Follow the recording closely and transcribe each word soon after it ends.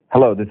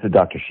Hello, this is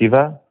Dr.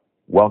 Shiva.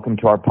 Welcome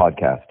to our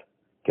podcast,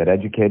 Get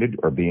Educated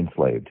or Be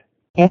Enslaved.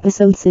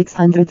 Episode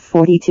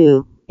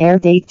 642, air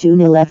date June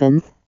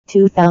 11th,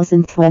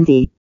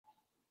 2020.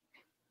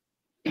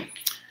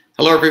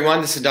 Hello,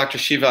 everyone. This is Dr.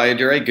 Shiva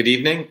Ayyadurai. Good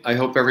evening. I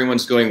hope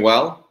everyone's doing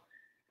well.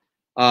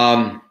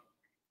 I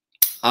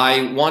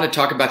want to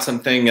talk about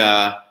something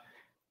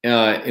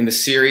in the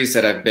series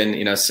that I've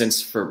been,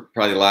 since for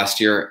probably last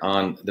year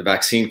on the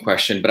vaccine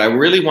question, but I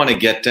really want to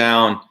get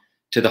down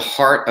to the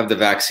heart of the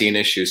vaccine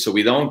issue so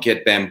we don't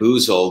get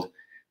bamboozled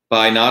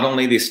by not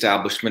only the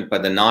establishment,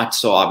 but the not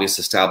so obvious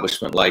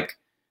establishment like,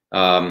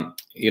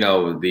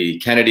 the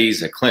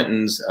Kennedys, the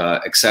Clintons,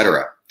 et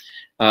cetera.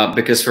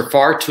 Because for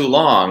far too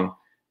long,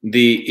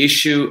 the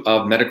issue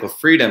of medical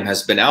freedom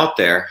has been out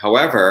there.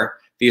 However,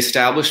 the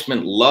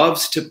establishment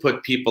loves to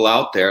put people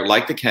out there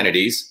like the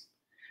Kennedys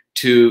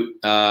to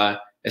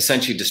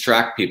essentially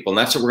distract people. And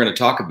that's what we're going to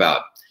talk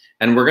about.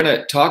 And we're going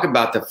to talk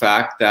about the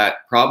fact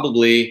that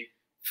probably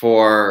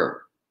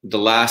for the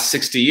last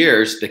 60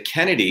 years, the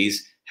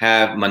Kennedys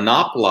have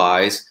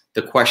monopolized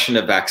the question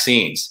of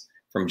vaccines,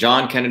 from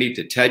John Kennedy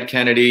to Ted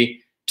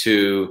Kennedy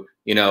to,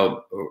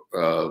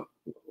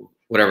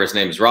 whatever his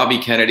name is, Robbie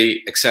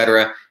Kennedy, et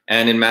cetera.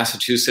 And in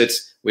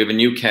Massachusetts, we have a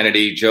new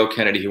Kennedy, Joe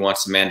Kennedy, who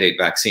wants to mandate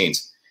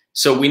vaccines.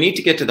 So we need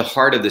to get to the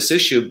heart of this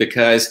issue,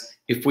 because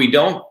if we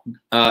don't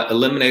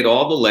eliminate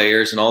all the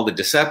layers and all the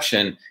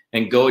deception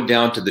and go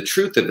down to the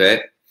truth of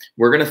it,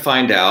 we're going to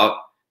find out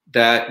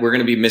that we're going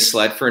to be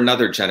misled for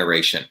another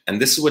generation. And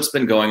this is what's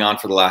been going on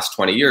for the last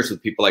 20 years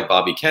with people like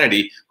Bobby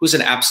Kennedy, who's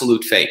an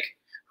absolute fake,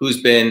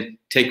 who's been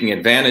taking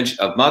advantage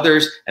of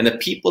mothers. And the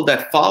people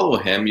that follow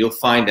him, you'll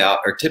find out,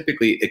 are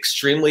typically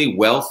extremely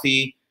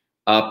wealthy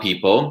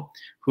people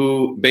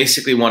who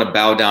basically want to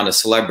bow down to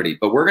celebrity.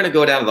 But we're going to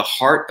go down to the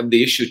heart of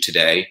the issue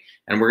today,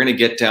 and we're going to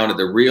get down to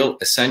the real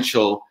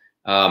essential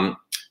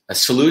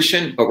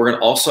solution, but we're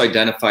going to also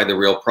identify the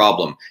real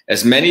problem.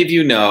 As many of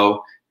you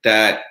know,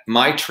 that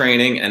my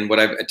training and what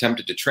I've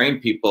attempted to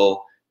train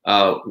people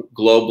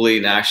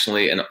globally,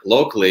 nationally, and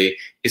locally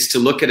is to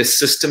look at a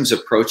systems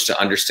approach to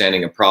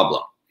understanding a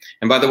problem.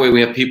 And by the way, we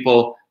have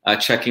people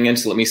checking in.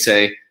 So let me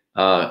say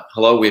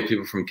hello. We have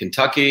people from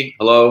Kentucky.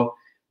 Hello.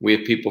 We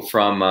have people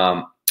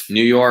from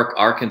New York,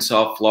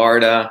 Arkansas,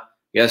 Florida.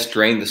 Yes,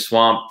 Drain the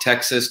Swamp,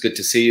 Texas. Good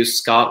to see you.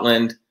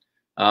 Scotland.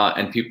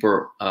 And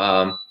people,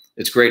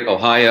 it's great.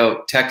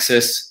 Ohio,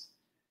 Texas.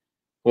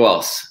 Who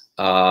else?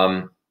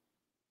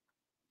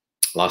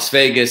 Las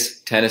Vegas,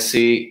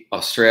 Tennessee,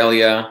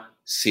 Australia,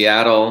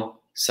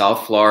 Seattle,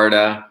 South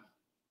Florida,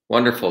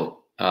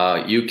 wonderful.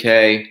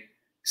 UK,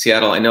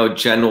 Seattle. I know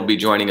Jen will be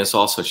joining us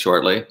also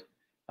shortly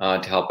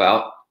to help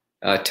out.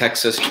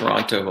 Texas,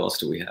 Toronto. Who else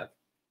do we have?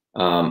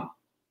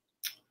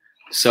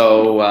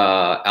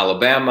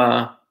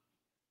 Alabama,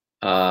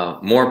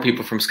 more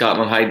people from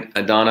Scotland. Hi,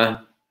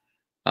 Donna.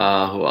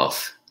 Who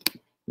else?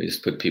 We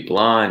just put people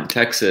on.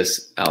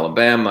 Texas,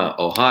 Alabama,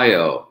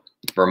 Ohio,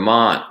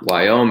 Vermont,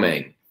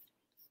 Wyoming.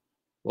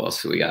 What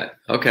else do we got?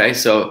 Okay,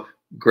 so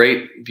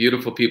great,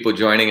 beautiful people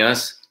joining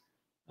us.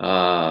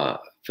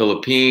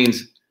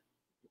 Philippines,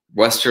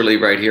 westerly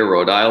right here,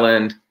 Rhode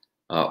Island,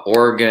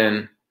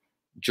 Oregon,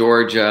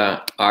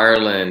 Georgia,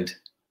 Ireland,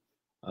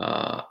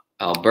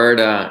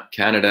 Alberta,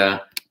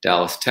 Canada,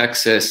 Dallas,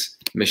 Texas,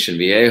 Mission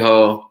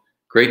Viejo.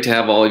 Great to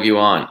have all of you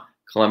on.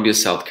 Columbia,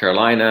 South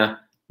Carolina,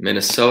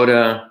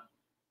 Minnesota,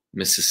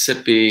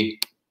 Mississippi,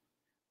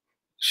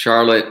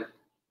 Charlotte,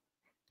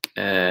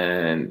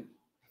 and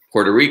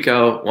Puerto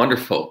Rico,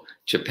 wonderful.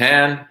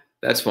 Japan,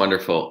 that's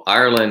wonderful.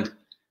 Ireland,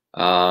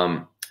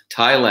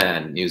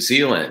 Thailand, New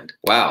Zealand,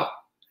 wow.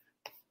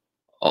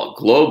 All,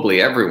 globally,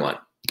 everyone.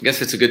 I guess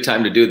it's a good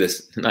time to do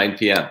this, 9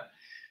 p.m.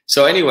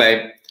 So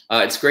anyway,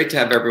 it's great to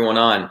have everyone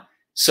on.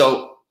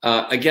 So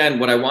again,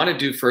 what I want to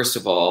do first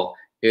of all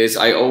is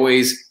I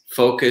always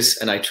focus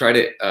and I try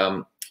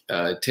to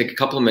take a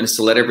couple of minutes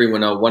to let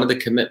everyone know one of the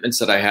commitments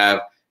that I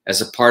have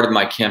as a part of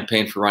my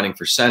campaign for running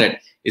for Senate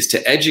is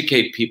to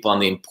educate people on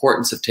the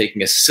importance of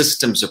taking a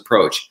systems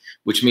approach,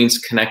 which means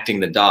connecting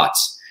the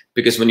dots.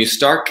 Because when you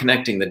start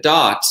connecting the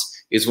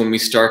dots is when we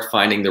start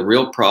finding the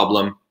real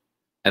problem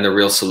and the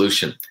real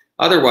solution.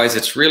 Otherwise,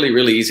 it's really,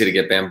 really easy to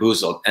get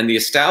bamboozled. And the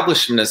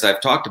establishment, as I've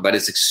talked about,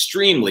 is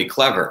extremely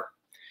clever.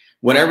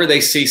 Whenever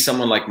they see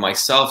someone like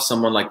myself,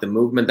 someone like the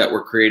movement that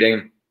we're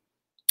creating,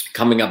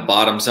 coming up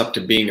bottoms up to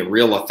being a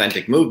real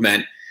authentic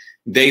movement,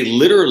 they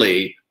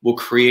literally will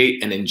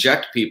create and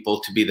inject people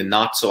to be the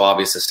not so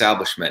obvious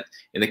establishment.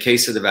 In the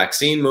case of the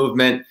vaccine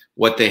movement,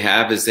 what they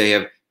have is they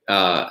have,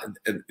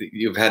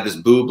 you've had this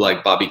boob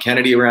like Bobby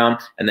Kennedy around,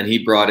 and then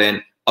he brought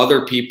in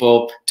other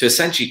people to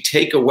essentially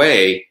take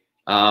away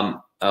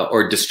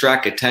or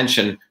distract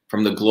attention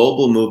from the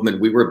global movement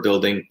we were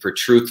building for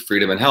truth,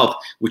 freedom, and health,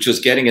 which was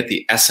getting at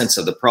the essence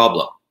of the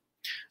problem.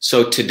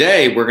 So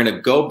today we're going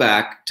to go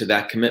back to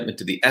that commitment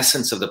to the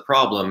essence of the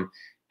problem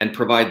and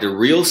provide the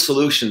real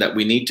solution that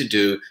we need to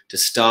do to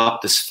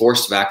stop this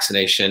forced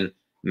vaccination,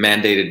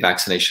 mandated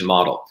vaccination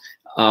model.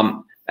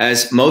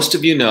 As most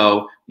of you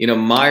know,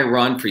 my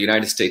run for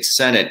United States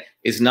Senate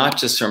is not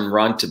just some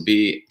run to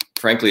be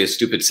frankly, a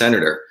stupid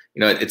senator.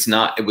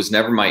 It was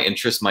never my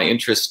interest. My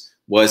interest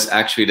was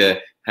actually to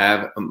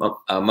have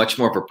a much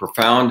more of a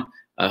profound,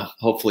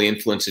 hopefully,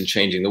 influence in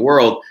changing the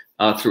world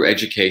through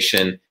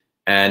education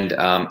and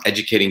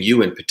educating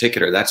you in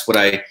particular. That's what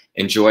I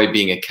enjoy,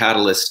 being a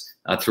catalyst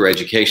through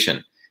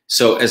education.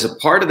 So as a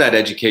part of that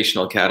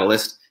educational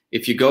catalyst,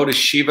 if you go to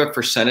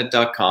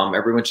shivaforsenate.com,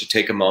 everyone should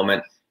take a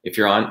moment. If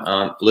you're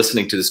on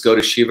listening to this, go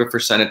to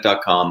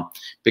shivaforsenate.com,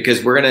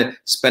 because we're going to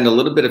spend a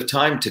little bit of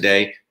time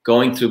today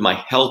going through my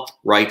Health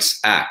Rights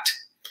Act.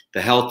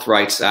 The Health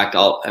Rights Act,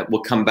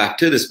 we'll come back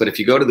to this, but if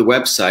you go to the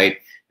website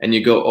and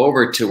you go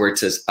over to where it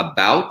says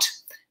About,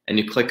 and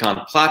you click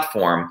on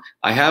Platform,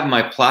 I have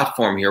my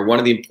platform here. One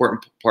of the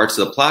important parts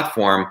of the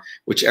platform,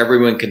 which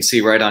everyone can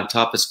see right on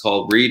top, is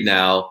called Read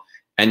Now.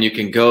 And you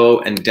can go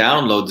and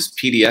download this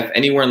PDF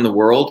anywhere in the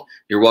world.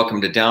 You're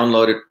welcome to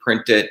download it,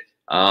 print it.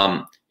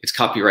 It's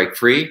copyright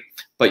free.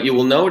 But you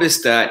will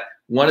notice that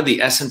one of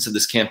the essence of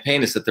this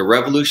campaign is that the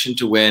revolution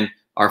to win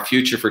our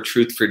future for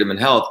truth, freedom, and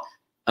health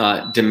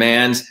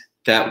demands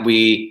that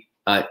we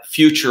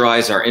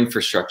futurize our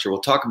infrastructure.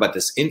 We'll talk about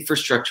this.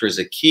 Infrastructure is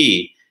a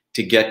key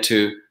to get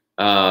to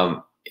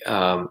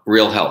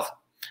real health.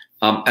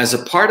 As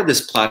a part of this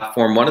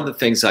platform, one of the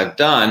things I've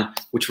done,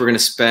 which we're going to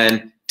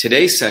spend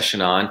today's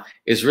session on,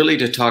 is really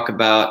to talk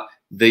about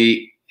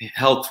the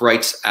Health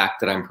Rights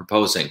Act that I'm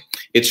proposing.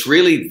 It's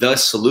really the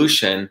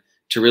solution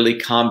to really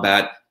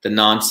combat the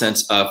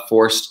nonsense of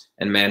forced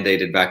and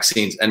mandated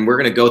vaccines. And we're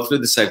going to go through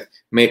this. I've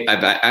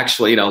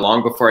actually,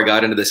 long before I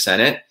got into the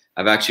Senate,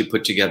 I've actually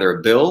put together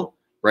a bill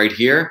right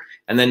here.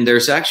 And then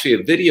there's actually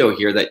a video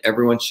here that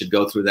everyone should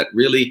go through that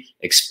really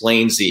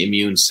explains the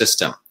immune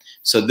system.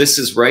 So this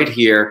is right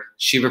here,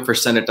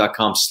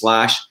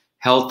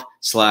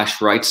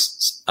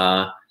 shivaforsenate.com/health/rights.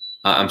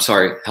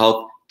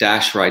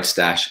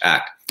 Health-Rights-Act.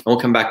 And we'll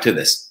come back to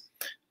this.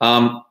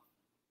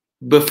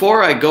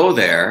 Before I go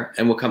there,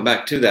 and we'll come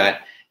back to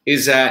that,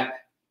 is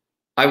that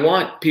I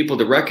want people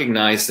to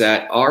recognize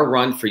that our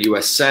run for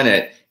U.S.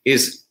 Senate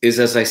is,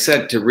 as I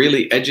said, to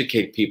really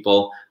educate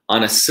people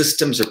on a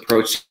systems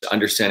approach to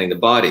understanding the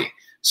body.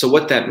 So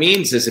what that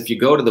means is if you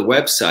go to the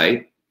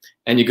website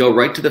and you go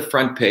right to the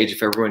front page,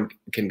 if everyone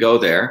can go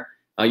there,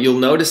 you'll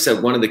notice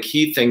that one of the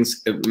key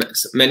things,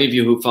 many of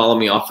you who follow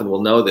me often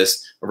will know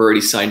this, have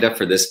already signed up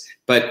for this,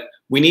 but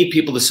we need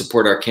people to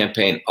support our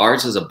campaign.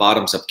 Ours is a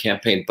bottoms-up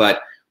campaign,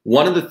 but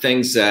one of the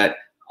things that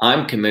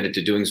I'm committed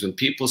to doing is when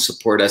people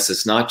support us,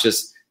 it's not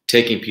just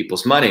taking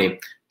people's money,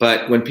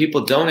 but when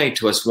people donate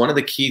to us, one of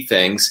the key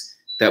things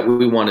that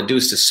we want to do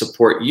is to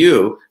support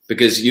you,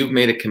 because you've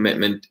made a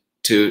commitment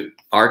to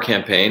our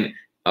campaign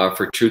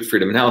for truth,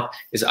 freedom, and health,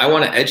 is I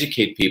want to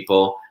educate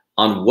people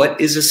on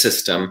what is a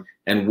system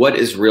and what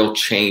is real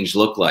change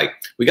look like.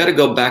 We got to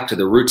go back to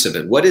the roots of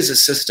it. What is a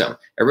system?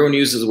 Everyone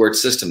uses the word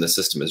system. The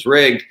system is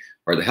rigged,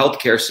 or the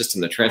healthcare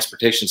system, the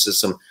transportation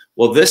system.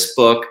 Well, this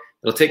book,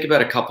 it'll take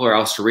about a couple of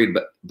hours to read,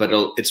 but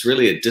it's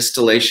really a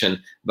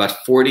distillation,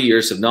 about 40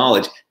 years of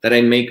knowledge that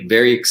I make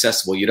very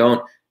accessible. You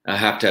don't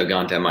have to have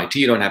gone to MIT.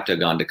 You don't have to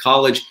have gone to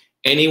college.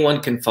 Anyone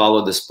can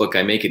follow this book.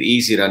 I make it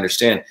easy to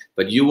understand,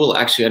 but you will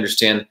actually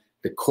understand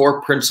the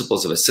core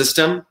principles of a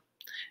system,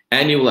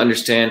 and you will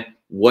understand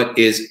what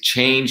is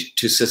change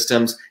to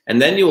systems.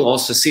 And then you will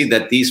also see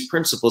that these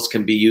principles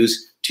can be used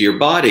to your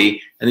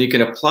body, and you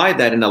can apply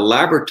that in a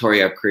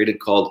laboratory I've created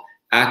called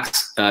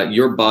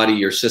Your Body,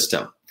 Your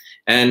System.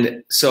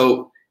 And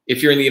so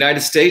if you're in the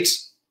United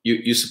States,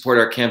 you support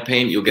our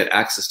campaign, you'll get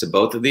access to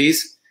both of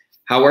these.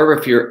 However,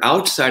 if you're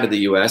outside of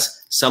the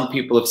US, some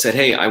people have said,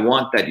 hey, I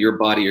want that Your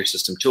Body, Your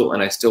System tool,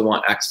 and I still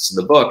want access to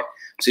the book.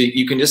 So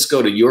you can just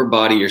go to Your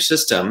Body, Your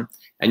System,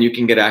 and you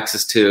can get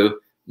access to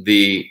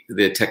the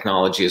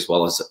technology as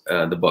well as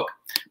the book.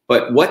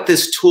 But what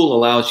this tool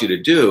allows you to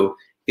do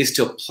is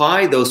to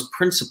apply those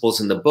principles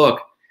in the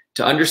book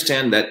to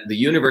understand that the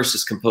universe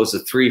is composed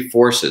of three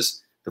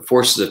forces: the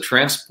forces of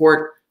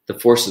transport, the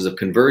forces of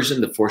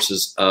conversion, the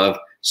forces of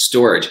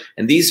storage.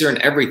 And these are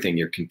in everything: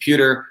 your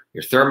computer,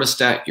 your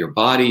thermostat, your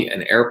body,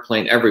 an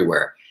airplane,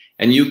 everywhere.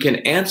 And you can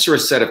answer a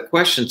set of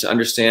questions to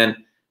understand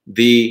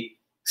the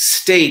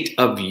state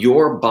of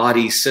your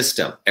body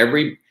system.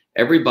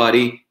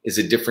 Everybody is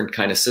a different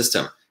kind of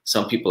system.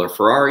 Some people are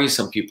Ferraris,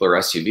 some people are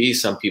SUVs,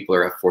 some people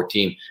are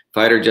F-14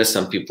 fighter jets,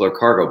 some people are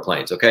cargo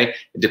planes, okay?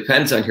 It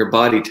depends on your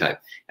body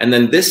type. And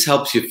then this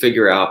helps you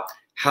figure out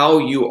how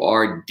you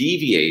are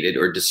deviated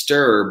or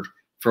disturbed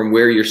from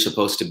where you're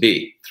supposed to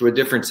be through a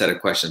different set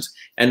of questions.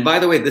 And by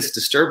the way, this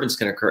disturbance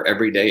can occur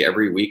every day,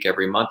 every week,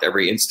 every month,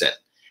 every instant.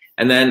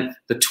 And then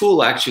the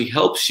tool actually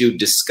helps you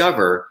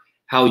discover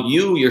how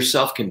you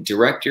yourself can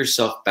direct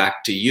yourself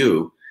back to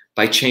you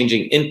by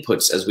changing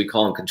inputs, as we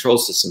call in control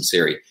system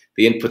theory.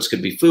 The inputs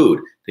could be food.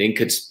 The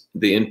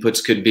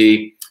inputs could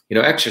be,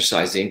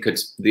 exercise. The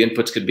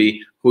inputs could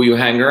be who you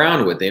hang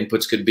around with. The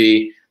inputs could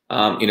be,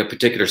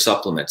 particular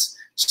supplements.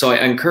 So I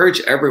encourage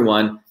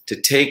everyone to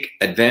take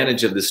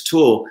advantage of this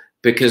tool,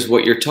 because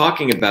what you're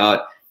talking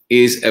about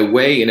is a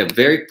way, in a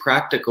very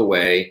practical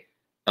way,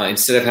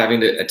 instead of having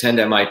to attend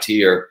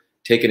MIT or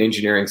take an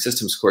engineering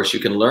systems course, you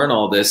can learn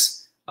all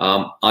this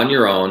on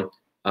your own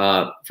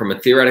from a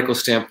theoretical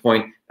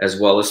standpoint as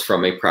well as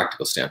from a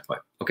practical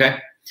standpoint. Okay,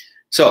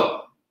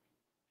 so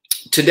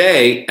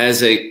today,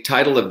 as a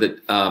title of the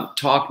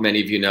talk,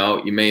 many of you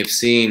know, you may have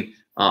seen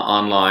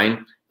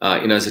online,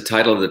 as a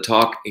title of the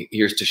talk,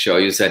 here's to show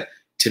you, is that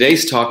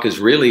today's talk is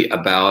really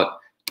about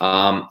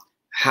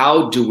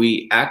how do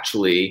we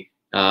actually,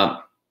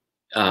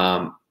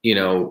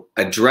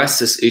 address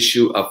this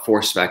issue of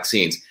forced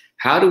vaccines?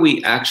 How do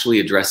we actually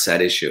address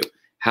that issue?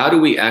 How do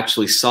we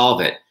actually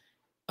solve it?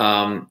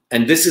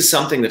 And this is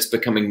something that's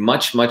becoming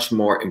much, much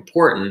more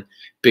important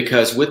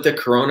because with the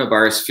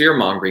coronavirus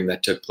fear-mongering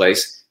that took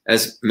place,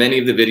 as many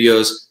of the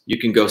videos you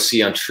can go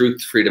see on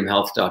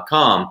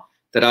truthfreedomhealth.com,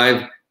 that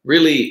I've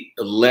really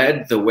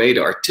led the way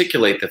to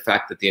articulate the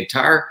fact that the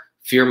entire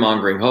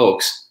fear-mongering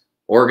hoax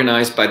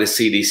organized by the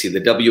CDC,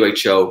 the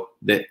WHO,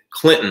 the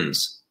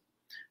Clintons,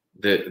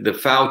 the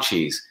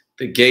Faucis,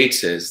 the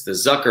Gateses, the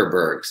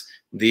Zuckerbergs,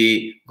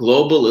 the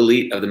global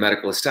elite of the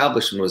medical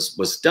establishment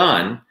was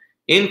done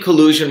in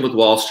collusion with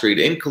Wall Street,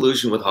 in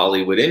collusion with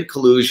Hollywood, in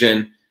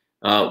collusion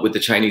with the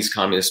Chinese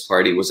Communist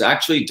Party, was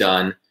actually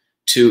done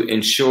to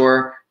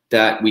ensure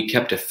that we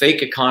kept a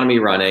fake economy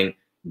running,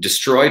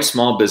 destroyed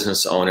small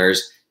business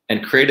owners,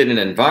 and created an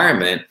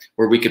environment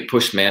where we could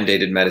push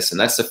mandated medicine.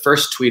 That's the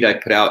first tweet I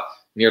put out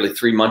nearly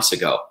 3 months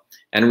ago,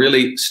 and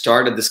really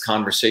started this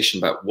conversation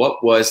about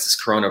what was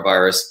this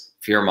coronavirus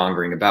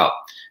fear-mongering about.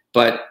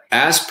 But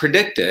as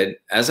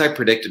I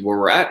predicted where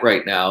we're at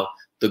right now,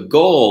 the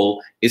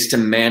goal is to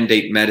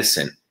mandate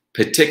medicine,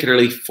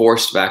 particularly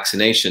forced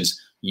vaccinations,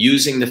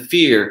 using the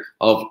fear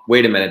of,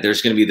 wait a minute,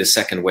 there's going to be the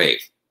second wave.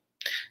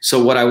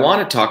 So what I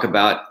want to talk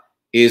about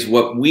is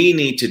what we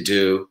need to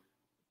do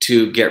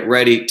to get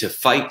ready to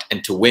fight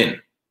and to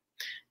win.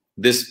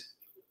 This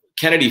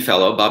Kennedy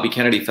fellow, Bobby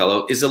Kennedy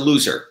fellow, is a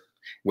loser.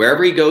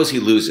 Wherever he goes, he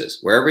loses.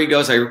 Wherever he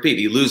goes, I repeat,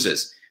 he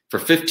loses. For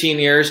 15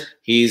 years,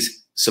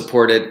 he's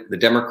supported the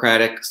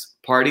Democratic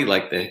Party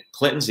like the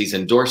Clintons. He's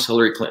endorsed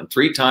Hillary Clinton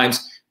 3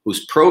 times,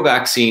 who's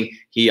pro-vaccine.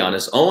 He on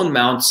his own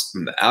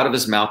out of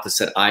his mouth has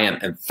said, I am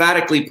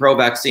emphatically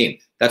pro-vaccine.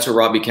 That's what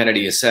Robbie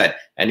Kennedy has said.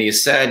 And he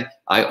has said,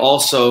 I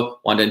also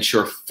want to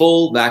ensure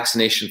full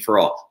vaccination for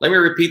all. Let me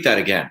repeat that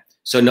again,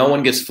 so no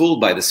one gets fooled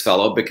by this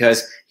fellow,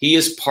 because he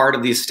is part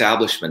of the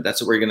establishment.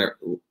 That's what we're going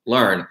to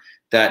learn,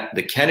 that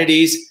the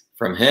Kennedys,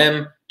 from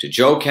him to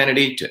Joe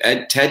Kennedy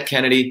to Ted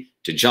Kennedy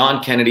to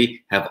John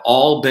Kennedy, have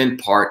all been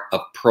part of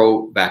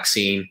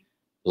pro-vaccine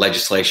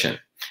legislation.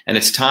 And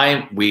it's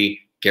time we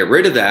get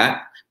rid of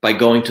that by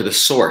going to the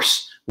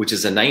source, which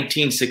is the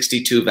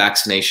 1962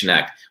 Vaccination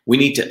Act. We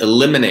need to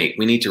eliminate,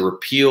 we need to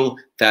repeal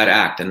that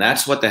act. And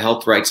that's what the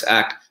Health Rights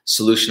Act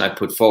solution I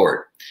put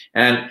forward.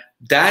 And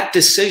that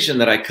decision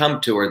that I come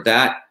to, or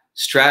that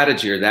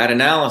strategy or that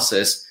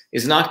analysis,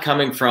 is not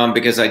coming from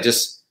because I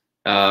just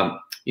want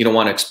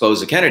to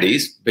expose the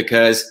Kennedys,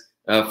 because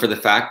for the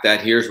fact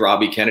that here's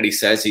Robbie Kennedy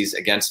says he's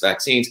against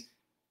vaccines,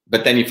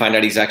 but then you find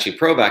out he's actually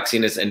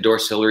pro-vaccine, has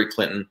endorsed Hillary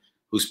Clinton,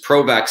 who's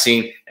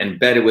pro-vaccine, and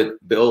bedded with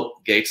Bill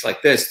Gates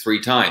like this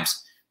 3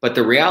 times. But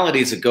the reality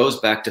is it goes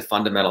back to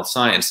fundamental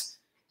science,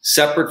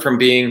 separate from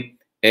being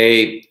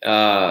a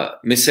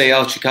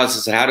Misael Chikadze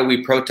said, how do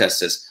we protest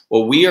this?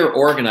 Well, we are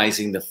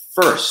organizing the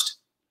first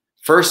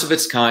of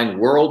its kind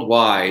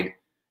worldwide,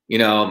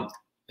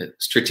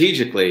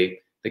 strategically,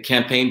 the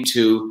campaign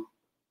to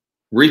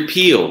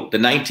repeal the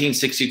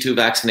 1962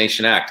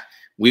 Vaccination Act.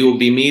 We will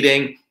be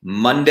meeting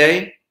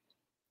Monday,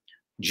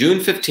 June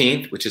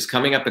 15th, which is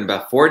coming up in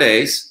about 4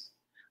 days,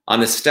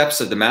 on the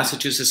steps of the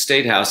Massachusetts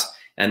State House.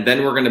 And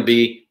then we're going to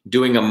be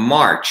doing a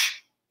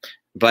march.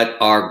 But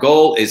our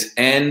goal is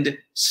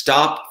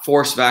stop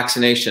forced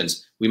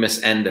vaccinations. We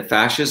must end the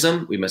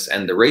fascism. We must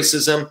end the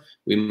racism.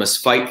 We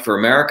must fight for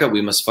America.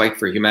 We must fight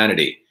for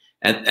humanity.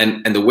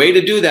 And the way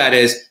to do that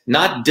is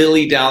not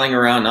dilly-dallying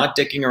around, not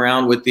dicking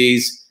around with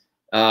these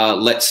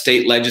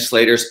state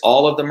legislators.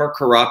 All of them are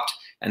corrupt.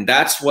 And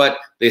that's what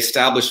the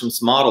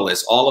establishment's model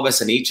is. All of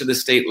us in each of the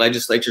state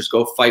legislatures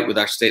go fight with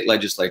our state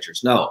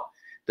legislatures. No,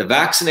 the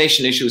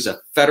vaccination issue is a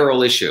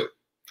federal issue.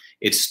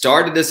 It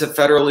started as a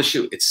federal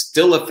issue. It's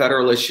still a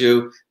federal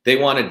issue. They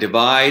want to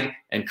divide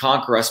and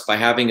conquer us by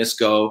having us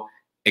go,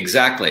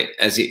 exactly,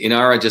 as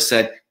Inara just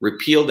said,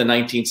 repeal the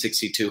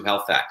 1962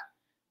 Health Act.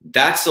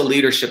 That's the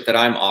leadership that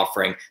I'm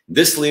offering.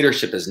 This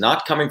leadership is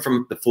not coming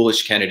from the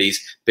foolish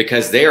Kennedys,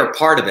 because they are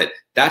part of it.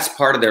 That's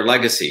part of their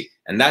legacy.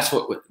 And that's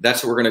what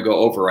we're going to go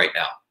over right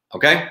now.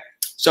 Okay?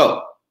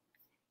 So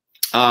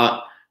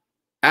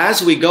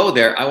as we go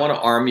there, I want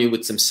to arm you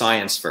with some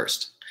science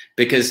first,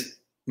 because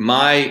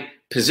my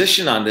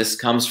position on this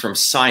comes from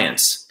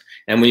science.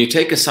 And when you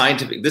take a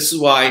scientific, this is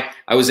why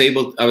I was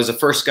the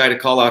first guy to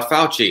call out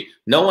Fauci.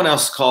 No one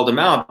else called him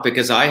out,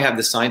 because I have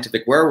the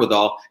scientific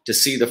wherewithal to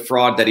see the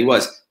fraud that he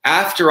was.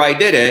 After I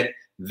did it,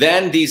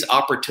 then these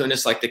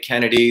opportunists like the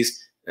Kennedys,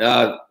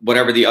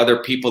 whatever the other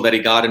people that he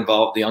got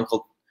involved, the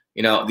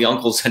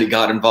uncles that he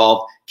got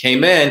involved,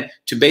 came in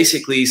to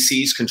basically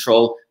seize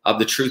control of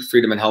the truth,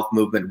 freedom, and health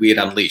movement we had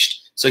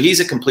unleashed. So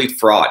he's a complete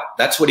fraud.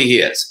 That's what he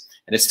is.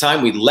 And it's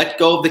time we let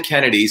go of the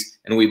Kennedys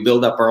and we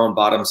build up our own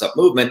bottoms-up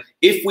movement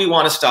if we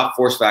want to stop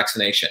forced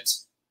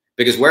vaccinations.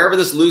 Because wherever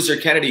this loser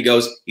Kennedy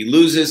goes, he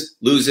loses,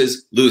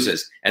 loses,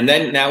 loses. And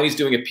then now he's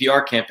doing a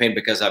PR campaign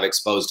because I've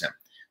exposed him.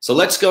 So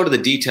let's go to the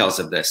details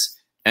of this.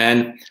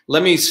 And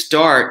let me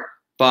start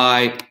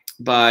by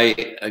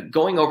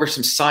going over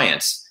some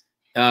science.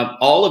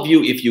 All of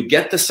you, if you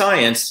get the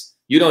science,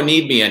 you don't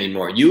need me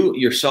anymore. You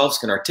yourselves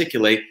can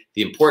articulate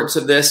the importance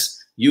of this.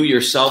 You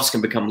yourselves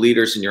can become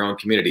leaders in your own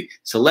community.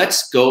 So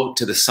let's go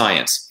to the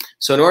science.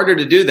 So in order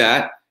to do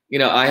that,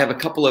 I have a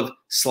couple of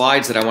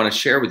slides that I want to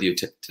share with you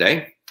today.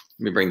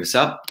 Let me bring this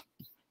up.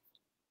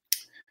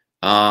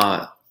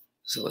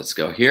 So let's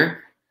go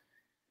here.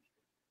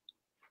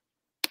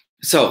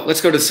 So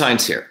let's go to the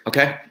science here,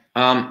 okay?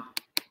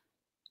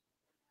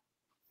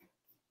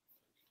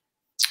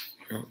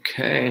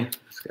 Okay,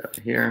 let's go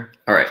here.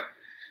 All right.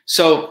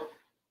 So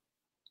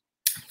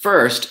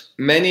first,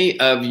 many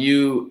of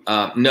you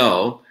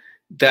know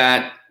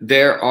that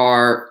there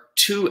are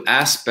two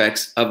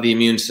aspects of the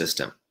immune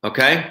system,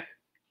 okay?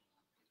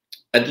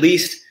 At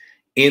least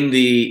in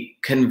the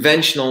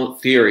conventional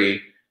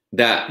theory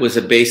that was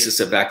a basis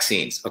of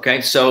vaccines,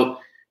 okay? So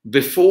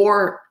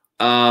before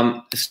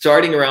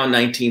starting around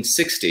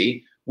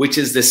 1960, which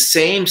is the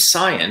same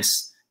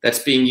science that's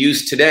being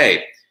used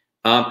today,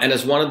 and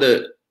as one of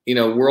the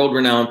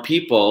world-renowned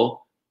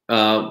people,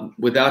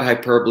 without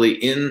hyperbole,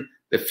 in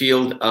the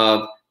field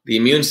of the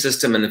immune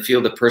system and the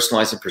field of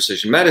personalized and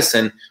precision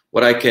medicine,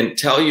 what I can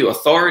tell you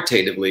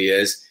authoritatively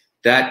is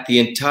that the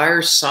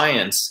entire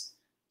science,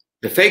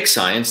 the fake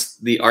science,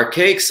 the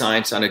archaic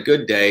science on a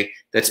good day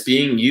that's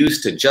being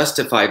used to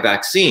justify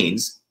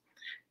vaccines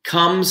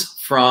comes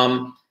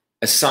from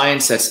a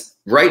science that's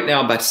right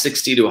now about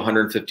 60 to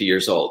 150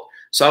 years old.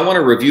 So I want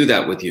to review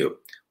that with you.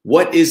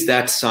 What is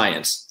that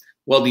science?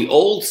 Well, the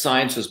old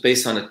science was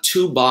based on a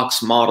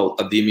two-box model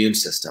of the immune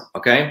system,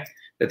 okay?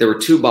 That there were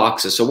two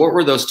boxes. So what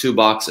were those two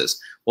boxes?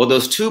 Well,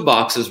 those two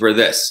boxes were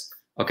this,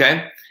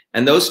 okay?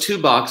 And those two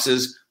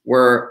boxes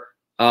were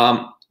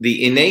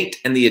the innate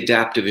and the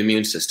adaptive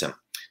immune system.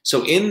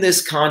 So in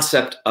this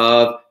concept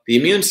of the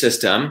immune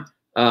system,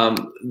 about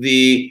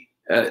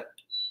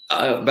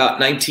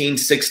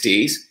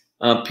 1960s,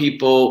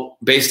 people,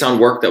 based on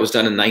work that was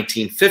done in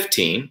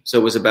 1915, so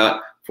it was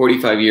about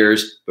 45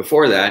 years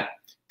before that,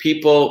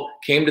 people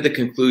came to the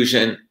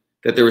conclusion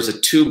that there was a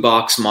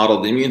two-box model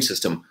of the immune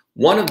system.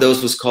 One of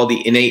those was called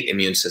the innate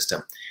immune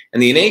system.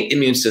 And the innate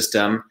immune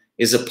system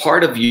is a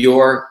part of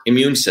your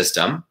immune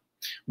system,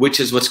 which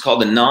is what's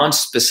called a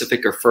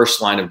non-specific or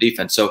first line of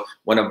defense. So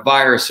when a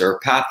virus or a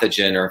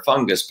pathogen or a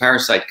fungus,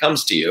 parasite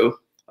comes to you,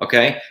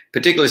 okay,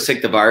 particularly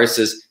take the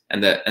viruses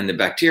and the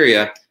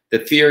bacteria, the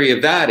theory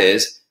of that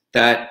is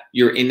that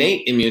your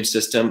innate immune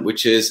system,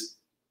 which is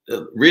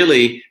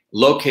really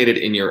located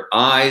in your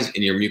eyes,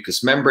 in your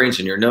mucous membranes,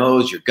 in your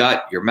nose, your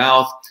gut, your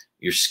mouth,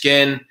 your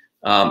skin,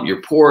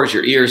 your pores,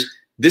 your ears.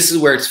 This is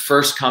where it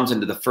first comes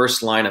into the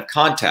first line of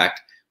contact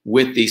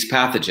with these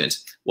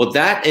pathogens. Well,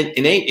 that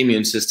innate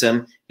immune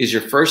system is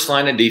your first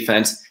line of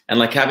defense, and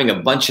like having a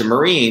bunch of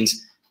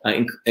Marines,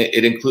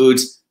 it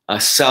includes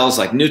cells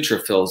like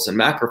neutrophils and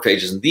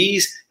macrophages, and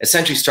these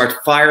essentially start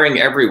firing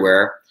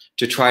everywhere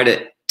to try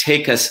to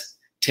take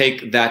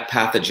that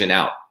pathogen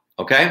out,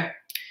 okay?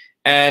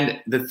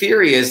 And the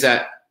theory is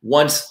that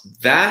once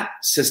that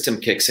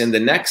system kicks in, the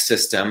next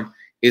system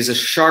is a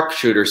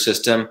sharpshooter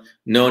system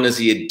known as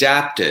the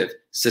adaptive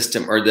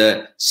system, or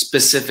the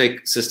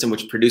specific system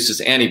which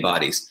produces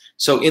antibodies.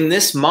 So in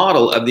this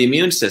model of the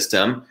immune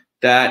system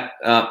that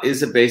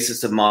is a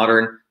basis of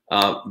modern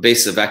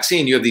basis of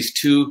vaccine, you have these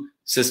two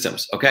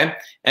systems, okay?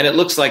 And it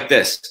looks like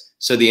this.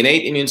 So the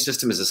innate immune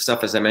system is the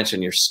stuff, as I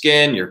mentioned, your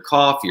skin, your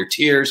cough, your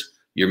tears,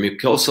 your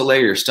mucosal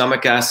layer, your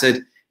stomach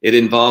acid. It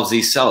involves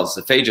these cells,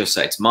 the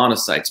phagocytes,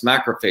 monocytes,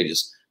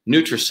 macrophages,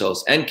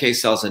 neutrophils, NK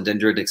cells, and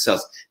dendritic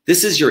cells.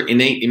 This is your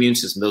innate immune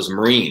system, those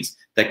Marines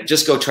that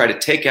just go try to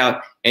take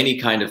out any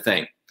kind of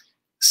thing.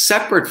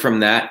 Separate from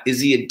that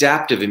is the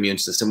adaptive immune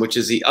system, which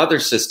is the other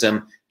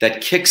system that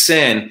kicks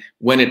in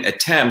when it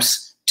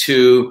attempts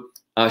to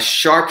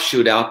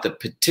sharpshoot out the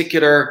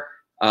particular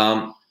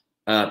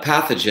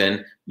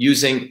pathogen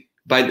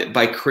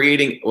by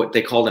creating what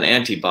they call an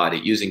antibody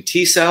using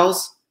T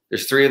cells.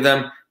 There's 3 of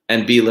them.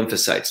 And B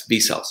lymphocytes,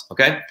 B cells,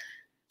 okay?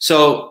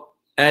 So,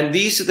 and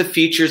these are the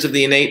features of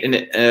the innate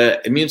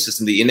immune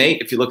system. The innate,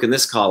 if you look in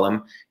this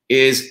column,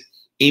 is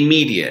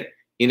immediate.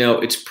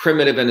 It's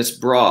primitive and it's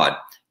broad.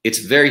 It's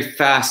very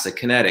fast, the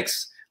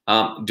kinetics.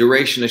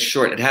 Duration is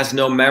short. It has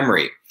no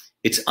memory.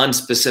 It's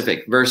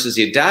unspecific. Versus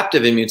the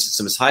adaptive immune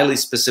system is highly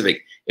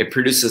specific. It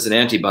produces an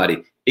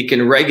antibody. It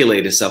can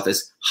regulate itself.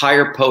 It's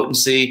higher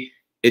potency.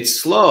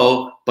 It's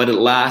slow, but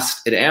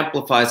it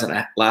amplifies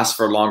and lasts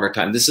for a longer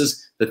time. This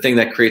is the thing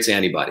that creates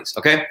antibodies,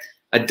 okay?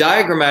 A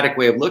diagrammatic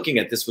way of looking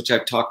at this, which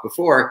I've talked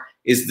before,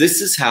 is this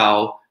is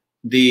how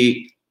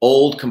the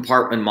old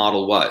compartment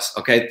model was,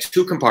 okay?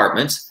 2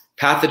 compartments,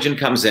 pathogen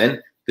comes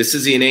in. This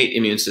is the innate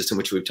immune system,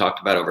 which we've talked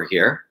about over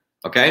here,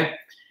 okay?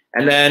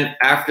 And then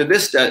after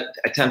this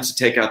attempts to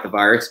take out the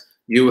virus,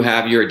 you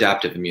have your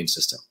adaptive immune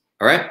system.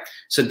 All right.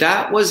 So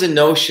that was a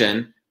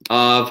notion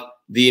of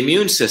the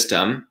immune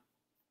system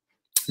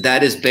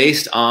that is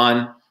based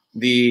on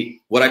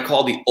what I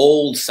call the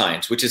old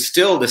science, which is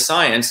still the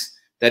science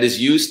that is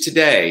used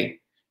today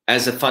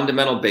as a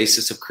fundamental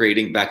basis of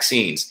creating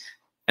vaccines.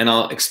 And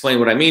I'll explain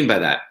what I mean by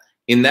that.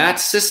 In that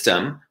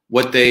system,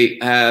 what they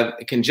have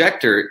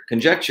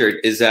conjectured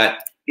is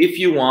that if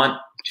you want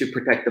to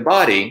protect the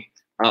body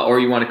or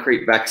you want to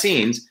create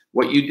vaccines,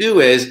 what you do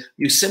is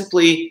you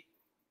simply,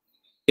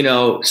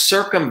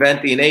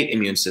 circumvent the innate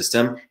immune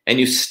system and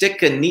you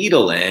stick a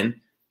needle in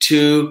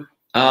to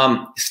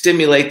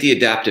stimulate the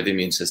adaptive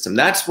immune system.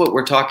 That's what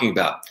we're talking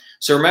about.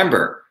 So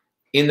remember,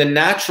 in the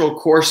natural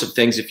course of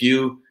things, if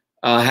you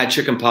had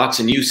chickenpox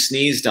and you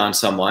sneezed on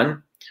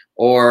someone,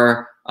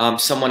 or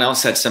someone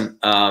else had some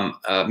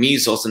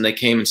measles and they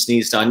came and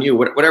sneezed on you,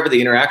 whatever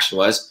the interaction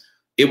was,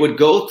 it would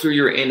go through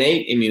your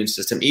innate immune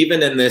system,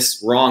 even in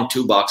this wrong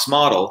two-box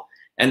model.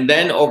 And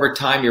then over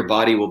time, your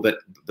body will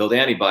build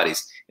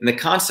antibodies. In the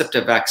concept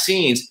of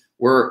vaccines,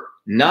 we're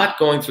not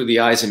going through the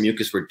eyes and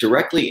mucus. We're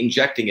directly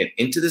injecting it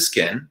into the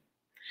skin,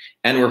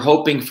 and we're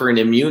hoping for an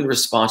immune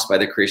response by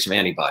the creation of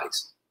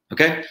antibodies.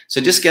 Okay?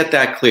 So just get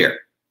that clear.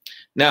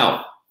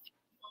 Now,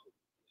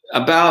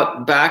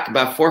 about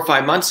 4 or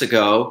 5 months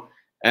ago,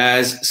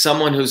 as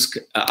someone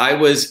I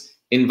was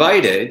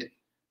invited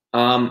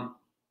to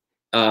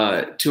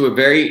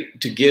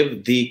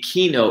give the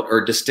keynote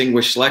or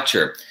distinguished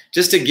lecture.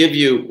 Just to give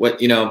you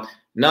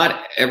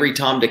not every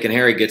Tom, Dick, and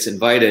Harry gets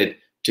invited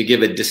to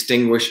give a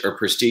distinguished or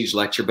prestige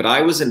lecture, but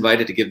I was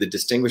invited to give the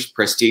distinguished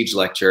prestige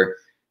lecture,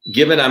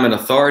 given I'm an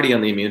authority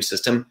on the immune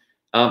system,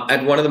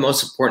 at one of the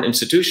most important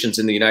institutions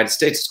in the United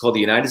States. It's called the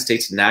United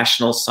States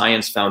National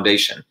Science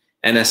Foundation,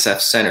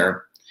 NSF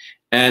Center.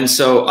 And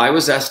so I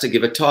was asked to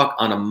give a talk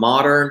on a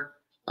modern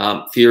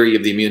theory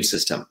of the immune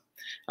system.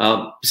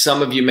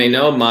 Some of you may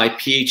know my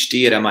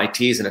PhD at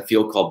MIT is in a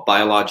field called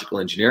biological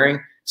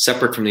engineering,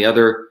 separate from the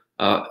other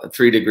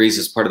 3 degrees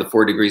as part of the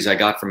 4 degrees I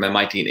got from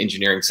MIT in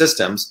engineering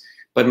systems.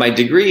 But my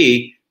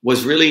degree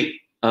was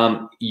really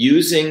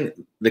using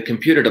the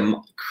computer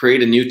to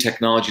create a new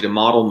technology to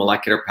model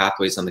molecular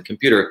pathways on the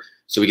computer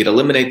so we could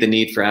eliminate the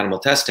need for animal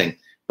testing.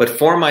 But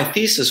for my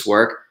thesis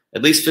work,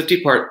 at least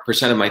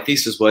 50% of my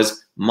thesis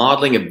was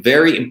modeling a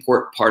very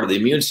important part of the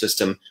immune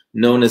system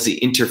known as the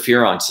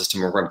interferon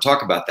system. We're going to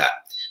talk about that.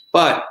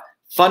 But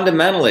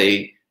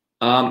fundamentally,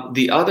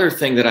 the other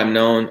thing that I'm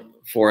known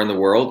for in the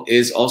world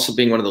is also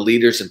being one of the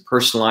leaders in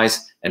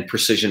personalized and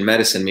precision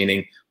medicine,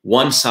 meaning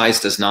one size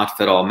does not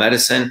fit all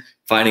medicine,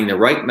 finding the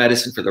right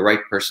medicine for the right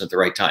person at the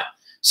right time.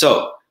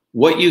 So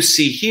what you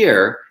see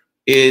here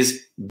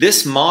is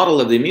this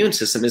model of the immune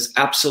system is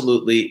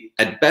absolutely,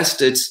 at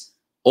best, it's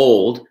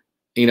old,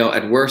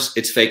 at worst,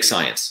 it's fake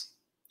science.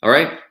 All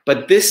right.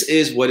 But this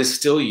is what is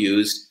still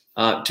used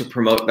to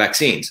promote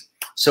vaccines.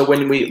 So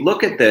when we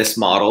look at this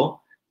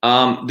model,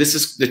 this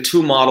is the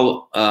two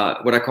model,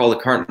 what I call the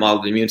current model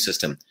of the immune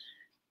system.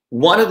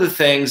 One of the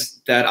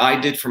things that I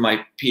did for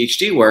my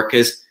PhD work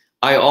is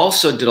I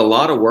also did a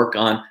lot of work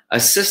on a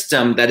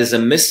system that is a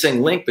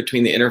missing link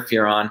between the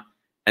interferon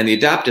and the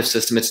adaptive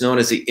system. It's known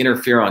as the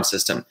interferon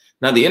system.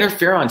 Now, the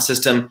interferon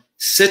system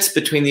sits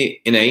between the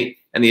innate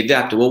and the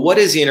adaptive. Well, what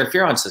is the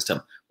interferon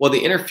system? Well,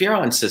 the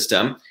interferon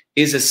system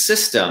is a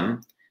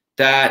system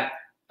that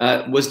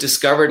was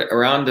discovered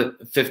around the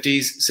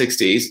 50s,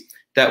 60s,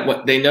 that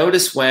what they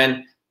noticed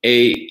when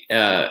they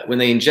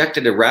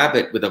injected a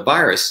rabbit with a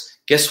virus,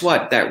 guess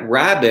what? That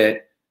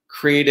rabbit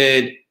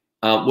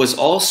was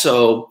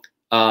also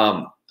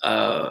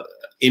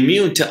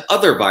immune to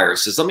other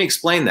viruses. Let me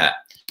explain that.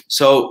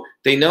 So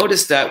they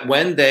noticed that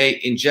when they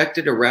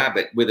injected a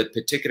rabbit with a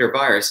particular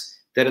virus,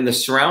 that in the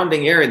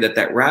surrounding area,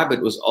 that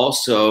rabbit was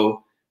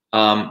also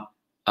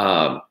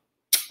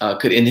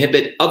could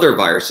inhibit other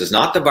viruses,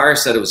 not the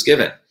virus that it was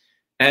given.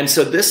 And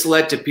so this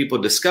led to people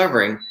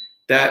discovering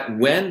that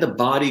when the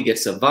body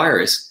gets a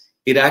virus,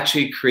 it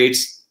actually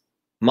creates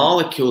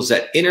molecules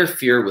that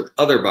interfere with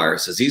other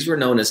viruses. These were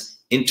known as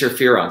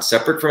interferons,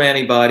 separate from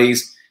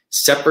antibodies,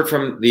 separate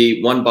from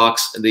the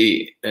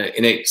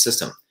innate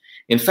system.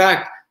 In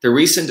fact, the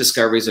recent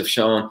discoveries have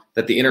shown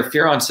that the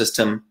interferon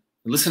system,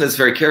 listen to this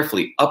very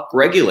carefully,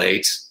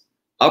 upregulates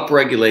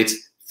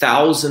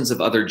thousands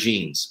of other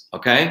genes,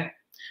 okay,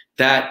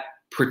 that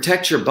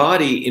protect your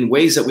body in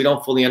ways that we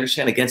don't fully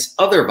understand against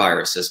other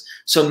viruses.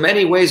 So in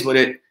many ways, what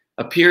it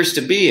appears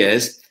to be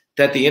is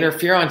that the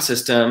interferon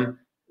system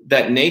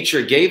that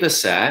nature gave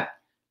us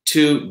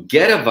to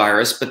get a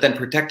virus, but then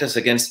protect us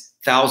against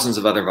thousands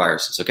of other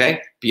viruses,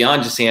 okay,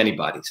 beyond just the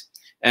antibodies.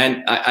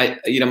 And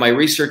my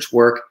research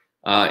work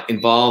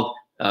involved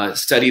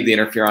study of the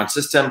interferon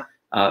system,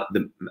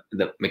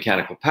 the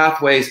mechanical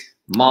pathways,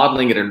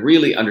 modeling it, and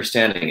really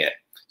understanding it.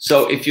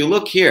 So if you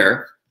look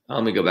here,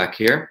 let me go back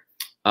here.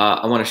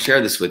 I want to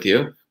share this with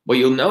you. What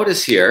you'll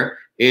notice here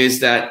is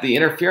that the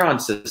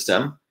interferon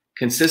system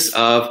consists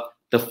of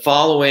the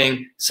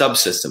following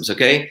subsystems,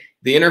 okay?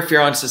 The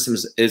interferon system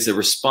is a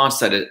response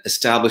that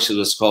establishes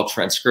what's called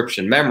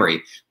transcription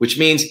memory, which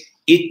means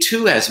it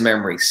too has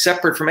memory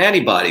separate from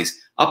antibodies.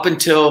 Up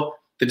until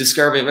the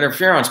discovery of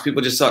interferons,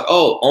 people just thought,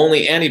 oh,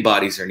 only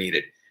antibodies are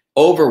needed.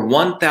 Over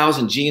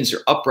 1,000 genes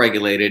are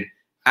upregulated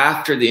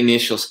after the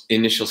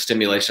initial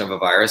stimulation of a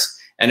virus,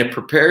 and it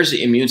prepares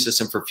the immune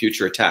system for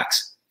future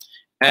attacks.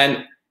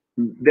 And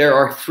there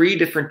are 3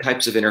 different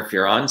types of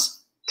interferons.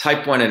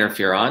 Type 1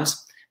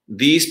 interferons.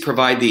 These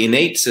provide the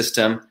innate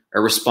system a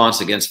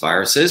response against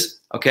viruses.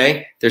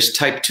 Okay. There's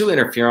type 2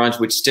 interferons,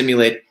 which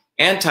stimulate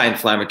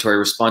anti-inflammatory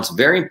response,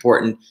 very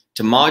important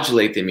to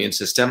modulate the immune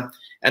system.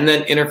 And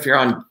then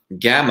interferon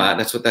gamma,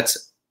 that's what that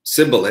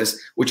symbol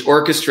is, which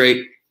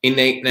orchestrate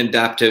innate and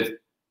adaptive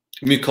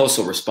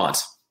mucosal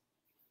response.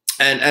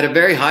 And at a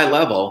very high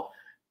level,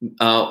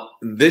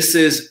 this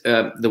is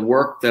the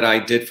work that I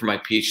did for my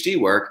PhD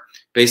work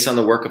based on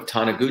the work of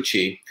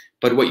Taniguchi.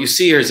 But what you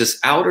see here is this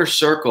outer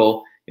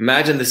circle.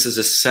 Imagine this is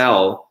a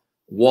cell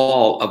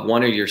wall of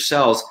one of your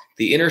cells.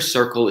 The inner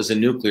circle is a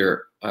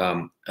nucleus.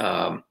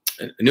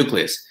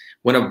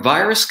 When a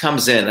virus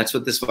comes in, that's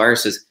what this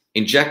virus is,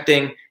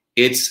 injecting,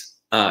 it's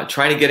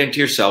trying to get into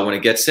your cell. When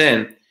it gets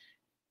in,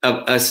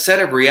 a set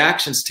of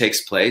reactions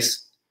takes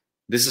place.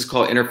 This is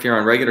called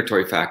interferon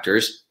regulatory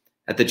factors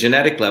at the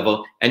genetic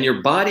level, and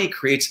your body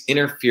creates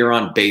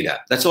interferon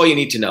beta. That's all you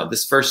need to know.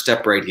 This first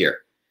step right here,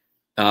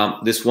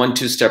 this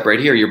 1-2 step right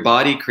here, your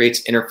body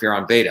creates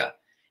interferon beta.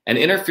 And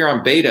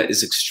interferon beta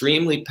is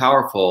extremely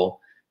powerful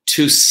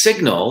to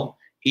signal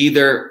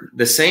either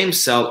the same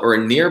cell or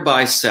a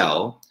nearby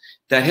cell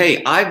that,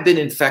 hey, I've been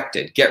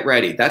infected, get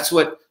ready. That's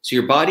what, so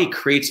your body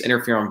creates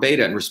interferon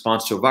beta in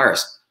response to a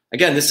virus.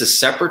 Again, this is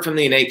separate from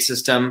the innate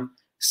system,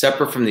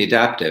 separate from the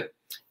adaptive.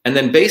 And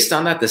then based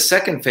on that, the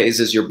second phase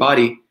is your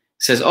body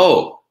says,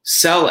 oh,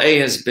 cell A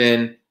has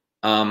been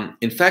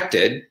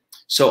infected.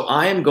 So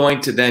I am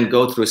going to then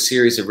go through a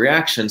series of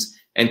reactions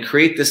and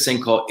create this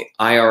thing called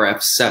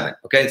IRF7.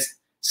 Okay, it's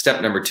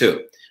step number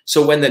 2.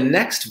 So when the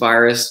next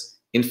virus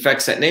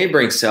infects that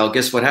neighboring cell,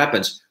 guess what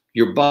happens?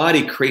 Your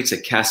body creates a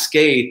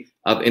cascade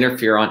of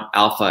interferon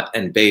alpha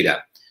and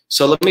beta.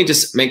 So let me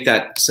just make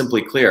that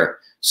simply clear.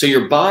 So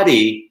your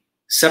body,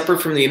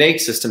 separate from the innate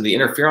system, the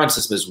interferon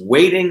system, is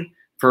waiting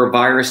for a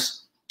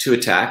virus to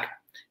attack.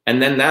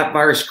 And then that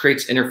virus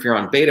creates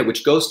interferon beta,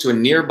 which goes to a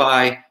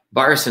nearby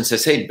virus and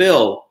says, hey,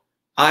 Bill,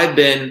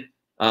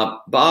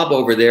 Bob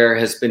over there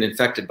has been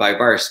infected by a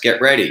virus, get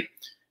ready.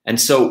 And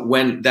so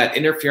when that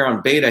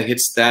interferon beta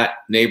hits that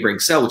neighboring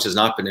cell, which has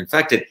not been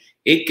infected,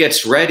 it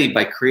gets ready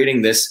by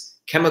creating this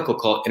chemical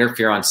called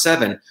interferon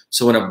 7.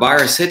 So when a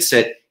virus hits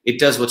it, it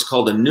does what's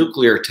called a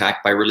nuclear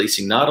attack by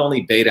releasing not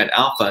only beta and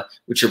alpha,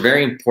 which are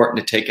very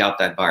important to take out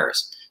that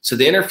virus. So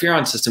the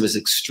interferon system is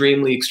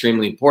extremely,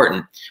 extremely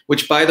important,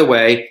 which, by the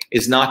way,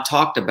 is not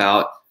talked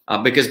about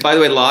because, by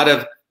the way, a lot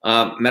of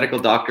medical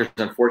doctors,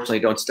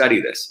 unfortunately, don't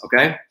study this,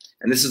 okay?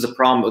 And this is a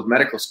problem with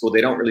medical school. They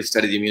don't really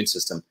study the immune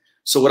system.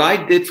 So what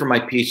I did for my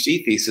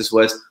PhD thesis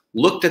was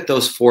looked at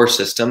those 4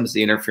 systems,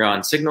 the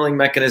interferon signaling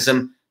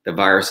mechanism, the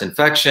virus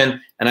infection,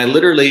 and I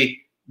literally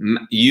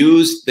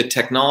used the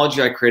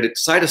technology I created,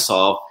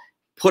 Cytosolve,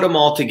 put them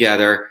all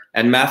together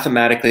and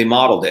mathematically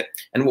modeled it.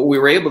 And what we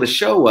were able to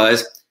show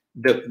was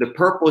the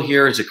purple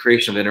here is a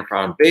creation of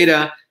interferon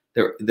beta,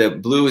 the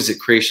blue is a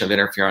creation of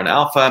interferon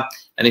alpha,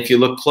 and if you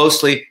look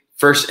closely,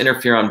 first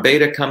interferon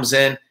beta comes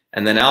in,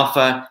 and then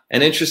alpha.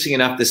 And interesting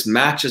enough, this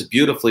matches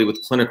beautifully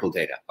with clinical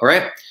data. All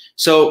right.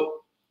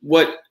 So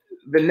what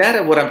the net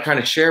of what I'm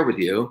trying to share with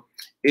you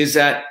is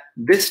that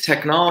this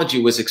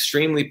technology was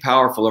extremely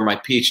powerful in my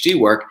PhD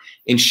work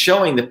in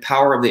showing the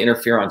power of the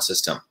interferon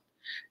system.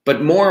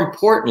 But more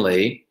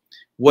importantly,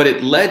 what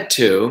it led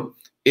to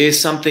is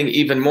something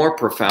even more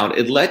profound.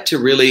 It led to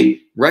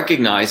really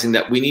recognizing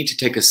that we need to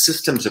take a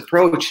systems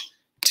approach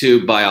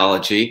to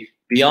biology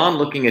beyond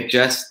looking at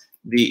just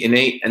the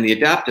innate and the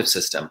adaptive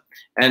system.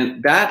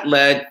 And that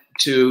led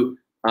to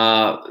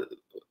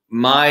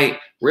my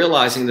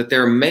realizing that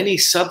there are many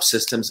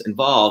subsystems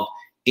involved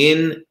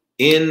in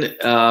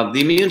the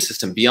immune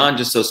system beyond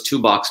just those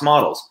 2-box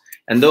models.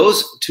 And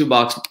those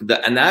 2-box,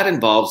 and that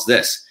involves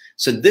this.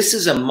 So this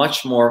is a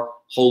much more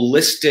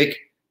holistic,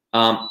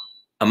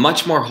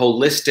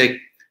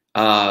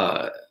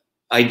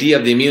 idea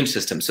of the immune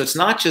system. So it's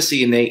not just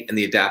the innate and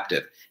the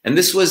adaptive. And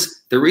this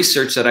was the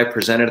research that I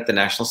presented at the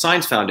National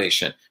Science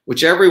Foundation,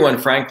 which everyone,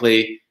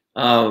 frankly,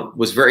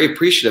 was very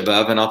appreciative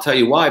of. And I'll tell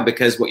you why,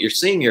 because what you're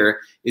seeing here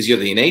is you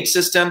have the innate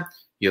system,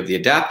 you have the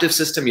adaptive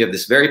system, you have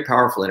this very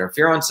powerful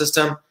interferon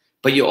system,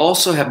 but you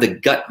also have the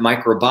gut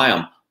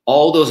microbiome,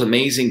 all those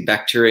amazing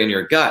bacteria in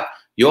your gut.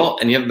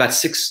 And you have about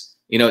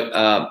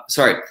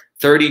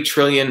 30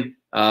 trillion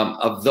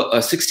of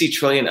the 60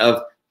 trillion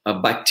of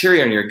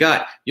bacteria in your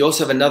gut. You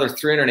also have another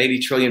 380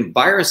 trillion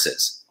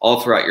viruses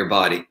all throughout your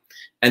body.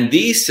 And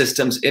these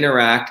systems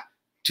interact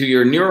to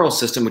your neural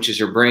system, which is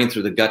your brain,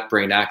 through the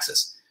gut-brain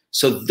axis.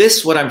 So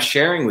this, what I'm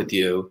sharing with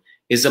you,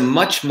 is a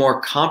much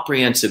more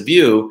comprehensive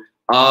view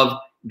of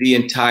the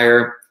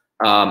entire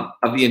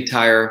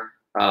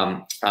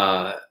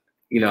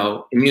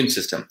immune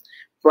system.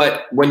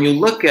 But when you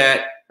look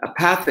at a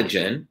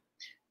pathogen,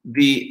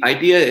 the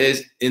idea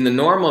is in the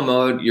normal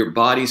mode, your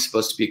body's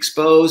supposed to be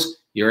exposed,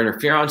 your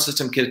interferon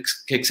system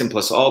kicks in,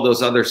 plus all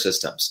those other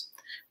systems.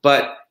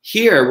 But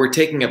here we're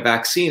taking a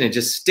vaccine and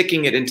just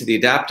sticking it into the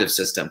adaptive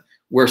system.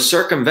 We're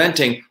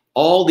circumventing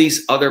all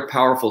these other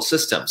powerful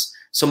systems.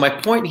 So my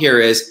point here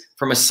is,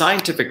 from a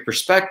scientific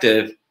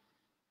perspective,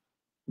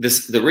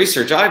 the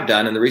research I've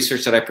done and the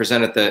research that I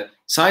present at the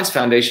Science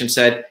Foundation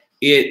said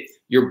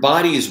your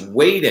body is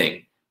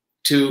waiting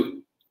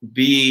to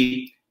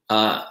be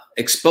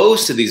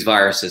exposed to these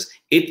viruses.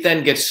 It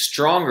then gets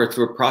stronger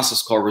through a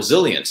process called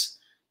resilience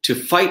to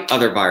fight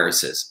other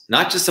viruses,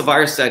 not just the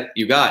virus that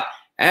you got.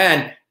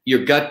 And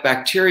your gut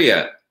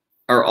bacteria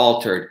are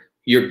altered.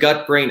 Your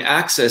gut-brain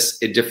axis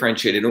is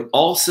differentiated.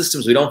 All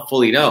systems we don't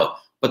fully know.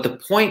 But the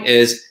point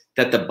is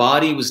that the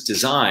body was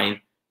designed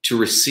to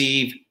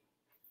receive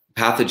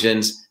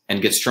pathogens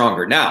and get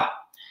stronger. Now,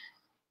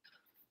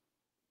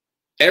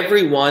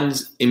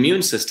 everyone's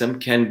immune system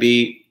can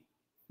be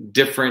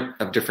different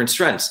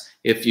strengths.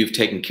 If you've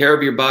taken care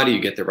of your body, you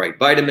get the right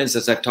vitamins,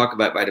 as I've talked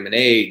about, vitamin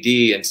A,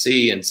 D, and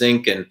C, and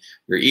zinc, and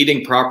you're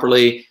eating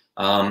properly,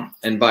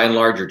 and by and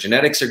large, your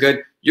genetics are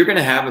good, you're going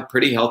to have a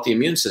pretty healthy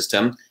immune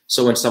system.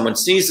 So when someone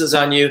sneezes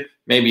on you,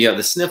 maybe you have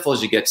the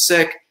sniffles, you get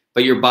sick,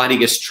 but your body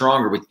gets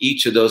stronger with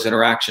each of those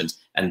interactions.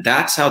 And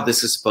that's how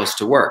this is supposed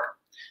to work.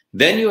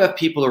 Then you have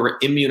people who are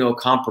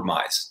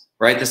immunocompromised,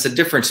 right? That's a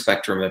different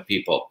spectrum of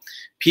people.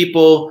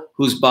 People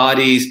whose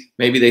bodies,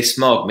 maybe they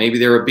smoke, maybe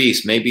they're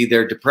obese, maybe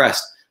they're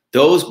depressed.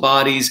 Those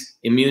bodies'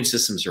 immune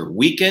systems are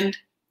weakened,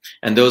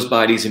 and those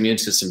bodies' immune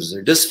systems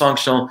are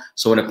dysfunctional.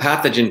 So when a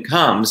pathogen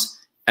comes,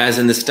 as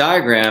in this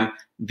diagram,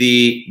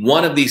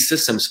 one of these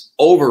systems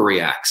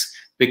overreacts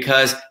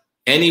because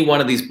any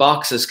one of these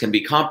boxes can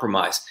be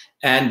compromised.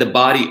 And the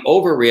body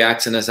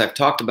overreacts, and as I've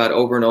talked about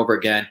over and over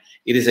again,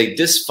 it is a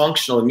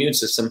dysfunctional immune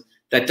system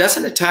that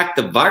doesn't attack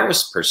the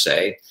virus per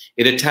se.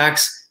 It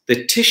attacks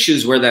the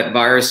tissues where that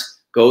virus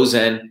goes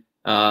and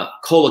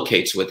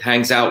collocates with,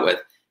 hangs out with.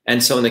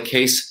 And so in the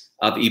case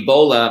of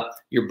Ebola,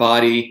 your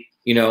body,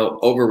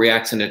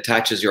 overreacts and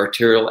attaches your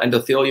arterial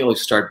endothelial, you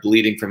start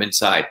bleeding from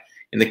inside.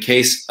 In the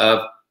case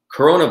of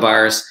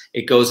coronavirus,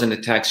 it goes and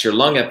attacks your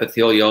lung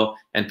epithelial,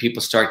 and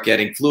people start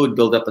getting fluid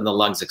buildup in the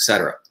lungs,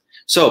 etc.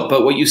 So,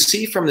 but what you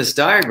see from this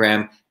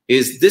diagram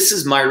is this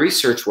is my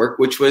research work,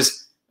 which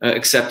was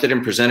accepted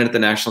and presented at the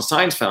National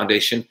Science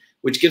Foundation,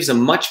 which gives a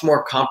much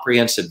more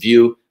comprehensive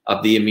view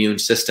of the immune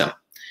system.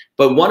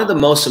 But one of the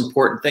most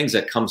important things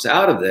that comes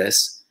out of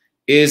this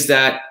is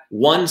that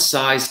one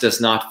size does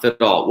not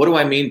fit all. What do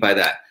I mean by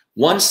that?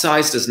 One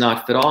size does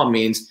not fit all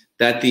means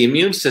that the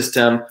immune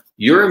system,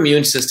 your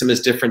immune system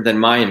is different than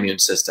my immune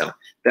system.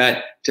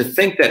 That to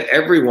think that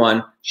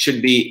everyone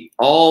should be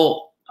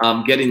all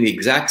getting the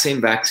exact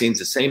same vaccines,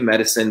 the same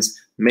medicines,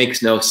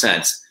 makes no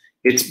sense.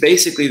 It's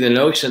basically the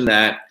notion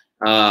that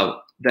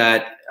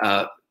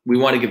we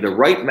want to give the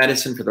right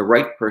medicine for the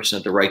right person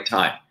at the right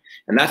time.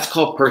 And that's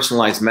called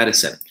personalized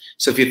medicine.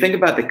 So if you think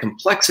about the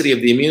complexity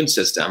of the immune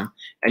system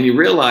and you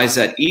realize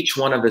that each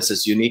one of us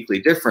is uniquely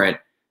different,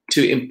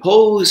 to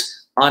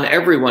impose on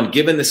everyone,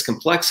 given this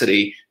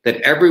complexity,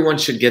 that everyone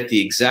should get the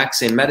exact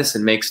same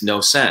medicine makes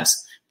no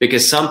sense.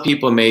 Because some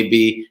people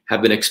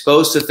have been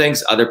exposed to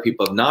things, other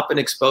people have not been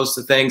exposed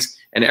to things,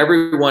 and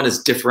everyone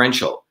is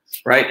differential,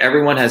 right?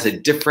 Everyone has a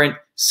different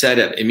set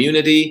of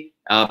immunity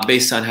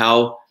based on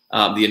how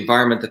the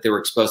environment that they were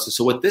exposed to.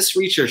 So what this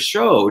research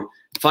showed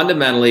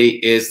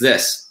fundamentally is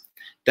this,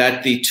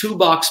 that the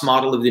two-box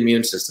model of the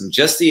immune system,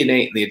 just the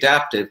innate and the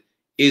adaptive,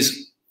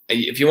 is,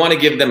 if you want to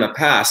give them a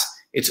pass,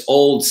 it's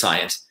old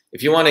science.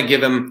 If you want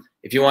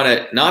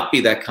to not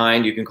be that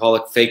kind, you can call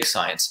it fake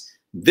science.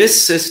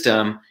 This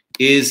system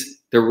is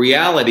the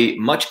reality,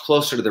 much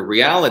closer to the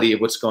reality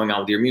of what's going on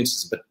with your immune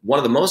system. But one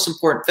of the most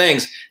important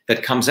things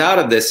that comes out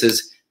of this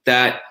is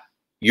that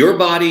your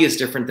body is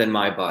different than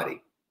my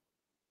body.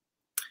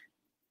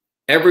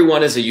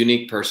 Everyone is a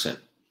unique person.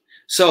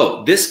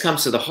 So this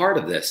comes to the heart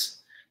of this.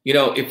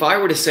 If I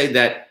were to say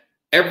that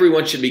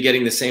everyone should be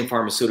getting the same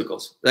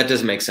pharmaceuticals, that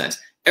doesn't make sense.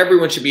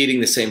 Everyone should be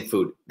eating the same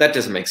food. That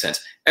doesn't make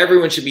sense.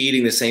 Everyone should be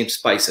eating the same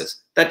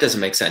spices. That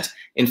doesn't make sense.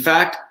 In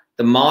fact,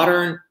 the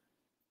modern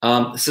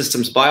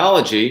systems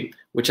biology,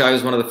 which I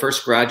was one of the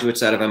first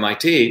graduates out of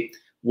MIT,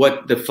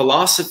 what the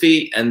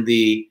philosophy and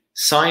the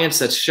science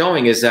that's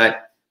showing is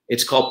that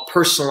it's called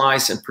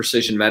personalized and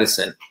precision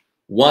medicine.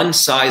 One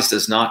size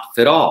does not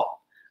fit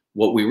all.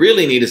 What we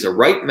really need is a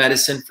right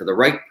medicine for the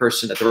right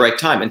person at the right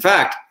time. In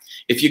fact,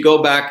 if you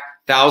go back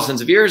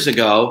thousands of years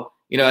ago,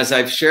 as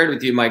I've shared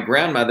with you, my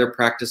grandmother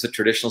practiced a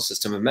traditional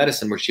system of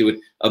medicine where she would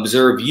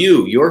observe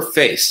your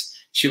face.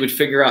 She would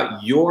figure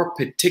out your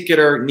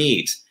particular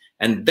needs.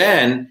 And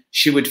then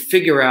she would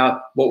figure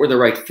out what were the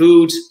right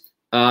foods.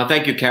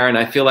 Thank you, Karen.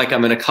 I feel like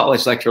I'm in a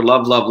college lecture.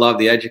 Love, love, love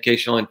the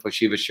educational info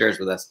Shiva shares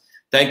with us.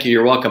 Thank you.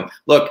 You're welcome.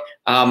 Look,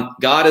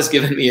 God has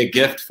given me a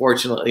gift,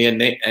 fortunately,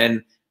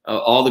 and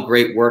all the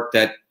great work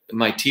that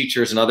my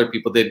teachers and other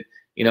people did,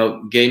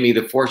 gave me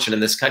the fortune in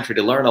this country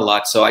to learn a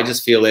lot. So I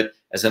just feel it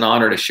as an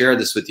honor to share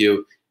this with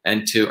you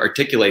and to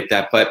articulate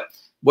that. But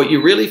what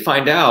you really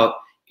find out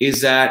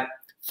is that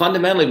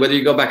fundamentally, whether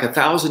you go back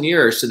 1,000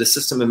 years to the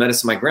system of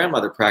medicine my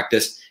grandmother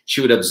practiced,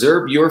 she would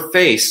observe your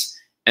face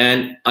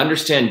and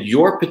understand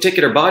your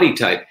particular body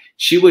type.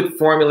 She would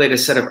formulate a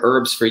set of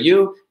herbs for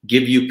you,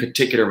 give you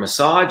particular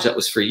massage that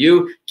was for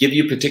you, give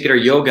you particular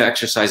yoga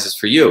exercises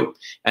for you.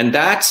 And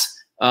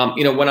that's,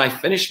 when I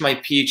finished my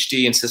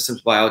PhD in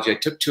systems biology, I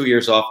took 2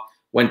 years off,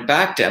 went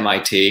back to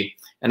MIT.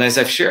 And as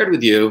I've shared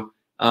with you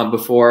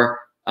before,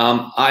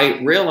 I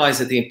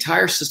realized that the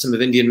entire system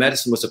of Indian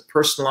medicine was a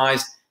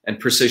personalized and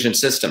precision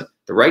system,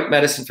 the right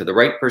medicine for the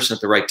right person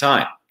at the right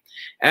time.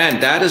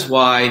 And that is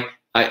why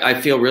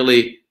I feel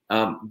really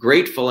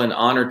grateful and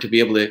honored to be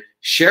able to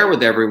share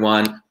with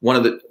everyone. One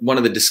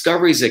of the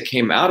discoveries that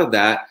came out of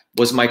that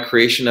was my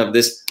creation of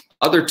this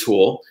other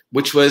tool,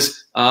 which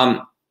was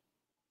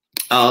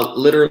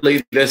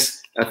literally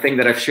this thing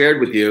that I've shared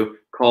with you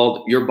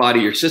called Your Body,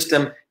 Your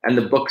System, and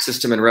the book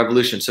System and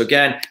Revolution. So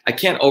again, I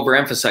can't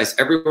overemphasize,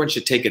 everyone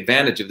should take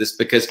advantage of this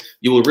because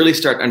you will really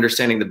start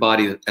understanding the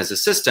body as a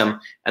system.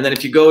 And then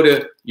if you go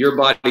to Your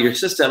Body, Your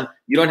System,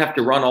 you don't have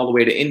to run all the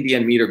way to India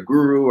and meet a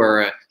guru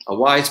or a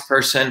wise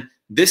person.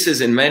 This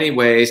is in many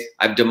ways,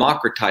 I've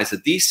democratized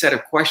it. These set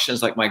of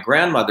questions like my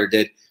grandmother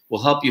did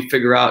will help you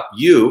figure out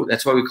you.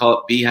 That's why we call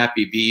it Be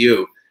Happy, Be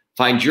You.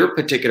 Find your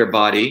particular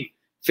body,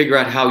 figure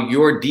out how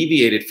you're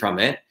deviated from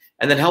it,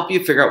 and then help you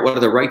figure out what are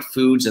the right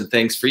foods and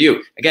things for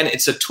you. Again,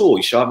 it's a tool.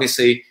 You should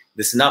obviously,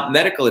 this is not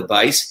medical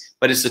advice,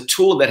 but it's a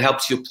tool that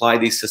helps you apply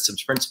these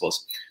systems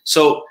principles.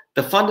 So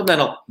the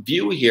fundamental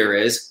view here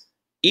is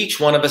each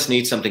one of us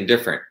needs something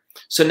different.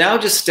 So now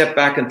just step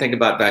back and think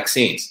about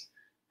vaccines.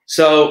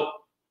 So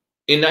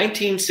in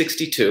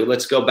 1962,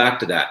 let's go back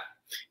to that.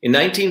 In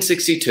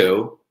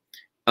 1962,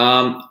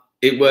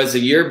 it was a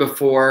year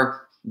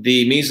before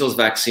the measles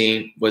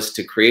vaccine was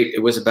to create.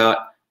 It was about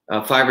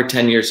 5 or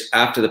 10 years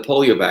after the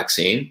polio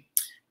vaccine.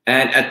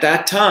 And at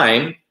that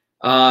time,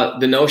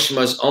 the notion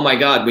was, oh my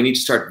God, we need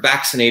to start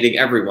vaccinating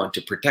everyone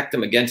to protect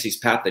them against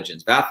these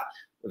pathogens.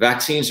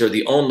 Vaccines are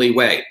the only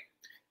way.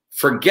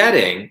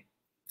 Forgetting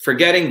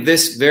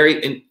this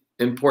very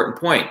important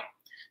point.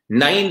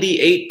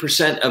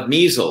 98% of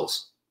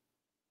measles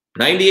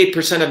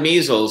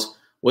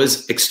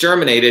was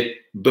exterminated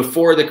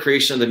before the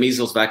creation of the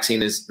measles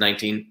vaccine in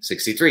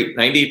 1963.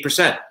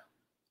 98%.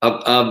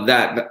 Of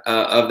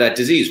that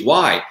disease.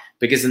 Why?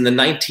 Because in the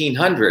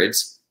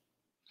 1900s,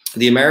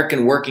 the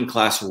American working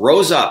class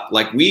rose up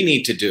like we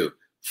need to do,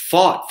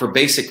 fought for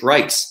basic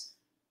rights,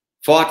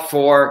 fought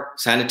for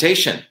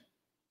sanitation,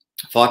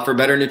 fought for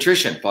better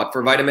nutrition, fought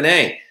for vitamin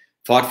A,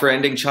 fought for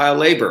ending child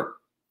labor,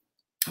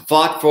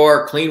 fought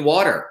for clean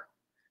water,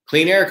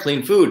 clean air,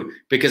 clean food,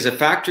 because the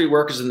factory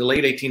workers in the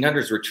late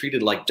 1800s were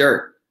treated like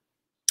dirt.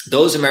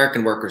 Those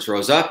American workers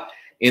rose up.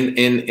 In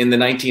the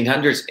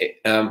 1900s,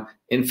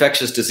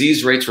 infectious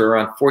disease rates were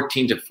around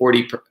 14 to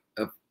 40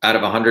 out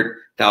of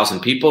 100,000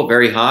 people,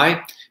 very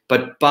high.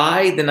 But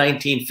by the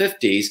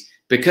 1950s,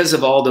 because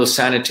of all those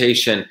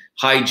sanitation,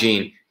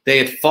 hygiene, they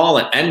had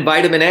fallen, and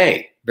vitamin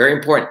A, very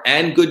important,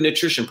 and good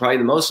nutrition, probably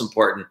the most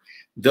important,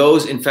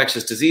 those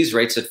infectious disease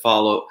rates had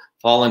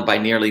fallen by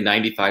nearly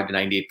 95 to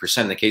 98%.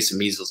 In the case of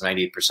measles,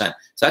 98%. So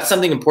that's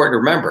something important to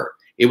remember.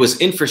 It was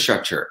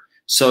infrastructure.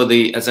 So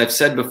as I've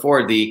said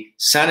before, the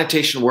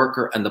sanitation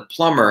worker and the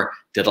plumber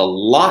did a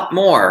lot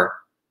more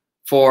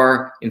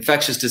for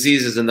infectious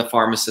diseases than the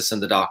pharmacist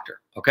and the doctor,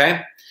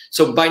 okay?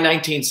 So by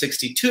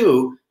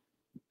 1962,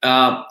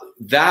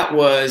 that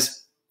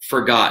was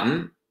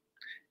forgotten.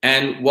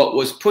 And what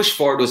was pushed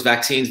forward was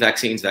vaccines,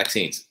 vaccines,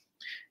 vaccines.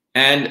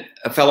 And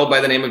a fellow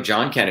by the name of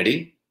John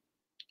Kennedy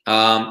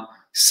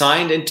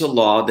signed into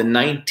law the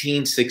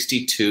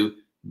 1962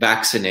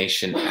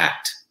 Vaccination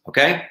Act,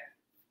 okay?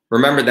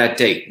 Remember that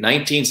date,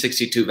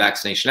 1962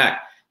 Vaccination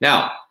Act.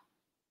 Now,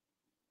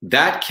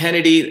 that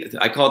Kennedy,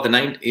 I call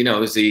it it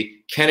was the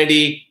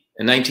Kennedy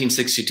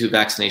 1962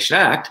 Vaccination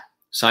Act,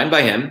 signed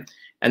by him.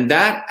 And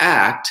that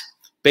act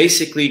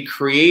basically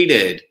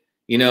created,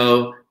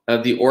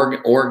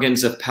 the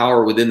organs of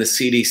power within the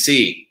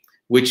CDC,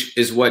 which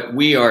is what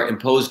we are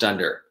imposed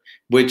under,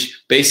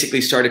 which basically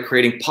started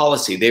creating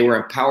policy. They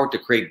were empowered to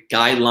create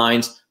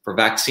guidelines for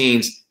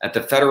vaccines at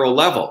the federal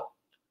level,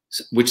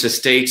 which the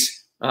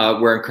states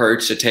were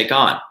encouraged to take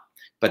on.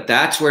 But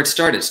that's where it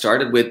started. It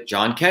started with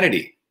John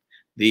Kennedy,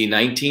 the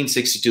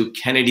 1962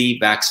 Kennedy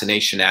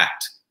Vaccination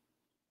Act.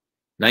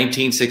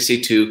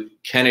 1962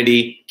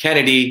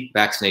 Kennedy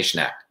Vaccination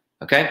Act,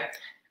 okay?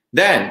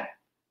 Then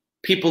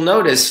people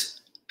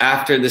noticed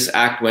after this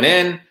act went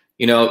in,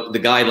 the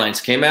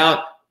guidelines came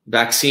out,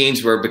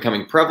 vaccines were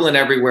becoming prevalent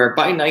everywhere.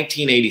 By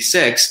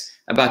 1986,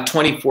 about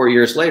 24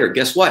 years later,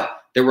 guess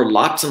what? There were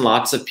lots and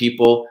lots of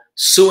people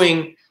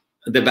suing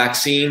the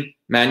vaccine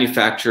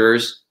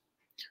manufacturers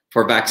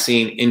for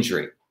vaccine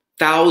injury.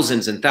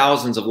 Thousands and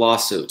thousands of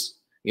lawsuits,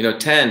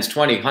 tens,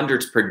 20,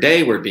 hundreds per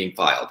day were being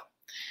filed.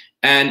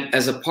 And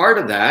as a part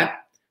of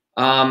that,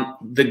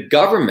 the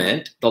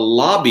government, the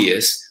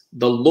lobbyists,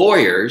 the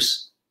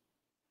lawyers,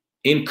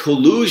 in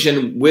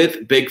collusion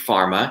with Big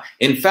Pharma,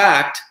 in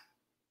fact,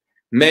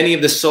 many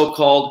of the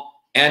so-called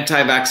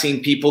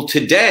anti-vaccine people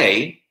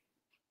today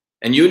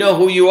and you know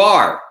who you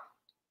are,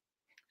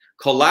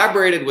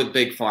 collaborated with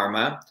Big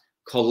Pharma,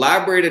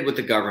 collaborated with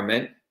the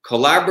government,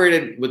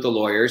 collaborated with the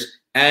lawyers,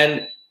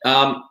 and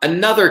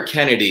another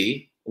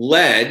Kennedy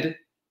led,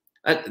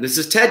 this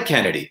is Ted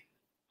Kennedy.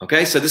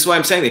 Okay, so this is why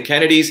I'm saying the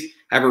Kennedys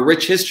have a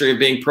rich history of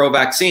being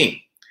pro-vaccine.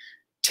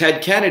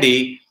 Ted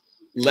Kennedy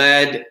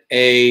led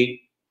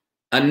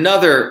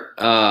another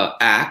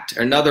act,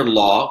 or another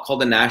law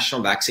called the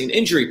National Vaccine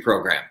Injury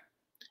Program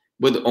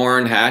with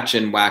Orrin Hatch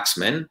and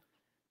Waxman,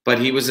 but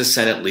he was a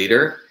Senate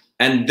leader.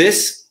 And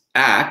this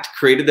act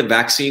created the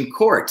vaccine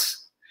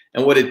courts.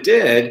 And what it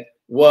did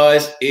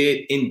was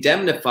it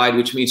indemnified,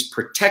 which means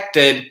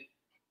protected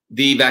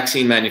the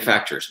vaccine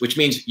manufacturers, which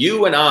means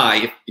you and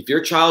I, if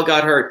your child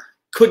got hurt,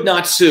 could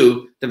not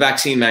sue the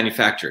vaccine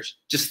manufacturers.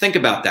 Just think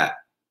about that,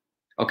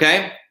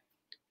 okay?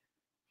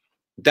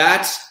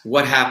 That's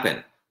what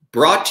happened.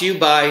 Brought to you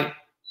by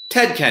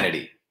Ted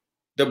Kennedy,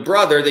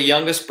 the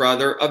youngest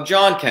brother of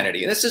John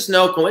Kennedy. And this is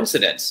no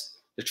coincidence.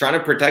 They're trying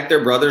to protect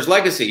their brother's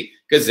legacy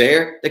because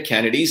the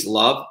Kennedys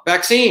love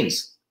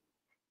vaccines.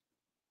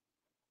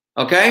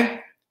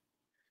 Okay?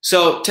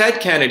 So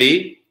Ted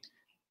Kennedy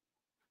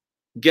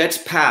gets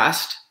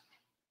passed,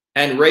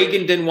 and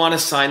Reagan didn't want to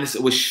sign this.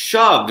 It was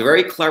shoved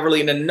very cleverly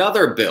in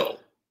another bill,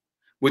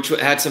 which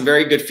had some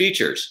very good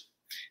features.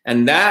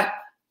 And that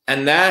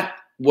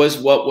was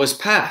what was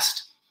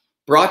passed.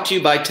 Brought to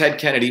you by Ted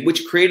Kennedy,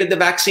 which created the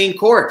vaccine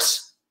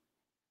courts,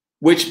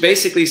 which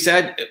basically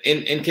said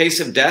in case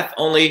of death,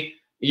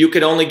 you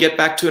could only get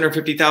back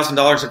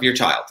 $250,000 of your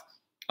child.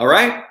 All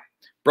right?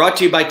 Brought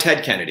to you by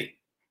Ted Kennedy,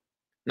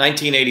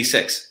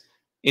 1986.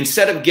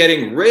 Instead of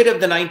getting rid of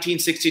the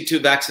 1962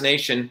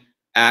 Vaccination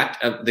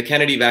Act, the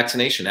Kennedy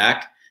Vaccination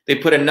Act, they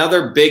put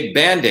another big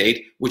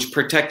Band-Aid, which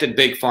protected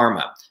Big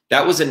Pharma.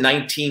 That was a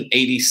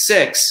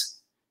 1986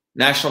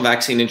 National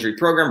Vaccine Injury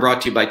Program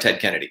brought to you by Ted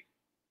Kennedy.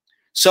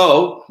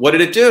 So what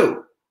did it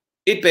do?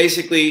 It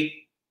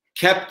basically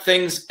kept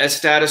things as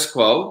status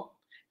quo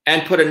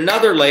and put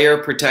another layer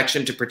of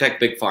protection to protect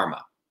Big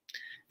Pharma.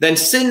 Then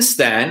since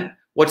then,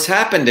 what's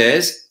happened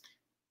is,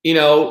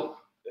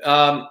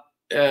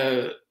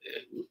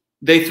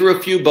 they threw a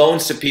few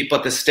bones to people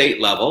at the state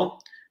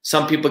level.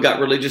 Some people got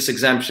religious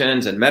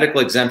exemptions and medical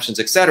exemptions,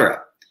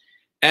 etc.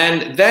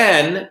 And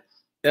then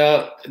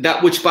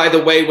that, which by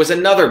the way was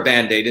another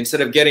Band-Aid,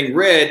 instead of getting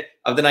rid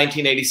of the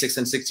 1986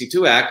 and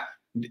 62 Act,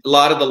 a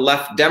lot of the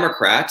left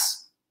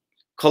Democrats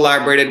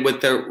collaborated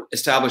with the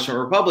establishment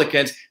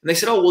Republicans, and they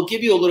said, oh, we'll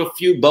give you a little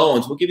few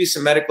bones. We'll give you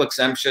some medical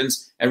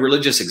exemptions and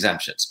religious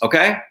exemptions,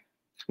 okay?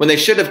 When they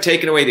should have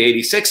taken away the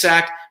 86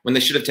 Act, when they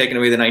should have taken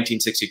away the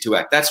 1962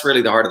 Act. That's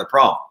really the heart of the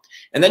problem.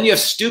 And then you have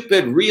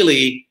stupid,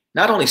 really,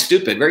 not only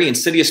stupid, very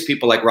insidious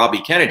people like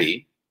Robbie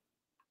Kennedy,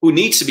 who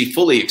needs to be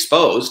fully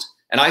exposed.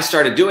 And I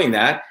started doing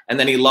that. And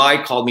then he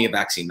lied, called me a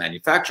vaccine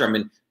manufacturer. I'm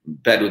in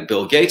bed with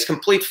Bill Gates,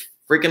 complete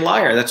freaking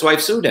liar. That's why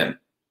I've sued him.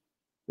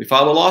 We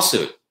filed a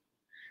lawsuit.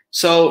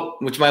 So,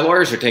 which my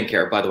lawyers are taking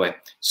care of, by the way.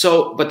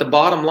 So, but the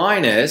bottom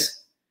line is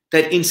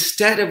that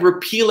instead of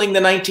repealing the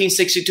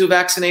 1962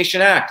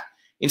 Vaccination Act,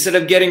 instead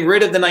of getting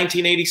rid of the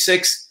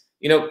 1986,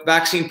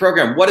 vaccine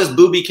program, what does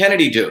Booby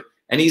Kennedy do?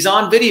 And he's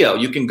on video.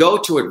 You can go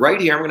to it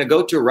right here. I'm going to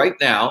go to it right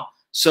now.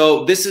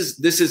 So this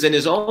is in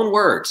his own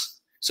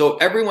words. So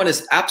everyone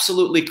is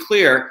absolutely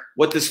clear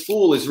what this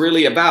fool is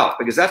really about,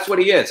 because that's what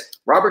he is.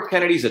 Robert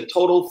Kennedy's a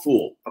total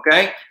fool,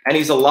 okay? And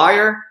he's a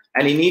liar,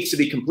 and he needs to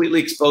be completely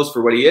exposed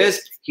for what he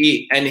is.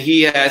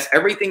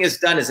 Everything is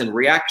done is in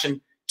reaction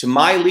to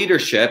my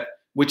leadership,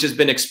 which has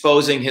been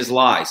exposing his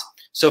lies.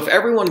 So if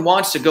everyone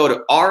wants to go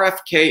to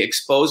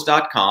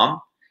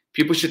rfkexposed.com,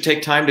 people should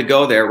take time to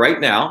go there right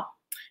now.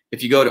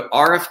 If you go to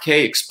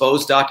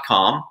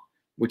rfkexposed.com,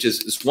 which is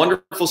this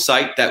wonderful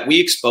site that we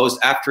exposed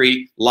after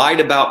he lied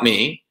about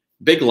me,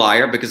 big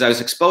liar, because I was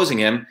exposing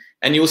him,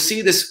 and you'll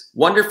see this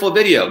wonderful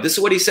video. This is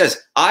what he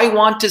says. I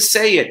want to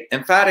say it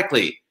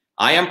emphatically.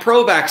 I am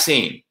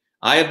pro-vaccine.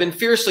 I have been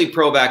fiercely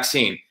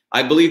pro-vaccine.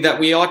 I believe that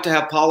we ought to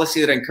have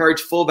policy that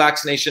encourage full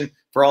vaccination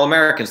for all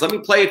Americans. Let me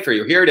play it for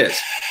you. Here it is.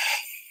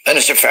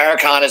 Minister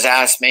Farrakhan has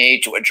asked me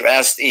to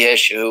address the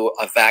issue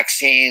of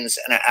vaccines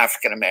and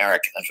African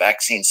Americans,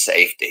 vaccine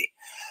safety.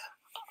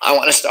 I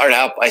want to start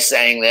out by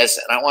saying this,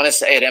 and I want to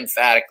say it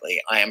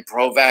emphatically. I am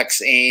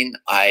pro-vaccine.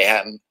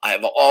 I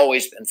have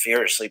always been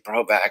fiercely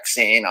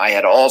pro-vaccine. I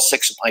had all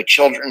 6 of my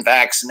children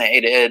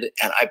vaccinated,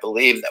 and I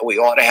believe that we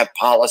ought to have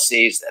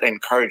policies that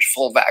encourage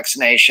full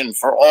vaccination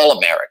for all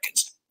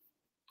Americans.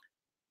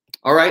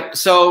 All right.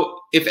 So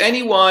if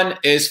anyone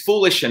is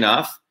foolish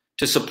enough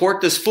to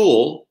support this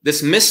fool,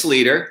 this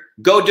misleader,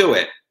 go do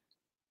it.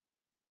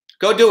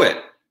 Go do it.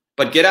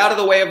 But get out of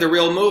the way of the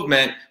real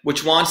movement,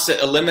 which wants to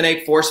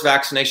eliminate forced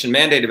vaccination,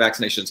 mandated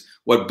vaccinations.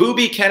 What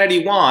Booby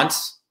Kennedy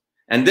wants,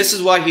 and this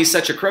is why he's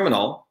such a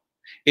criminal,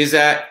 is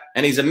that,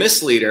 and he's a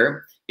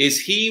misleader,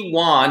 is he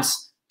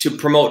wants to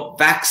promote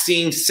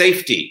vaccine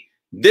safety.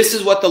 This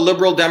is what the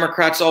liberal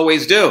Democrats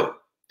always do.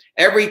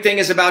 Everything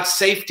is about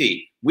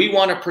safety. We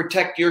want to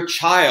protect your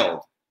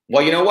child.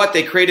 Well, you know what?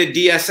 They created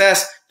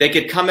DSS. They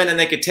could come in and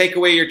they could take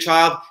away your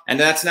child, and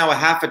that's now a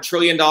 $500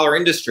 billion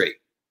industry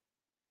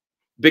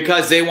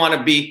because they want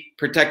to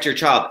protect your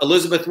child.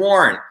 Elizabeth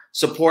Warren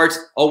supports,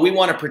 oh, we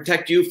want to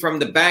protect you from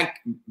the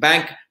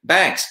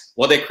banks.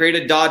 Well, they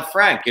created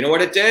Dodd-Frank. You know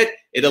what it did?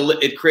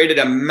 It created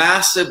a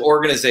massive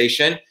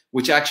organization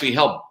which actually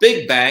helped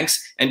big banks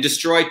and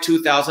destroyed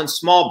 2,000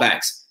 small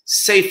banks.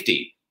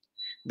 Safety.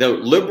 The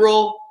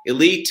liberal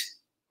elite,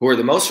 who are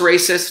the most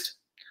racist,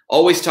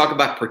 always talk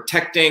about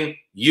protecting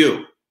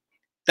you.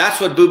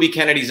 That's what Booby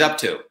Kennedy's up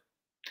to.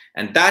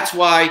 And that's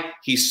why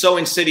he's so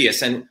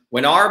insidious. And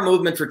when our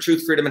movement for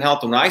truth, freedom, and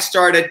health, when I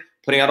started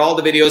putting out all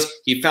the videos,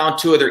 he found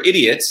 2 other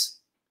idiots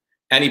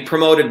and he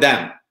promoted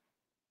them.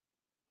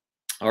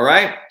 All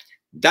right?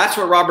 That's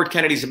what Robert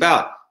Kennedy's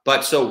about.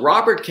 But so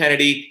Robert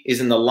Kennedy is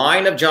in the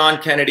line of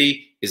John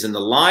Kennedy, is in the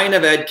line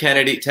of Ted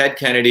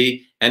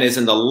Kennedy, and is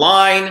in the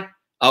line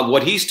of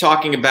what he's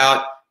talking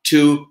about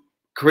to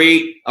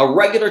create a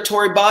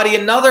regulatory body,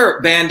 another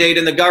Band-Aid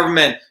in the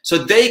government, so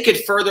they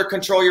could further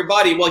control your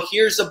body. Well,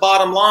 here's the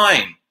bottom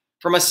line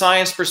from a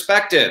science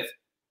perspective.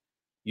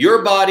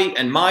 Your body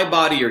and my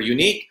body are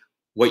unique.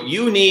 What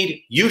you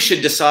need, you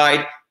should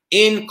decide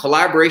in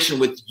collaboration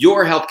with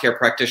your healthcare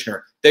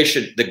practitioner.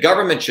 The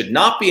government should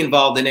not be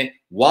involved in it.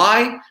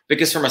 Why?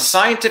 Because from a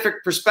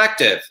scientific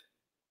perspective,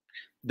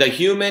 the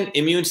human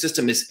immune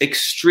system is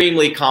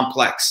extremely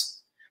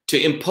complex.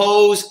 To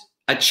impose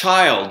a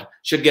child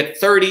should get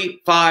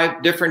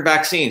 35 different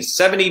vaccines,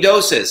 70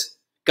 doses.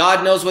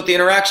 God knows what the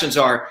interactions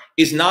are,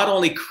 is not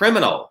only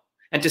criminal.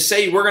 And to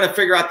say we're going to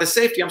figure out the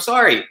safety, I'm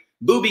sorry,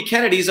 Booby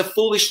Kennedy's a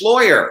foolish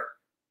lawyer.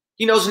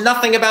 He knows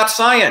nothing about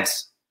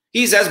science.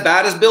 He's as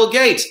bad as Bill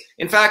Gates.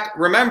 In fact,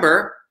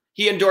 remember,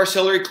 he endorsed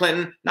Hillary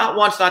Clinton not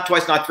once, not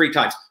twice, not 3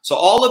 times. So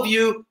all of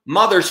you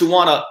mothers who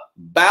want to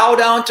bow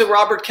down to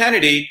Robert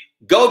Kennedy,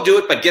 go do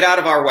it, but get out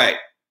of our way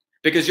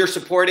because you're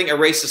supporting a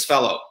racist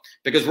fellow.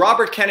 Because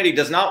Robert Kennedy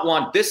does not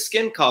want this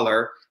skin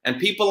color and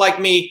people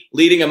like me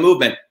leading a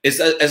movement as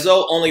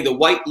though only the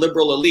white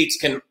liberal elites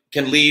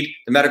can lead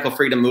the medical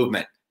freedom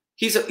movement.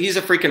 He's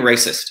a freaking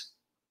racist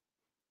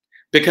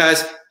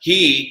because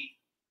he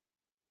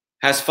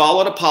has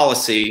followed a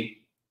policy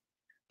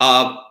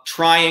of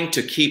trying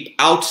to keep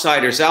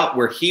outsiders out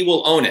where he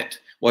will own it.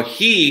 Well,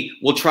 he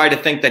will try to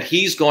think that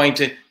he's going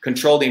to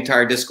control the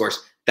entire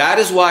discourse. That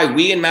is why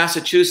we in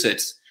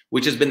Massachusetts,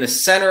 which has been the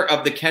center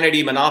of the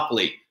Kennedy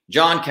monopoly,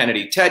 John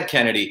Kennedy, Ted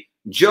Kennedy,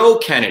 Joe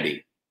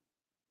Kennedy.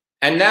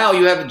 And now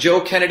you have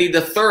Joe Kennedy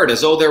III,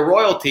 as though their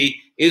royalty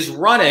is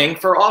running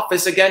for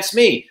office against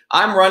me.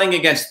 I'm running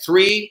against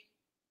 3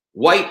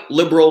 white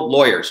liberal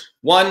lawyers,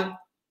 1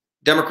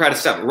 Democratic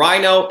stuff,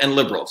 Rhino and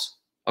liberals,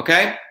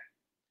 okay?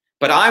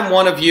 But I'm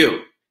one of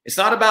you. It's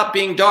not about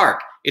being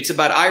dark. It's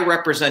about I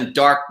represent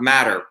dark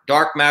matter.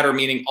 Dark matter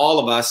meaning all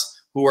of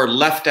us who are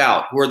left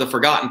out, who are the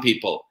forgotten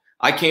people.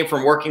 I came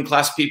from working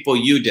class people,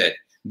 you did.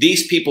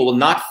 These people will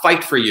not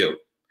fight for you.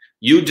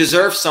 You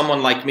deserve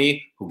someone like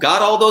me who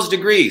got all those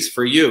degrees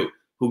for you,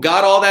 who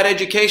got all that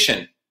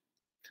education,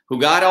 who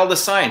got all the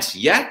science.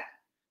 Yet,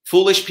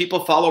 foolish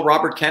people follow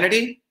Robert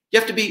Kennedy. You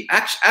have to be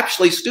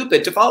actually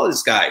stupid to follow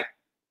this guy.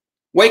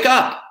 Wake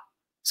up.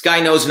 This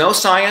guy knows no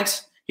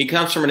science. He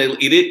comes from an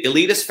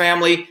elitist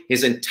family.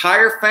 His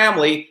entire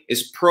family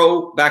is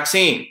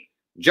pro-vaccine.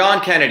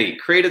 John Kennedy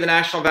created the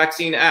National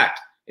Vaccine Act.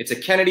 It's a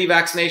Kennedy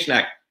Vaccination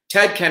Act.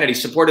 Ted Kennedy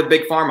supported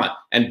Big Pharma.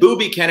 And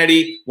Booby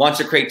Kennedy wants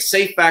to create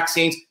safe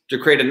vaccines to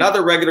create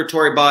another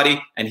regulatory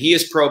body, and he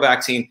is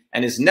pro-vaccine.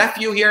 And his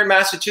nephew here in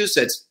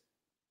Massachusetts,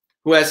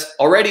 who has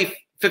already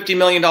 $50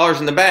 million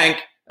in the bank,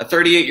 a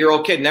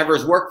 38-year-old kid, never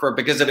has worked for it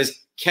because of his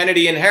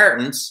Kennedy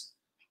inheritance,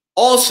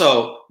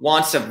 also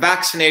wants to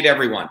vaccinate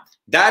everyone.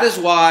 That is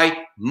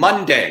why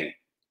Monday,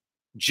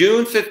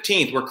 June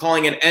 15th, we're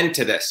calling an end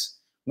to this.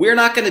 We're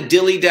not going to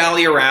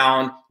dilly-dally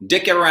around,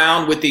 dick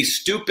around with these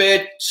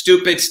stupid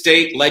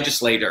state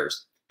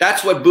legislators.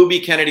 That's what Booby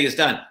Kennedy has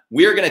done.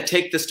 We're going to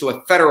take this to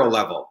a federal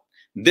level.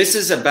 This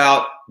is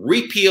about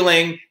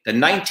repealing the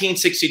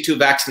 1962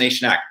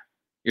 Vaccination Act.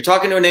 You're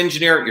talking to an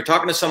engineer. You're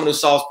talking to someone who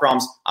solves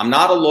problems. I'm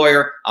not a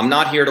lawyer. I'm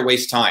not here to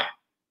waste time.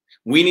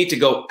 We need to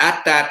go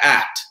at that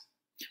act.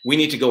 We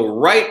need to go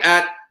right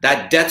at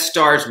that Death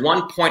Star's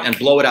one point and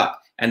blow it up.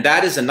 And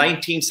that is the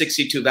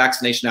 1962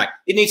 Vaccination Act.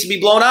 It needs to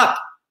be blown up.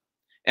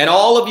 And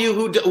all of you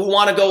who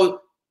want to go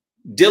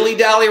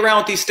dilly-dally around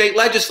with these state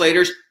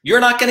legislators, you're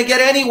not going to get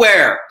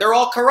anywhere. They're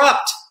all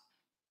corrupt.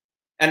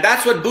 And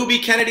that's what Booby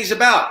Kennedy's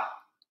about.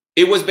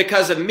 It was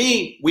because of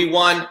me we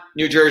won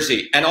New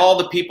Jersey, and all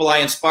the people I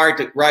inspired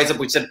to rise up.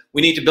 We said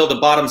we need to build a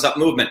bottoms-up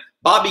movement.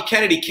 Bobby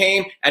Kennedy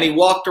came and he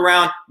walked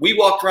around. We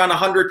walked around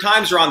 100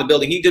 times around the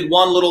building. He did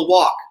one little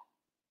walk.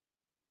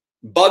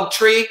 Bug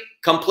tree,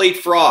 complete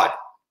fraud.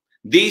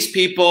 These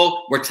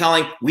people were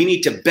telling we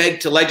need to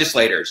beg to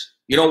legislators.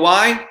 You know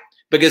why?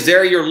 Because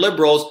they're your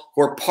liberals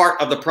who are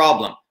part of the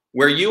problem.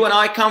 Where you and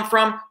I come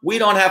from, we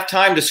don't have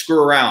time to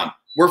screw around.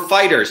 We're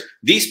fighters.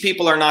 These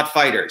people are not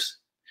fighters.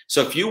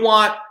 So if you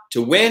want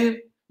to win,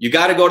 You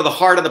got to go to the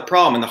heart of the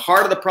problem. And the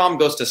heart of the problem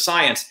goes to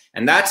science.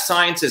 And that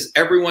science is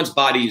everyone's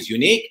body is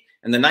unique.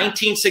 And the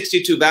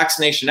 1962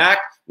 Vaccination Act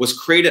was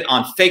created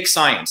on fake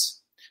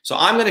science. So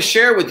I'm going to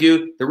share with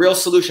you the real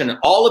solution. And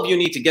all of you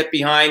need to get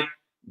behind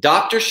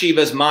Dr.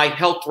 Shiva's My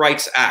Health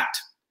Rights Act.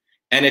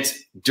 And it's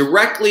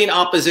directly in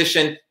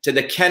opposition to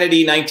the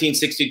Kennedy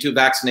 1962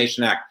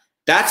 Vaccination Act.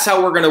 That's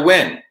how we're going to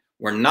win.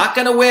 We're not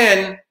going to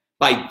win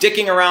by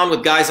dicking around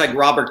with guys like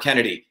Robert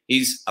Kennedy.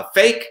 He's a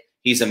fake.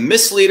 He's a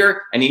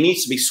misleader, and he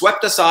needs to be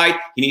swept aside.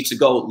 He needs to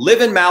go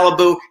live in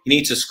Malibu. He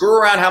needs to screw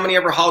around how many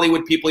ever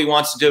Hollywood people he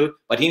wants to do,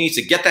 but he needs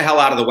to get the hell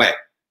out of the way.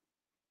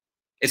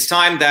 It's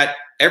time that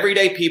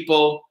everyday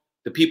people,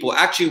 the people who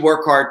actually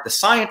work hard, the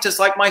scientists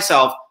like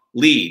myself,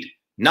 lead,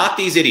 not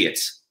these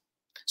idiots.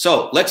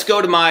 So let's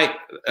go to my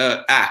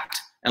act,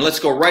 and let's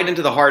go right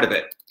into the heart of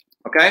it,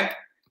 okay?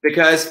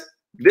 Because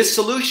this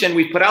solution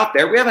we put out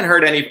there, we haven't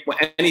heard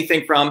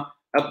anything from.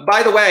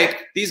 By the way,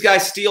 these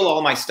guys steal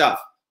all my stuff.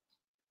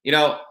 You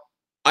know,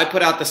 I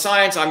put out the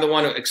science. I'm the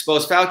one who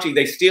exposed Fauci.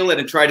 They steal it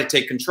and try to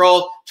take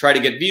control, try to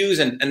get views,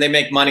 and they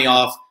make money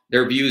off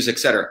their views,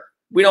 etc.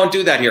 We don't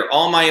do that here.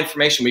 All my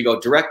information, we go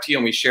direct to you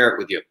and we share it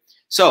with you.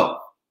 So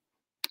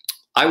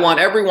I want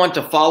everyone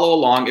to follow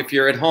along. If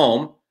you're at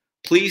home,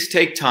 please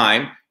take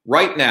time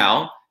right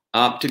now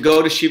to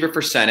go to Shiva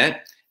for Senate.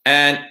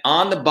 And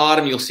on the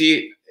bottom, you'll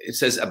see it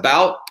says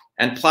About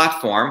and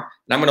Platform.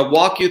 And I'm going to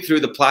walk you through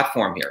the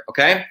platform here,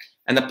 okay?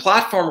 And the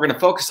platform we're going to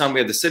focus on, we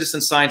have the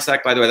Citizen Science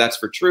Act, by the way, that's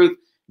for truth.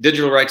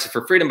 Digital rights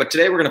for freedom. But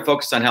today we're going to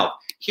focus on health.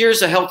 Here's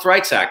the Health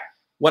Rights Act.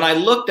 When I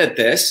looked at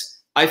this,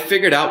 I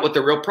figured out what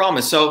the real problem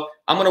is. So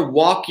I'm going to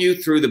walk you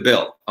through the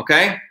bill,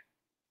 okay?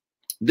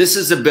 This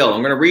is the bill.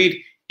 I'm going to read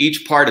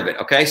each part of it,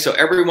 okay? So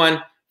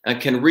everyone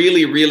can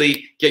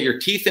really get your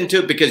teeth into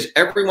it, because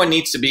everyone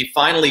needs to be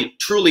finally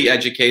truly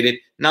educated,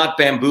 not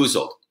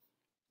bamboozled.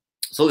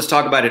 So let's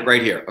talk about it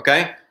right here,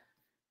 okay?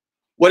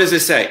 What does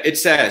it say? It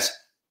says,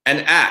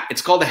 an act,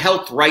 it's called the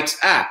Health Rights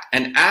Act,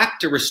 an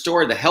act to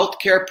restore the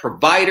healthcare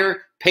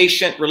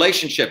provider-patient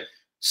relationship.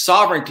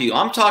 Sovereignty,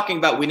 I'm talking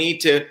about we need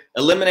to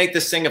eliminate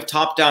this thing of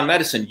top-down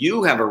medicine.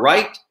 You have a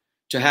right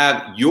to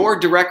have your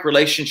direct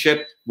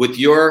relationship with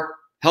your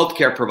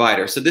healthcare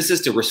provider. So this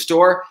is to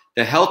restore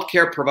the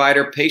healthcare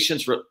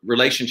provider-patient's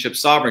relationship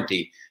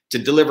sovereignty, to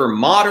deliver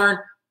modern,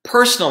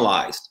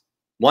 personalized,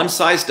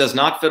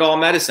 one-size-does-not-fit-all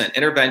medicine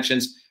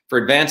interventions for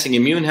advancing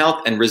immune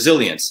health and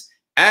resilience,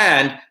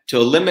 and to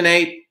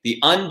eliminate the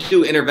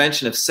undue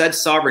intervention of said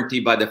sovereignty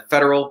by the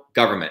federal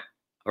government.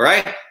 All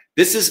right?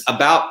 This is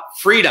about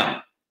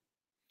freedom.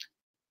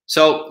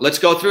 So let's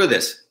go through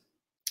this.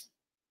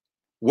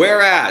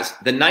 Whereas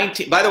by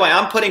the way,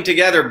 I'm putting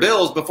together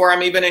bills before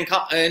I'm even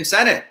in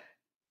Senate.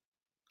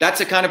 That's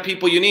the kind of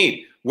people you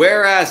need.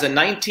 Whereas the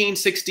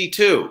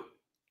 1962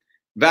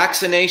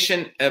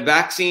 Vaccination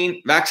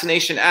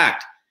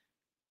Act,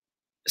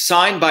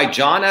 signed by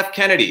John F.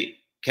 Kennedy,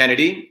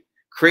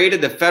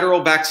 created the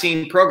federal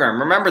vaccine program.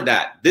 Remember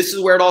that. This is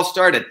where it all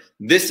started.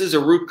 This is a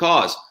root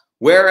cause.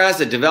 Whereas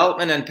the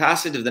development and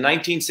passage of the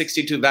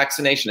 1962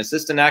 Vaccination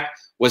Assistance Act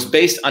was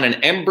based on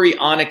an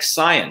embryonic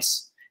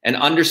science and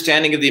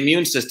understanding of the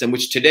immune system,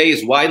 which today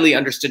is widely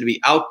understood to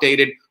be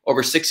outdated,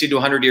 over 60 to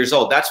 100 years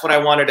old. That's what I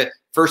wanted to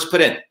first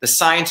put in. The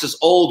science is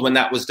old when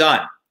that was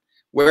done.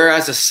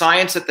 Whereas the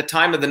science at the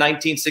time of the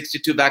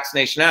 1962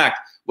 Vaccination Act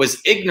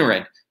was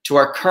ignorant to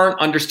our current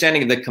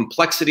understanding of the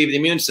complexity of the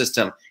immune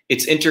system,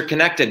 its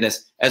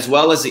interconnectedness, as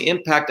well as the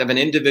impact of an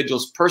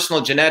individual's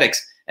personal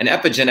genetics and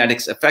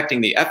epigenetics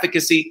affecting the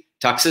efficacy,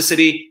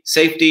 toxicity,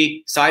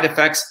 safety, side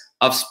effects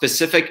of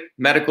specific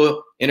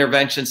medical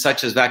interventions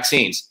such as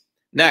vaccines.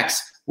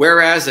 Next,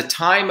 whereas at the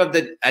time of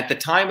the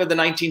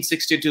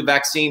 1962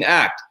 Vaccination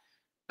Act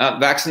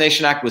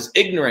was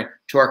ignorant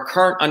to our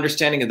current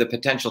understanding of the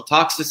potential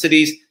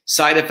toxicities,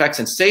 side effects,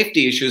 and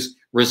safety issues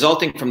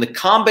resulting from the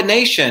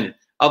combination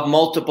of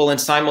multiple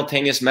and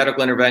simultaneous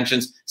medical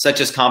interventions,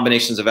 such as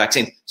combinations of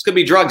vaccines. This could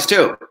be drugs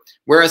too.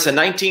 Whereas the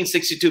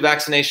 1962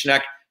 Vaccination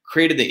Act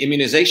created the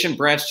immunization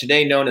branch,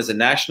 today known as the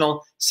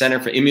National Center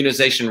for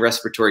Immunization and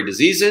Respiratory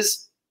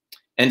Diseases,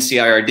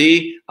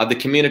 NCIRD, of the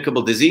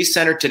Communicable Disease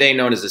Center, today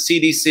known as the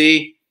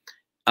CDC.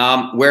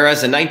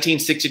 Whereas the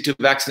 1962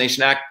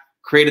 Vaccination Act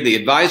created the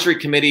Advisory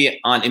Committee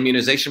on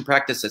Immunization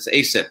Practice, that's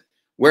ACIP.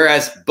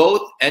 Whereas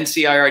both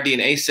NCIRD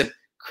and ACIP,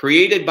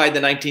 created by the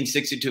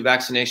 1962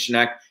 Vaccination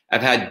Act,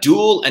 have had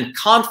dual and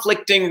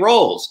conflicting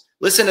roles.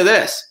 Listen to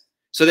this.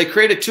 So they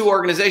created two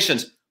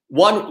organizations.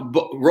 One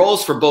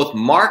roles for both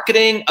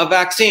marketing of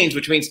vaccines,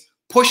 which means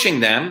pushing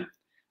them,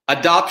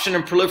 adoption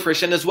and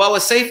proliferation, as well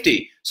as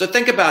safety. So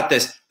think about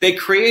this. They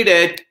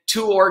created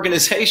two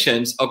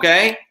organizations,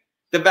 okay?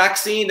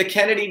 The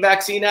Kennedy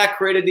Vaccine Act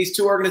created these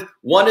two organizations.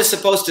 One is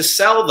supposed to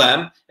sell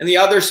them, and the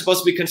other is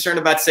supposed to be concerned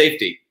about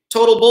safety.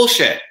 Total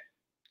bullshit.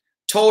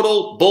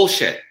 Total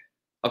bullshit.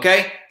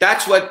 Okay?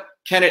 That's what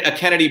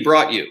Kennedy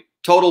brought you.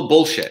 Total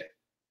bullshit.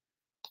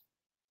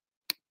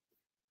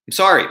 I'm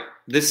sorry.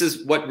 This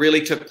is what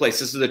really took place.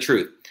 This is the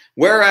truth.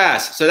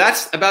 Whereas, so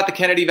that's about the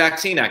Kennedy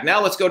Vaccine Act.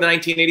 Now let's go to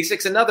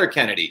 1986, another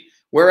Kennedy.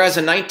 Whereas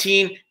a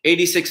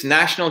 1986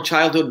 National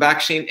Childhood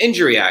Vaccine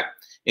Injury Act,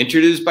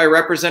 introduced by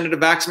Representative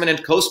Waxman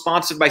and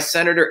co-sponsored by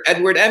Senator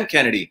Edward M.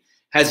 Kennedy,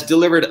 has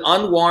delivered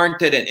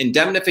unwarranted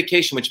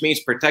indemnification, which means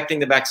protecting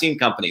the vaccine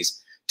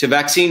companies, to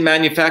vaccine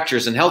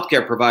manufacturers and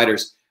healthcare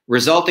providers,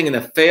 resulting in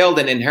the failed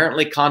and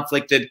inherently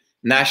conflicted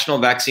National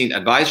Vaccine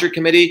Advisory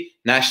Committee,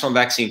 National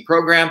Vaccine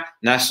Program,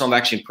 National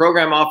Vaccine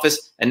Program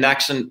Office, and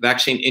National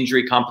Vaccine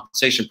Injury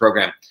Compensation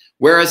Program.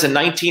 Whereas the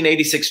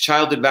 1986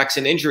 Childhood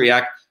Vaccine Injury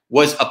Act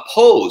was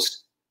opposed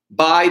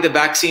by the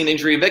vaccine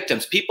injury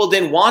victims. People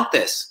didn't want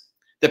this.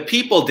 The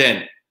people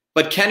didn't,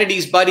 but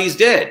Kennedy's buddies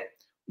did.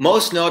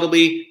 Most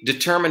notably,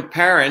 Determined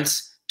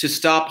Parents to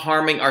Stop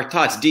Harming Our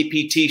Tots,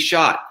 DPT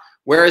shot.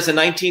 Whereas the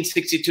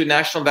 1962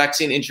 National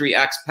Vaccine Injury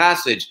Act's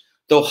passage,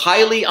 though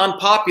highly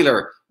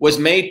unpopular, was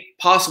made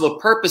possible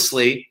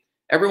purposely.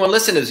 Everyone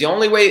listen to this. The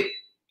only way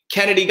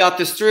Kennedy got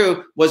this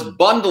through was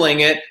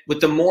bundling it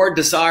with the more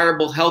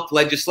desirable health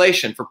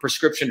legislation for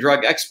prescription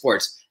drug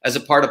exports as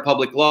a part of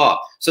public law.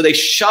 So they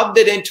shoved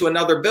it into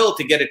another bill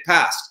to get it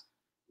passed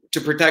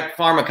to protect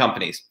pharma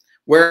companies.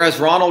 Whereas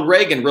Ronald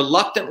Reagan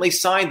reluctantly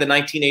signed the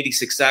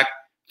 1986 Act,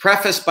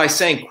 prefaced by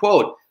saying,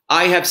 quote,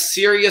 "I have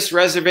serious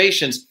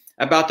reservations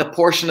about the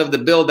portion of the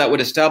bill that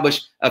would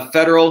establish a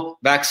federal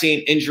vaccine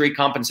injury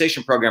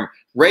compensation program."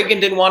 Reagan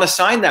didn't want to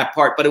sign that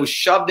part, but it was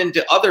shoved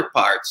into other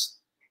parts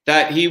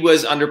that he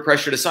was under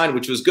pressure to sign,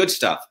 which was good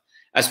stuff.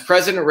 As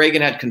President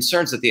Reagan had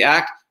concerns that the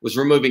act was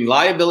removing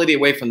liability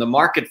away from the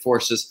market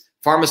forces,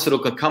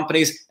 pharmaceutical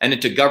companies, and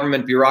into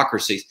government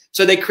bureaucracies.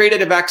 So they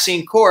created a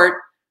vaccine court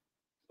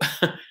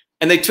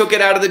and they took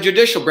it out of the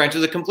judicial branch. It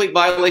was a complete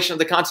violation of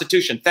the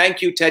Constitution.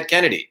 Thank you, Ted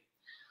Kennedy.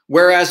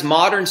 Whereas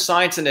modern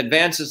science and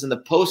advances in the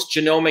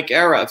post-genomic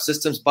era of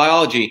systems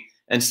biology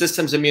and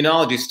systems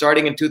immunology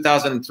starting in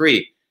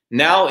 2003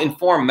 now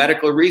inform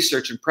medical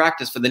research and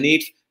practice for the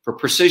need for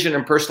precision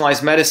and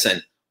personalized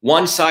medicine.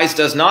 One size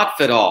does not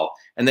fit all,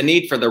 and the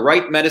need for the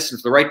right medicine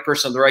for the right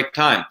person at the right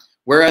time.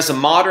 Whereas a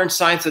modern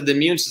science of the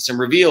immune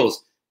system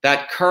reveals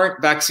that current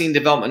vaccine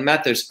development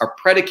methods are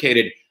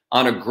predicated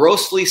on a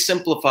grossly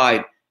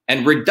simplified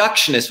and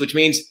reductionist, which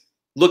means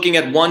looking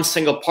at one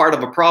single part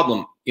of a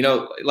problem, you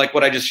know, like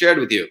what I just shared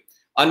with you,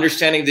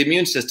 understanding the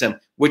immune system,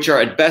 which are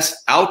at best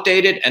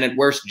outdated and at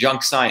worst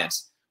junk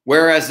science.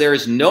 Whereas there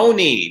is no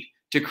need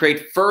to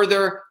create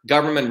further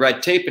government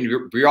red tape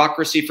and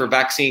bureaucracy for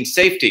vaccine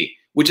safety,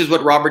 which is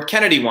what Robert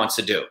Kennedy wants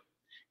to do,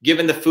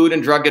 given the Food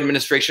and Drug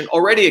Administration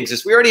already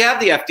exists. We already have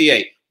the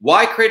FDA.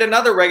 Why create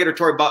another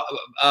regulatory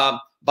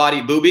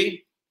body,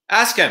 booby?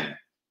 Ask him.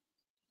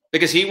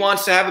 Because he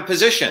wants to have a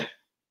position.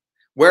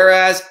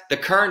 Whereas the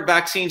current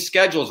vaccine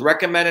schedules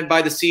recommended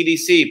by the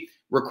CDC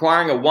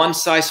requiring a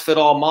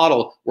one-size-fit-all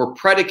model were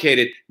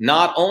predicated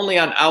not only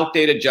on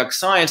outdated junk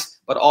science,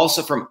 but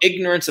also from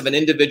ignorance of an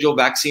individual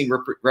vaccine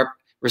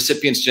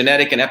recipient's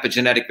genetic and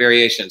epigenetic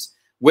variations.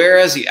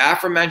 Whereas the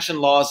aforementioned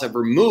laws have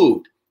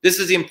removed, this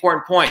is the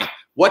important point,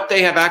 what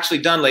they have actually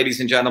done, ladies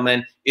and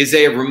gentlemen, is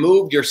they have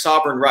removed your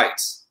sovereign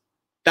rights.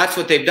 That's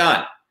what they've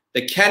done.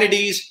 The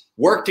Kennedys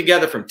worked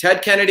together from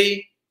Ted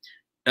Kennedy,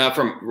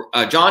 from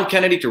John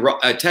Kennedy to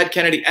Ted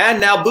Kennedy, and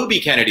now Booby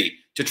Kennedy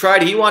to try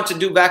to, he wants to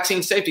do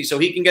vaccine safety so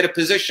he can get a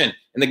position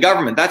in the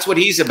government. That's what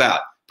he's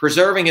about,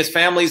 preserving his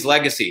family's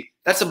legacy.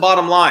 That's the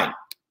bottom line.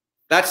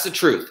 That's the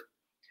truth,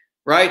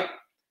 right?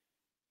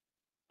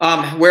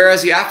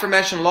 Whereas the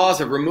aforementioned laws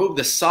have removed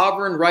the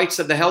sovereign rights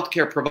of the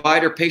healthcare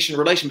provider-patient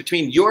relation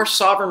between your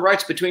sovereign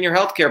rights between your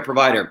healthcare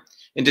provider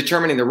in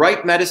determining the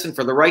right medicine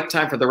for the right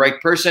time for the right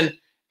person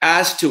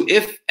as to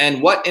if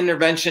and what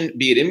intervention,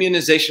 be it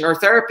immunization or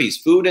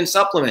therapies, food and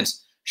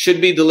supplements,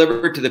 should be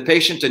delivered to the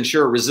patient to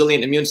ensure a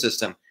resilient immune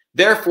system.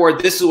 Therefore,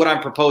 this is what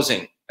I'm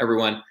proposing,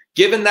 everyone.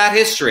 Given that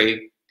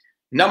history,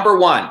 number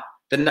one,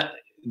 the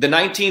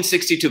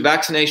 1962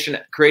 vaccination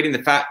creating the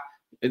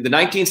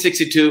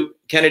 1962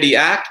 Kennedy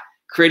Act,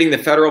 creating the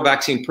Federal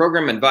Vaccine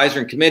Program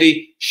Advisory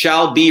Committee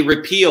shall be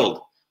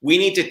repealed. We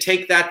need to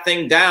take that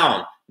thing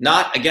down,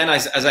 not, again,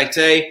 as I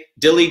say,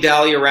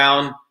 dilly-dally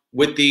around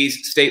with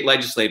these state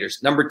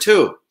legislators. Number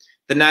two,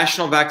 the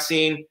National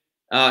Vaccine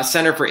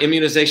Center for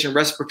Immunization and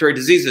Respiratory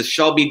Diseases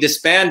shall be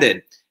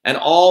disbanded and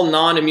all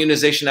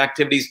non-immunization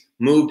activities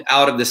moved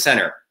out of the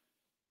center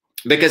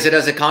because it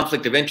has a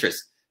conflict of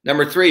interest.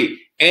 Number three,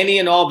 any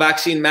and all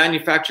vaccine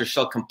manufacturers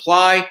shall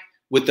comply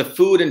with the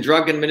Food and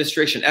Drug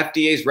Administration,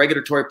 FDA's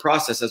regulatory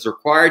process as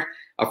required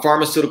of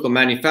pharmaceutical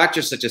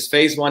manufacturers such as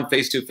phase 1,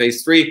 phase 2,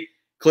 phase 3,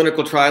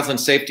 clinical trials and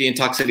safety and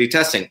toxicity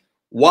testing.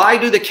 Why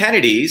do the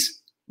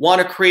Kennedys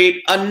want to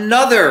create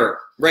another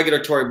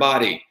regulatory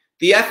body?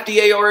 The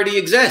FDA already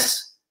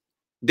exists.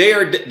 They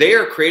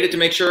are created to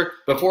make sure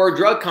before a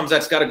drug comes out,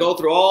 it's got to go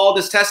through all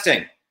this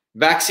testing.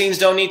 Vaccines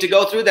don't need to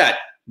go through that.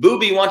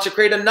 Booby wants to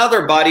create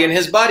another body and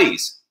his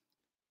buddies.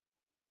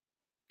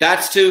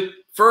 That's to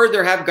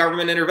further have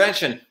government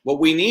intervention. What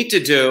we need to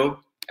do,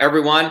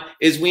 everyone,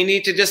 is we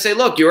need to just say,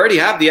 look, you already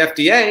have the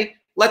FDA.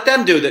 Let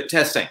them do the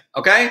testing,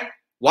 okay?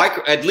 Why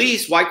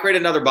create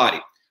another body?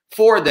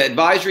 4, the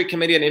Advisory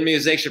Committee on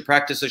Immunization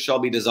Practices shall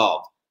be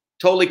dissolved.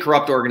 Totally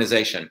corrupt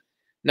organization.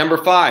 Number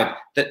five,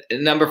 the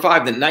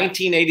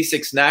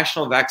 1986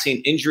 National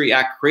Vaccine Injury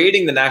Act,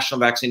 creating the National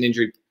Vaccine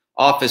Injury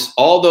Office,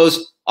 all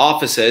those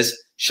offices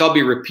shall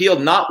be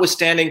repealed,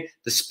 notwithstanding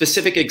the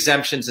specific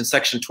exemptions in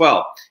Section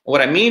 12. And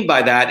what I mean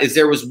by that is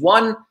there was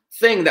one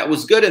thing that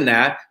was good in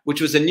that,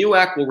 which was the new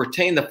act will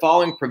retain the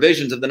following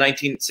provisions of the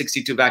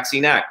 1962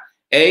 Vaccine Act.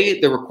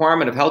 A, the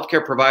requirement of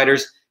healthcare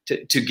providers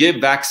to give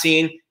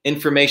vaccine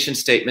information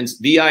statements,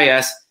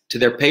 VIS, to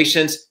their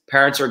patients,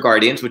 parents, or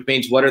guardians, which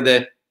means what are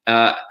the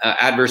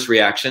adverse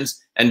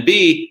reactions, and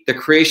B, the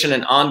creation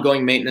and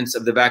ongoing maintenance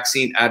of the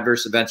vaccine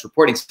adverse events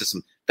reporting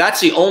system. That's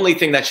the only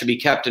thing that should be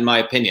kept, in my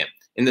opinion,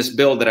 in this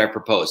bill that I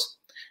propose.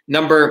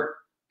 Number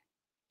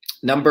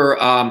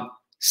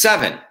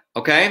 7,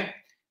 okay?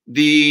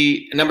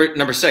 The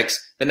number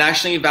 6, the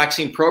National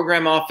Vaccine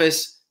Program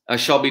Office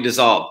shall be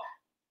dissolved.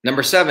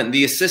 Number 7,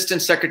 the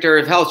Assistant Secretary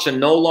of Health shall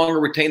no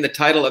longer retain the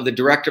title of the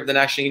Director of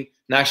the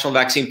National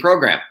Vaccine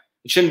Program.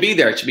 It shouldn't be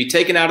there. It should be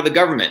taken out of the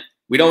government.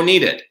 We don't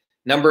need it.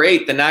 Number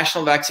 8, the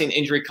National Vaccine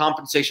Injury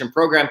Compensation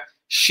Program,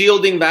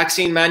 shielding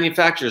vaccine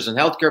manufacturers and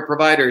healthcare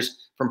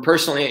providers from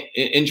personal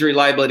injury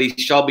liability,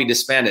 shall be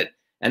disbanded.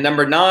 And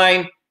number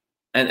 9,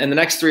 and the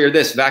next 3 are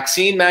this: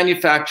 vaccine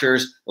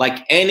manufacturers,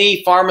 like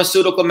any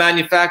pharmaceutical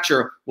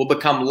manufacturer, will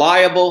become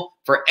liable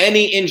for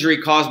any injury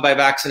caused by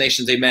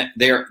vaccinations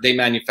they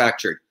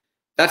manufactured.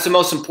 That's the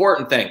most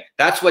important thing.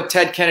 That's what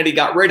Ted Kennedy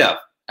got rid of.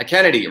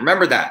 Kennedy,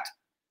 remember that.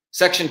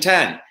 Section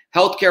 10,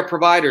 healthcare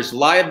providers'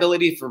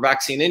 liability for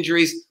vaccine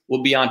injuries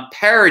will be on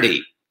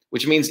parity,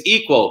 which means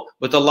equal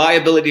with the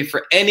liability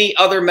for any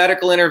other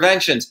medical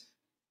interventions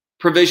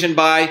provisioned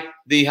by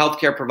the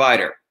healthcare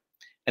provider.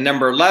 And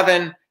number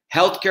 11,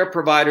 healthcare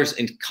providers,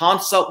 in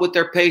consult with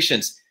their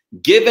patients,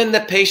 given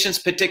the patient's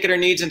particular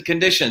needs and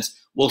conditions,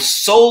 will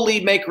solely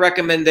make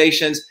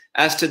recommendations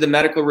as to the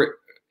medical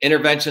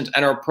interventions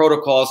and or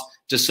protocols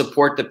to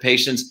support the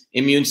patient's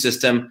immune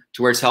system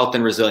towards health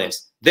and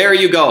resilience. There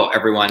you go,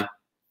 everyone.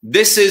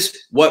 This is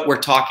what we're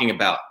talking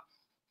about.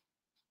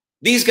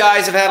 These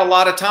guys have had a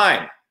lot of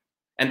time,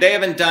 and they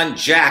haven't done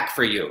jack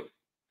for you.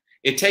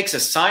 It takes a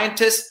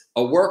scientist,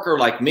 a worker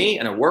like me,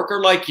 and a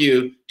worker like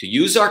you to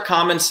use our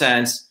common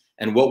sense,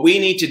 and what we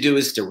need to do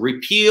is to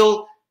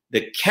repeal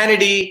the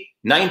Kennedy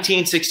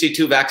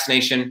 1962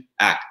 Vaccination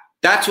Act.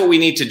 That's what we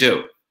need to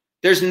do.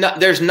 There's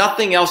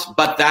nothing else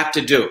but that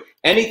to do.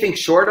 Anything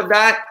short of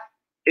that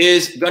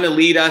is going to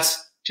lead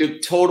us to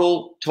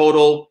total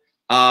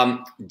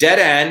dead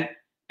end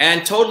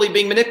and totally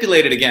being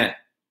manipulated again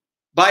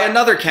by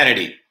another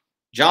Kennedy.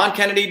 John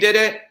Kennedy did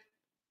it,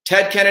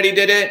 Ted Kennedy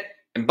did it,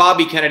 and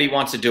Bobby Kennedy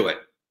wants to do it.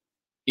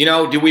 You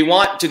know, do we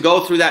want to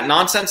go through that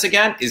nonsense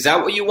again? Is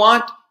that what you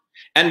want?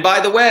 And by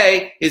the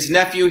way, his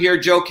nephew here,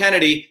 Joe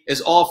Kennedy, is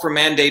all for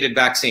mandated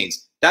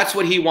vaccines. That's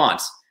what he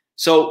wants.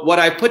 So what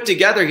I put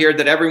together here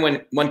that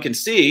everyone can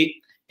see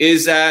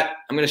is that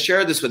I'm going to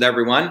share this with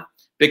everyone,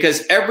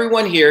 because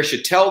everyone here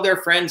should tell their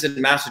friends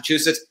in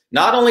Massachusetts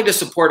not only to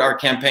support our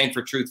campaign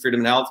for truth,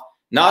 freedom, and health,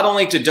 not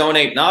only to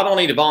donate, not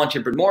only to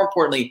volunteer, but more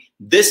importantly,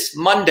 this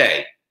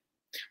Monday,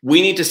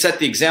 we need to set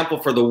the example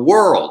for the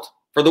world,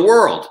 for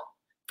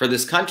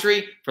this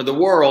country, for the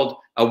world,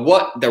 of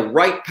what the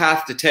right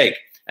path to take.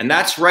 And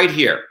that's right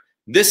here.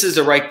 This is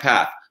the right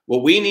path.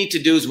 What we need to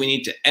do is we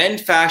need to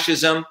end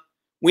fascism.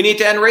 We need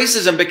to end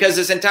racism, because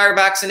this entire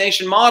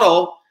vaccination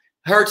model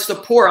hurts the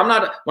poor.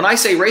 When I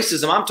say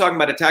racism, I'm talking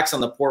about attacks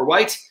on the poor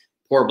whites,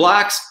 poor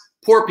blacks,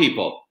 poor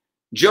people.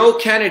 Joe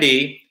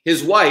Kennedy,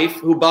 his wife,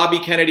 who Bobby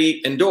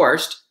Kennedy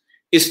endorsed,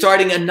 is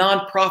starting a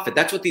nonprofit.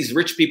 That's what these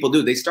rich people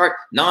do. They start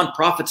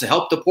nonprofits to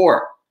help the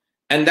poor.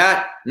 And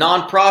that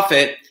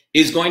nonprofit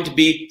is going to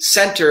be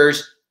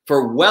centers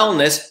for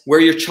wellness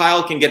where your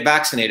child can get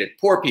vaccinated.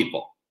 Poor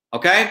people,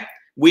 okay?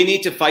 We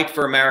need to fight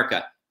for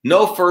America.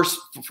 No forced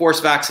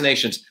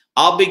vaccinations.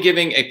 I'll be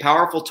giving a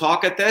powerful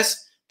talk at this.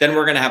 Then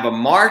we're going to have a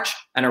march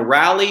and a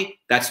rally.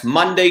 That's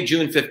Monday,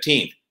 June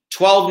 15th,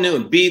 12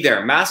 noon. Be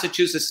there,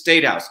 Massachusetts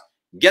State House.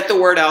 Get the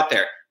word out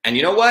there. And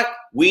you know what?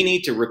 We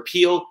need to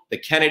repeal the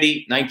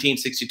Kennedy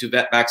 1962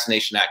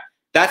 Vaccination Act.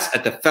 That's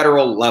at the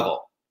federal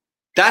level.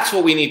 That's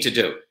what we need to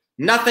do.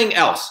 Nothing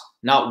else.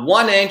 Not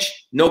 1 inch,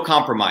 no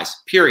compromise,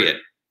 period.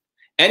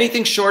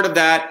 Anything short of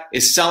that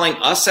is selling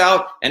us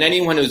out, and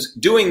anyone who's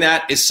doing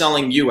that is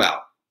selling you out.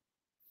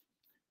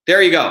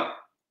 There you go.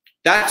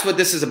 That's what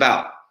this is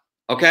about,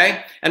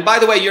 okay? And by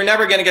the way, you're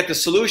never going to get the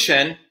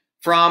solution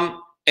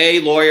from a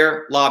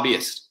lawyer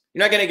lobbyist.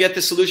 You're not going to get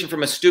the solution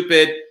from a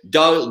stupid,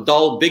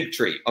 dull big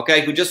tree,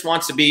 okay, who just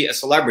wants to be a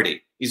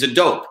celebrity. He's a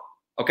dope,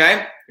 okay?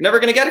 You're never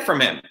going to get it from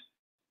him.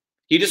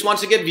 He just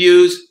wants to get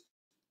views.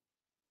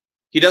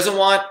 He doesn't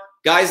want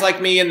guys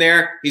like me in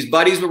there. He's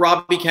buddies with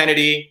Robbie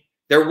Kennedy.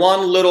 They're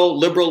one little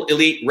liberal,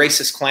 elite,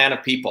 racist clan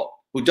of people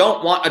who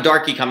don't want a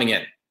darkie coming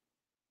in.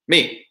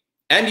 Me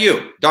and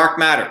you, dark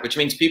matter, which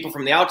means people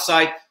from the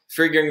outside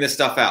figuring this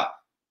stuff out.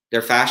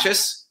 They're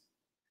fascists.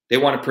 They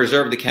want to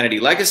preserve the Kennedy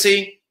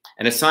legacy.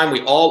 And it's time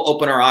we all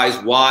open our eyes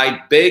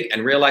wide, big,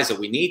 and realize that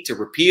we need to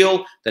repeal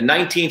the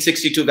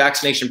 1962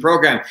 vaccination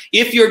program.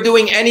 If you're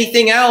doing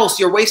anything else,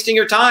 you're wasting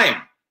your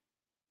time.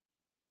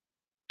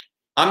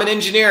 I'm an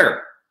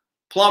engineer,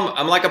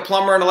 I'm like a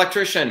plumber and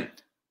electrician,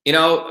 you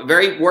know,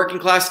 very working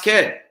class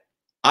kid.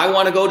 I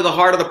want to go to the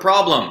heart of the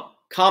problem.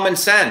 Common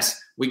sense.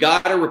 We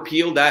got to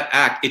repeal that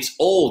act. It's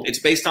old. It's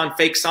based on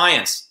fake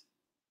science.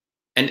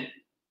 And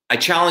I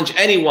challenge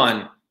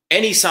anyone,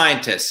 any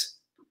scientist,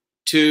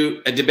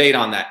 to a debate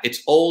on that.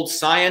 It's old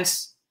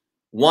science.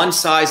 One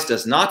size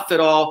does not fit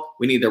all.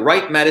 We need the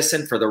right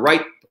medicine for the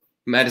right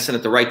medicine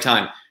at the right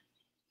time.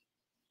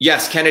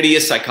 Yes, Kennedy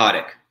is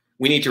psychotic.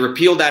 We need to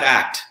repeal that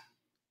act.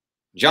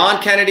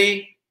 John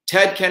Kennedy,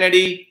 Ted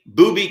Kennedy,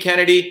 Booby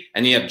Kennedy,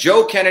 and you have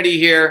Joe Kennedy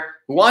here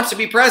who wants to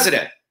be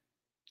president.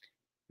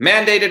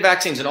 Mandated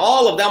vaccines, and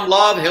all of them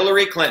love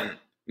Hillary Clinton,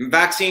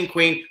 vaccine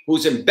queen,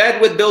 who's in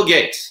bed with Bill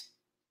Gates.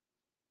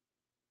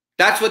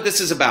 That's what this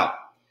is about.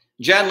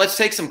 Jen, let's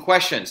take some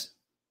questions.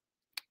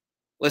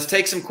 Let's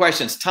take some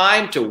questions.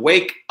 Time to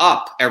wake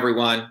up,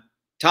 everyone.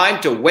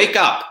 Time to wake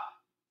up.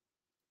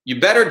 You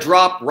better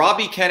drop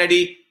Robbie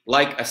Kennedy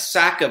like a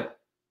sack of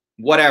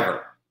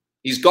whatever.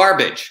 He's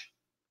garbage.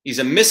 He's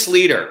a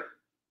misleader.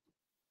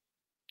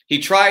 He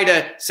tried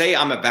to say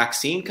I'm a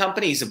vaccine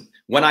company.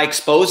 When I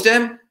exposed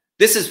him,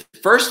 this is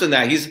first than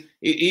that.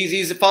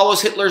 He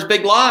follows Hitler's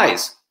big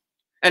lies.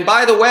 And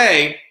by the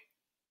way,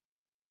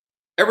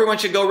 everyone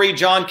should go read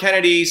John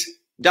Kennedy's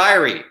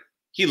diary.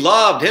 He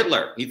loved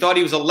Hitler. He thought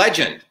he was a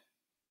legend.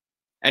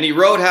 And he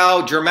wrote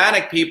how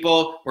Germanic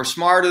people were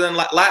smarter than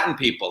Latin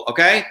people,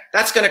 okay?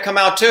 That's going to come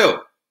out too.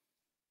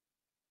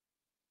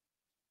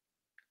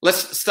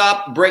 Let's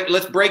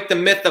break the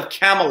myth of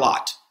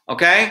Camelot,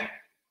 okay?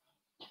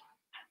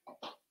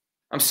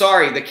 I'm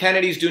sorry, the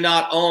Kennedys do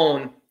not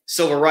own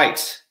civil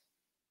rights.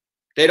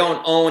 They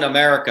don't own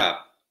America.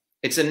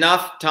 It's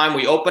enough time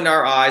we opened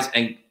our eyes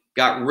and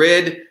got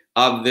rid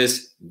of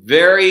this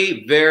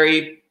very,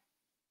 very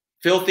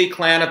filthy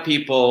clan of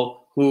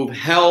people who've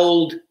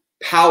held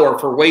power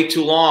for way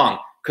too long,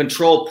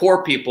 control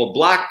poor people,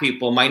 black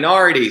people,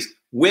 minorities,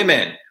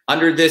 women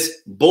under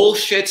this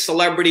bullshit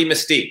celebrity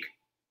mystique.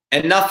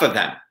 Enough of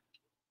them.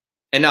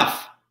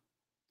 Enough.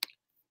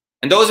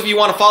 And those of you who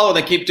want to follow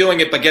them, keep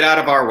doing it, but get out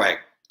of our way.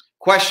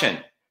 Question.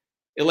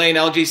 Elaine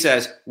LG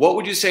says, what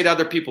would you say to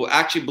other people who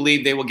actually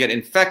believe they will get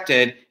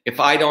infected if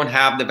I don't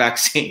have the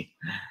vaccine?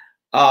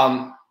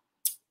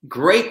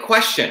 Great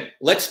question.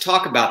 Let's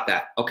talk about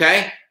that,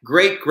 okay?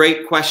 Great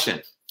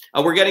question.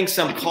 We're getting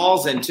some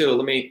calls in too.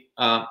 Let me,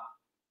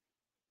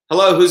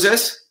 hello, who's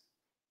this?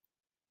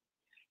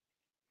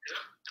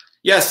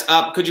 Yes,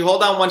 could you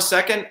hold on 1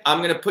 second? I'm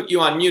going to put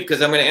you on mute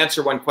because I'm going to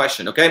answer one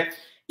question, okay?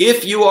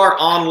 If you are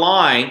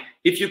online,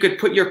 if you could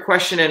put your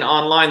question in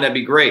online, that'd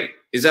be great.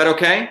 Is that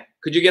okay?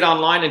 Could you get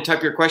online and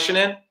type your question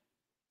in? I don't know.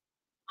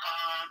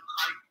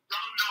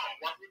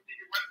 What would be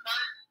your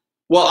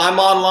website? Well, I'm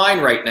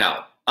online right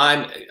now.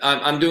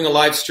 I'm doing a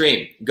live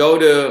stream. Go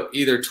to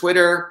either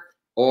Twitter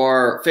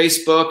or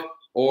Facebook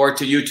or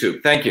to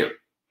YouTube. Thank you. Okay.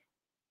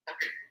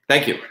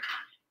 Thank you.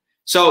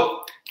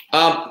 So,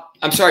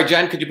 I'm sorry,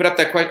 Jen, could you put up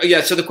that question?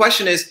 Yeah, so the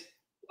question is,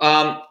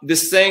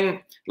 this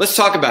thing, let's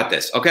talk about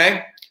this,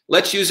 okay?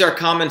 Let's use our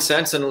common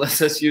sense and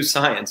let's use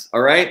science,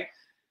 all right?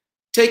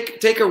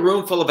 Take a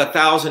room full of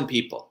 1,000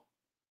 people.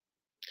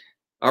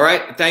 All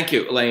right, thank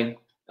you, Elaine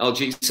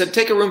LG. So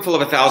take a room full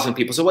of 1,000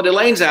 people. So what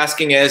Elaine's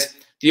asking is,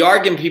 the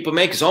argument people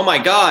make is, oh my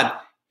God,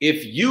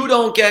 if you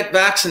don't get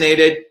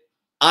vaccinated,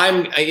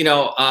 you're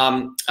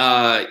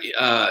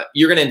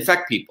gonna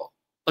infect people.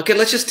 Okay,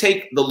 let's just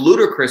take the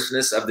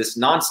ludicrousness of this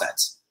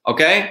nonsense,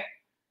 okay?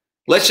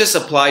 Let's just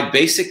apply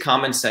basic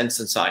common sense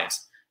and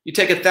science. You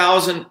take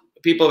 1,000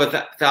 people of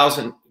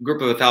 1,000,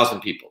 group of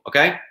 1,000 people,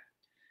 okay?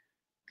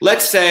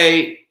 Let's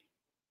say,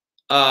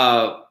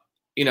 900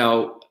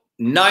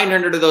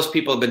 of those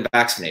people have been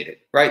vaccinated,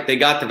 right? They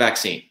got the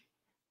vaccine.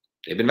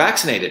 They've been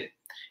vaccinated.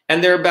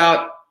 And there are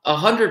about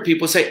 100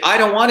 people say, I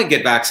don't want to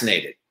get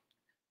vaccinated.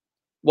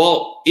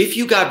 Well, if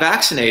you got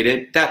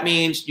vaccinated, that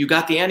means you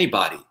got the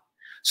antibody.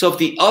 So if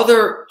the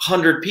other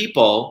 100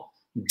 people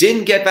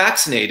didn't get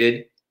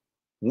vaccinated,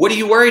 what are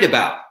you worried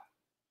about?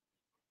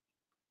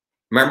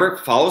 Remember,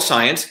 follow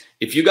science.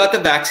 If you got the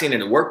vaccine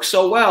and it worked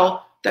so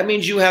well, that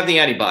means you have the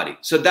antibody.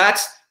 So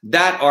that's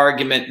that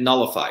argument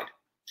nullified.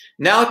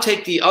 Now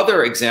take the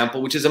other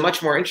example, which is a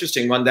much more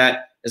interesting one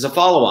that is a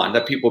follow-on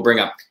that people bring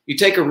up. You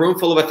take a room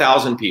full of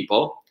 1,000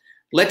 people.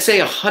 Let's say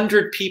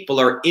 100 people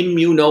are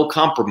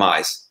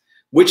immunocompromised,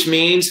 which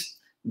means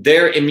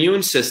their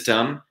immune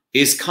system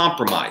is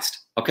compromised,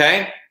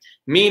 okay?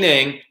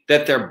 Meaning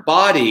that their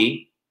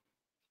body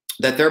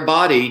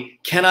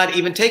cannot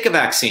even take a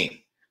vaccine.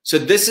 So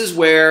this is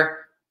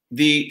where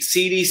the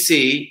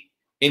CDC,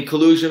 in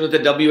collusion with the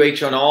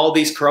WHO and all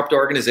these corrupt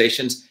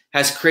organizations,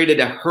 has created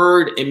a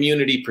herd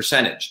immunity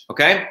percentage,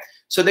 okay?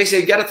 So they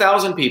say get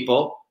 1,000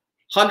 people,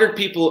 100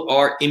 people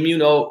are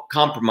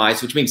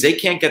immunocompromised, which means they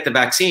can't get the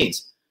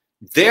vaccines.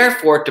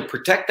 Therefore, to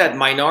protect that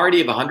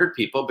minority of 100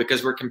 people,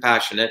 because we're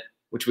compassionate,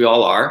 which we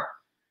all are,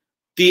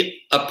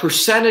 a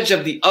percentage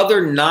of the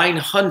other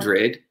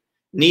 900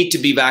 need to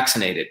be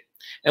vaccinated.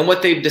 And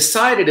what they've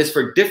decided is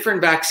for different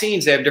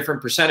vaccines, they have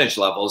different percentage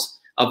levels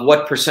of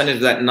what percentage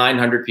of that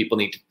 900 people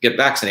need to get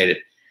vaccinated.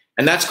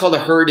 And that's called a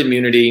herd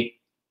immunity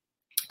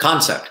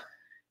concept.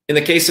 In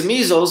the case of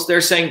measles, they're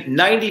saying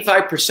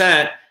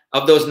 95%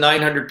 of those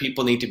 900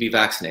 people need to be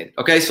vaccinated.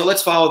 Okay, so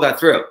let's follow that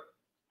through.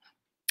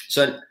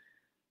 So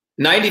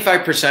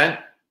 95%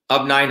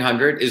 of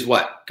 900 is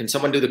what? Can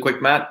someone do the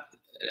quick math?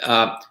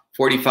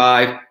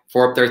 45,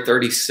 4 up there,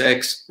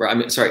 36,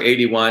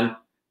 81,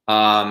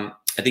 I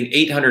think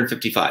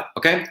 855,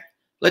 okay?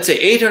 Let's say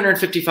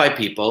 855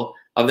 people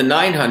of the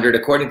 900,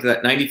 according to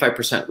that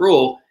 95%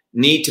 rule,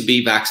 need to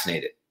be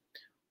vaccinated.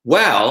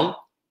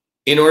 Well,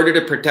 in order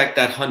to protect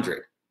that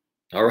 100,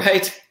 all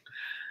right?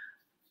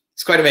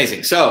 It's quite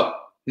amazing. So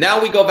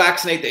now we go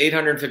vaccinate the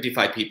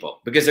 855 people,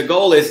 because the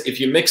goal is, if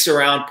you mix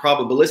around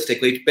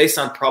probabilistically, based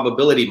on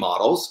probability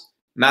models,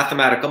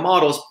 mathematical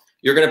models,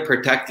 you're going to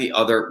protect the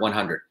other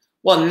 100.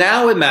 Well,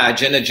 now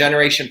imagine a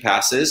generation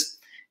passes,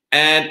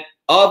 and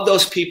of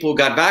those people who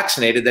got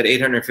vaccinated, that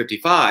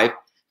 855,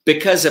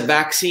 because a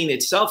vaccine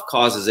itself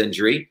causes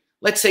injury,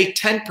 let's say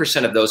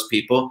 10% of those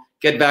people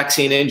get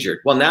vaccine injured.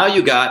 Well, now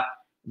you got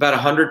about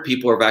 100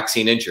 people are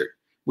vaccine injured,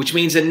 which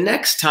means the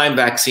next time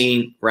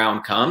vaccine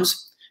round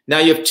comes, now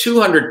you have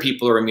 200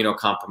 people who are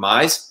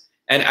immunocompromised,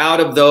 and out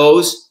of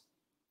those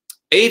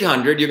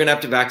 800, you're going to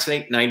have to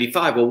vaccinate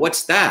 95. Well,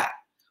 what's that?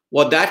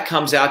 Well, that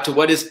comes out to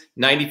what is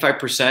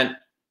 95%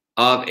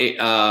 of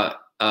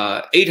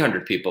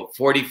 800 people,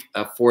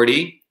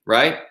 40,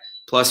 right?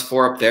 Plus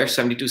 4 up there,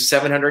 72,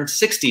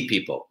 760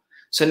 people.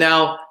 So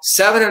now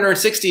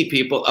 760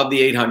 people of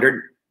the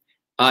 800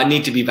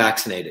 need to be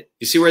vaccinated.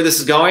 You see where this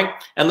is going?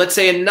 And let's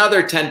say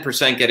another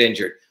 10% get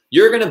injured.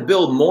 You're going to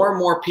build more and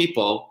more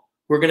people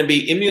who are going to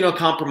be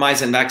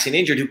immunocompromised and vaccine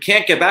injured who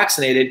can't get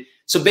vaccinated.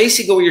 So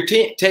basically what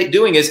you're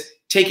doing is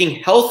taking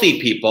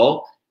healthy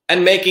people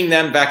and making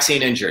them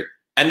vaccine injured.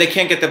 And they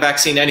can't get the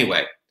vaccine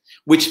anyway,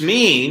 which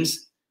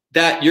means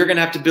that you're going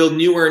to have to build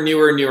newer and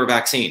newer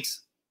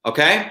vaccines,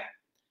 okay?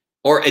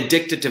 Or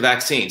addicted to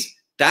vaccines.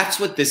 That's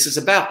what this is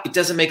about. It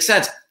doesn't make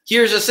sense.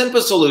 Here's a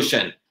simple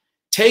solution.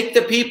 Take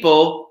the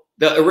people,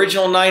 the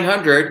original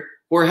 900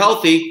 who are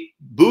healthy,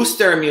 boost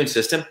their immune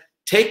system.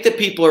 Take the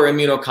people who are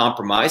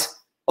immunocompromised.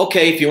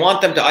 Okay, if you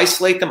want them to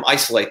isolate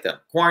them,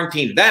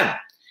 quarantine them,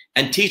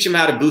 and teach them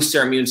how to boost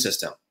their immune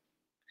system.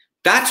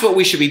 That's what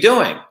we should be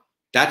doing.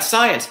 That's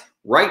science.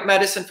 Right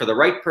medicine for the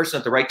right person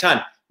at the right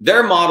time.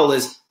 Their model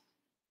is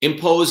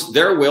impose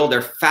their will,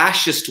 their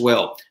fascist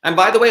will. And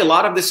by the way, a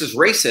lot of this is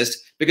racist,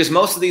 because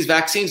most of these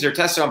vaccines are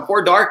tested on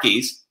poor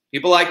darkies,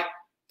 people like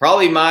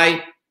probably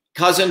my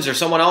cousins or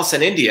someone else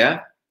in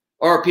India,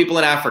 or people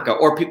in Africa,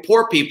 or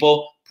poor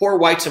people, poor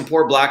whites and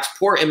poor blacks,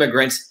 poor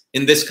immigrants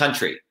in this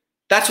country.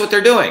 That's what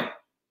they're doing.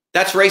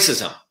 That's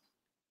racism.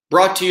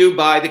 Brought to you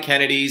by the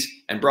Kennedys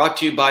and brought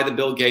to you by the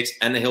Bill Gates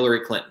and the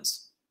Hillary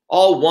Clintons.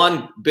 All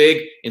one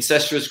big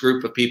incestuous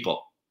group of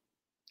people.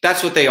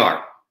 That's what they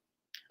are.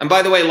 And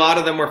by the way, a lot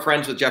of them were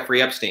friends with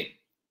Jeffrey Epstein.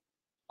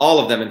 All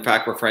of them, in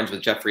fact, were friends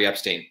with Jeffrey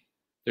Epstein.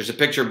 There's a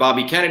picture of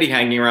Bobby Kennedy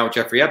hanging around with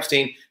Jeffrey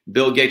Epstein.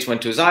 Bill Gates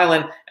went to his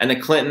island, and the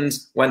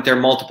Clintons went there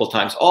multiple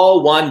times.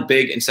 All one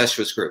big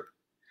incestuous group.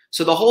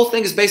 So the whole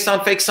thing is based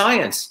on fake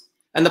science.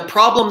 And the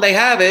problem they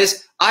have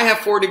is, I have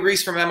 4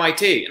 degrees from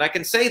MIT, and I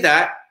can say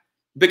that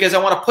because I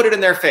want to put it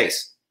in their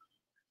face.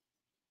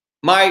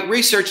 My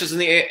research is in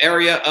the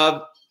area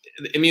of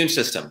immune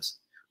systems.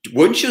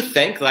 Wouldn't you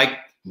think like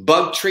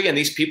Bugtree and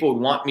these people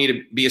would want me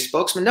to be a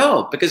spokesman?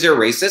 No, because they're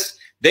racist.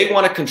 They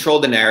want to control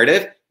the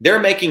narrative. They're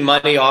making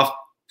money off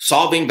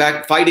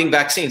fighting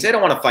vaccines. They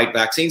don't want to fight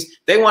vaccines.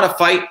 They want to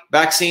fight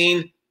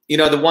vaccine,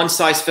 the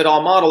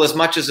one-size-fit-all model, as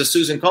much as the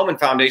Susan Komen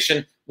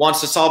Foundation wants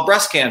to solve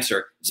breast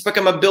cancer. It's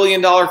become a $1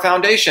 billion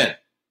foundation.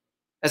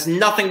 Has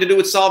nothing to do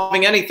with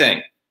solving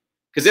anything.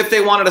 Because if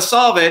they wanted to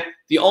solve it,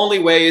 the only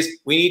way is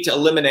we need to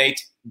eliminate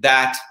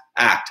that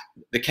act,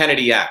 the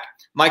Kennedy Act.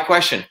 My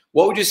question,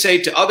 what would you say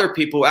to other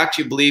people who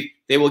actually believe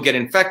they will get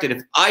infected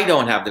if I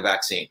don't have the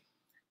vaccine?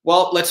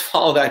 Well, let's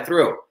follow that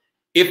through.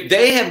 If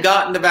they have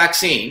gotten the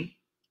vaccine,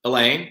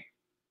 Elaine,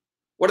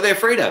 what are they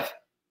afraid of?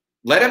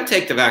 Let them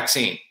take the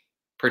vaccine.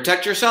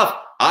 Protect yourself.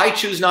 I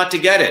choose not to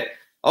get it.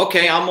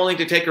 Okay, I'm willing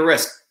to take a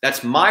risk.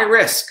 That's my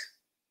risk.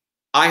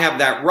 I have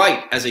that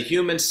right as a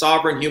human,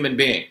 sovereign human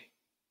being.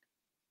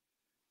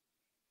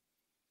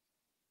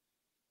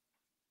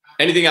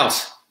 Anything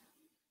else?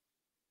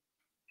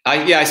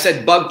 I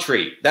said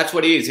Bugtree. That's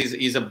what he is.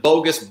 He's a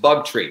bogus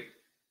Bugtree.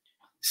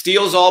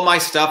 Steals all my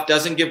stuff,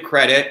 doesn't give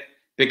credit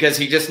because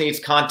he just needs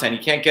content.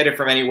 He can't get it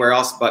from anywhere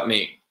else but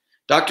me.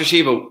 Dr.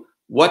 Shiva,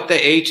 what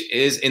the H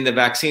is in the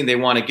vaccine they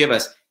want to give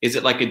us? Is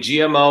it like a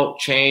GMO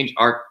change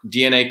our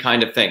DNA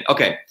kind of thing?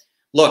 Okay,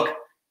 look,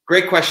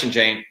 great question,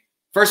 Jane.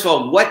 First of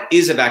all, what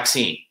is a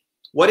vaccine?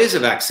 What is a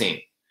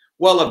vaccine?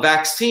 Well, a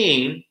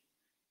vaccine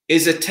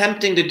is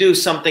attempting to do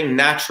something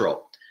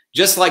natural.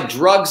 Just like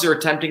drugs are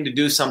attempting to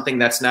do something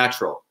that's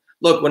natural.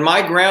 Look, when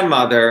my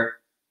grandmother,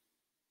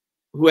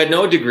 who had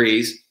no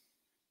degrees,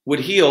 would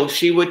heal,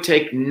 she would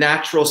take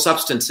natural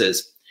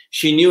substances.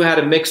 She knew how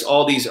to mix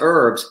all these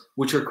herbs,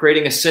 which were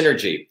creating a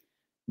synergy.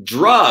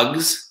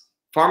 Drugs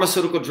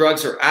Pharmaceutical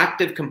drugs are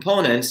active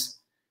components,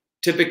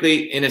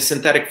 typically in a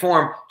synthetic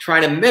form,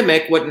 trying to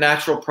mimic what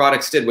natural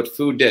products did, what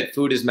food did.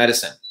 Food is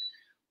medicine.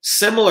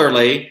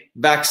 Similarly,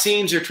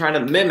 vaccines are trying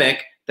to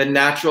mimic the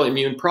natural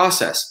immune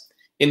process.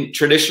 In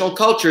traditional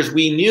cultures,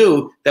 we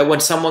knew that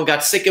when someone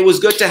got sick, it was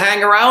good to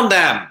hang around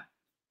them.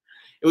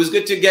 It was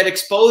good to get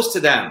exposed to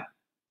them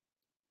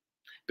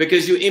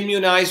because you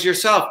immunize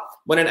yourself.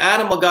 When an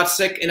animal got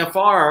sick in a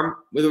farm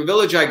with a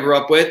village I grew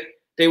up with,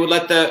 they would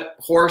let the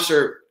horse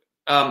or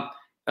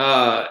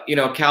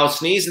cow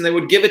sneeze, and they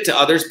would give it to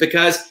others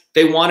because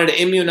they wanted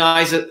to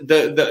immunize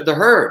the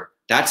herd.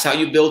 That's how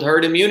you build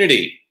herd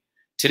immunity.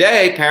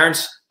 Today,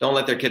 parents don't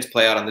let their kids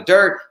play out on the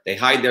dirt. They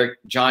hide their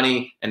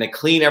Johnny and they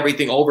clean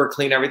everything,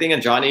 clean everything,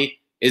 and Johnny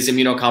is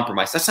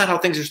immunocompromised. That's not how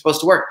things are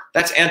supposed to work.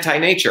 That's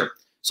anti-nature.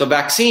 So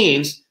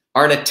vaccines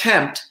are an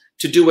attempt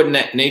to do what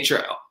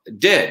nature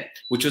did,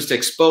 which was to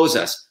expose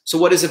us. So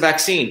what is a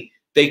vaccine?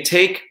 They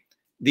take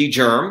the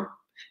germ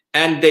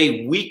and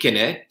they weaken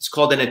it. It's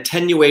called an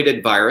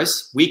attenuated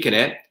virus, weaken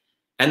it,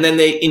 and then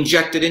they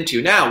inject it into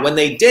you. Now, when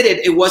they did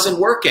it, it wasn't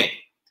working,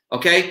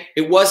 okay?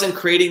 It wasn't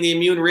creating the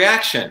immune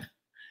reaction.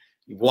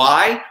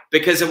 Why?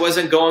 Because it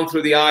wasn't going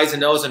through the eyes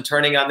and nose and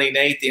turning on the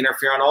innate, the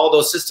interferon, all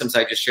those systems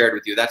I just shared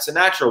with you. That's the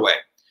natural way.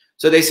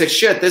 So they said,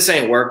 shit, this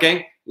ain't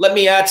working. Let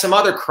me add some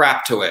other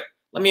crap to it.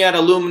 Let me add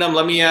aluminum.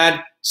 Let me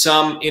add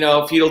some,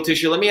 fetal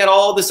tissue. Let me add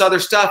all this other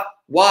stuff.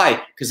 Why?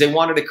 Because they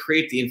wanted to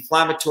create the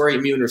inflammatory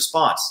immune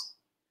response.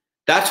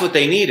 That's what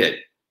they needed.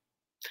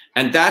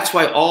 And that's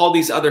why all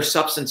these other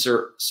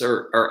substances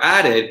are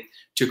added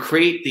to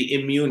create the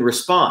immune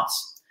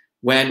response.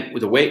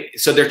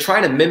 So they're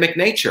trying to mimic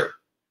nature.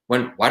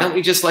 Why don't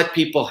we just let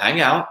people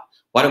hang out?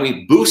 Why don't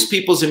we boost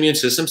people's immune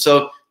system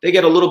so they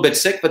get a little bit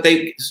sick, but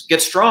they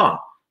get strong?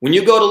 When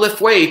you go to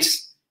lift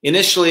weights,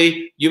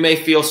 initially you may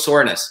feel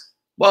soreness.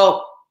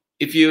 Well,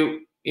 if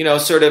you,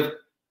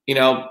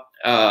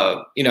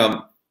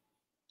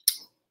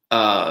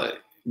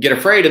 get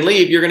afraid and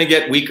leave, you're going to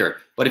get weaker.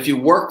 But if you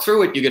work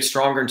through it, you get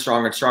stronger and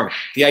stronger and stronger.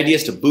 The idea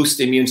is to boost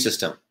the immune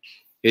system.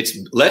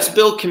 Let's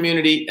build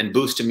community and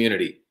boost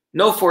immunity.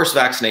 No forced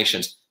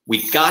vaccinations.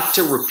 We got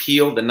to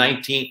repeal the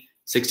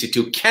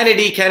 1962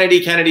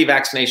 Kennedy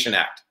Vaccination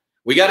Act.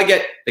 We got to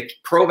get the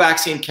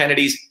pro-vaccine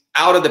Kennedys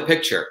out of the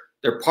picture.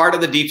 They're part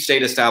of the deep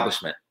state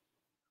establishment.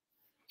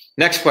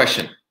 Next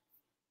question.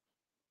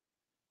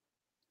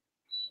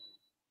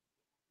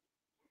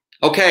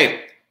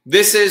 Okay,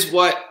 this is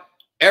what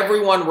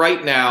everyone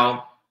right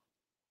now,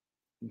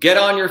 get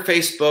on your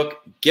Facebook,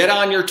 get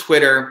on your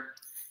Twitter,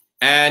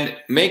 and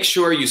make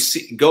sure you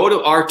go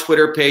to our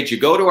Twitter page, you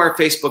go to our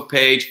Facebook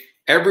page.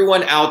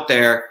 Everyone out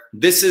there,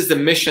 this is the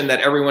mission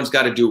that everyone's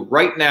got to do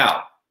right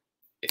now.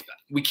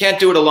 We can't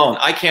do it alone.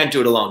 I can't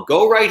do it alone.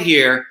 Go right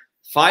here,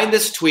 find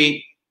this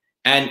tweet,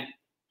 and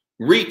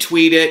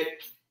retweet it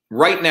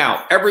right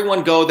now.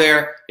 Everyone go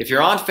there. If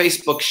you're on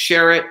Facebook,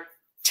 share it.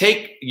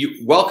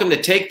 Welcome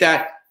to take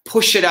that,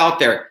 push it out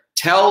there.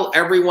 Tell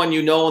everyone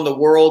you know in the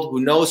world who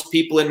knows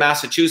people in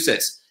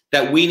Massachusetts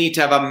that we need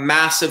to have a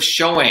massive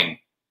showing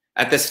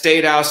at the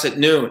State House at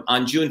noon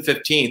on June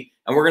 15th.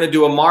 And we're going to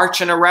do a march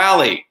and a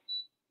rally.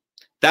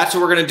 That's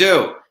what we're going to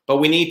do. But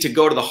we need to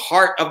go to the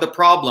heart of the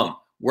problem.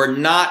 We're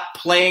not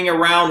playing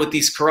around with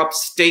these corrupt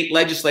state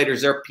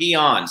legislators. They're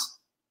peons.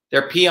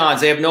 They're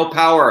peons. They have no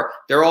power.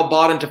 They're all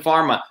bought into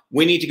pharma.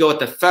 We need to go at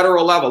the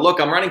federal level. Look,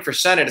 I'm running for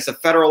Senate. It's a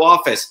federal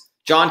office.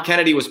 John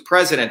Kennedy was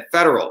president,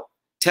 federal.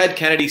 Ted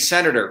Kennedy,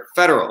 senator,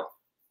 federal.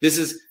 This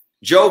is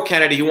Joe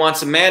Kennedy, who wants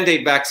to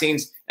mandate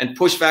vaccines and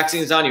push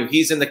vaccines on you.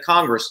 He's in the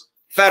Congress,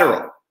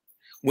 federal.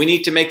 We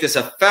need to make this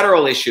a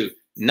federal issue,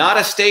 not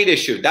a state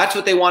issue. That's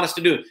what they want us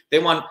to do. They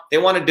want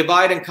to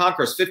divide and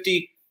conquer us.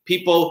 50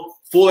 people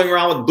fooling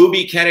around with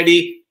Booby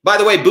Kennedy. By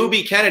the way,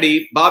 Booby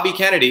Kennedy, Bobby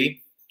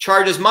Kennedy,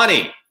 charges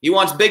money. He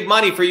wants big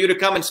money for you to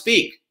come and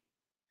speak.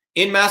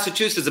 In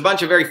Massachusetts, a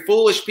bunch of very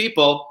foolish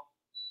people.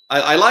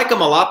 I like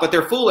them a lot, but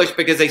they're foolish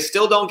because they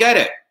still don't get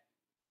it.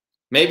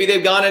 Maybe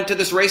they've gone into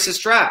this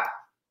racist trap.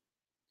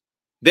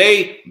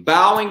 They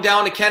bowing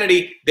down to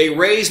Kennedy, they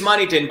raise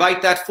money to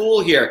invite that fool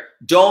here.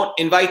 Don't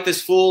invite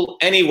this fool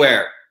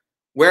anywhere.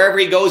 Wherever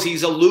he goes,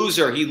 he's a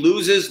loser. He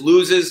loses.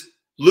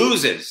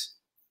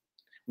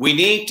 We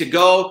need to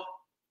go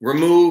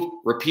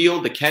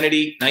repeal the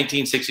Kennedy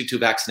 1962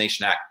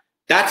 Vaccination Act.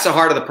 That's the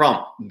heart of the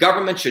problem.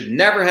 Government should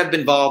never have been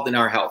involved in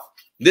our health.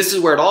 This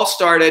is where it all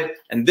started,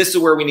 and this is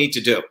where we need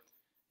to do.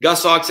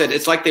 Gus Ogg said,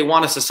 it's like they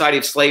want a society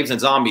of slaves and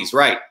zombies.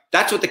 Right.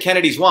 That's what the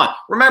Kennedys want.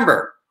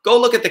 Remember, go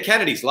look at the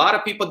Kennedys. A lot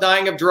of people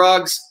dying of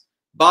drugs.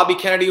 Bobby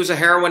Kennedy was a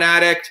heroin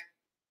addict.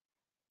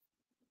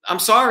 I'm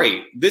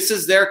sorry. This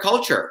is their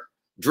culture.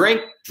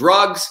 Drink,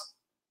 drugs,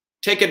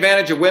 take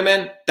advantage of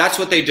women. That's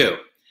what they do.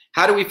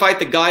 How do we fight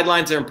the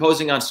guidelines they're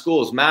imposing on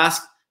schools?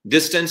 Mask,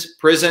 distance,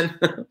 prison.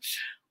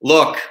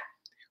 Look,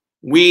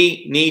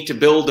 we need to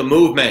build a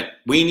movement.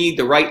 We need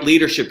the right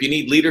leadership. You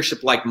need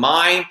leadership like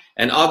mine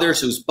and others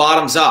whose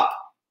bottoms up.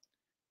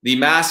 The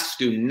masks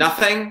do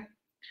nothing.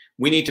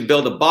 We need to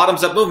build a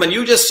bottoms up movement.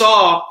 You just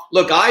saw,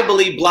 look, I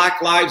believe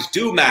Black lives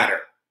do matter.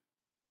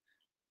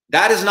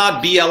 That is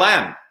not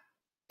BLM.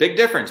 Big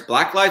difference.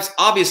 Black lives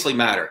obviously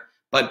matter,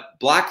 but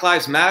Black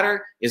Lives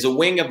Matter is a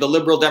wing of the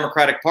Liberal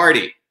Democratic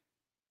Party.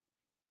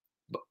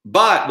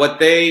 But what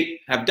they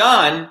have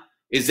done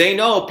is they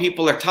know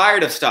people are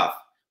tired of stuff.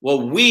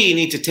 Well, we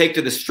need to take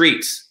to the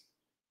streets.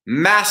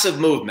 Massive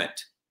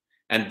movement.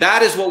 And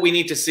that is what we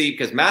need to see,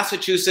 because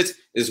Massachusetts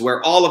is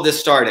where all of this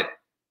started.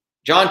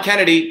 John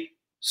Kennedy,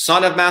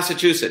 son of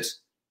Massachusetts.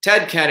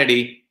 Ted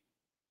Kennedy,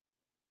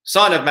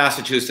 son of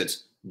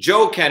Massachusetts.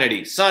 Joe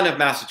Kennedy, son of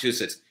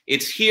Massachusetts.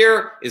 It's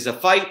here is a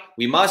fight.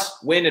 We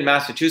must win in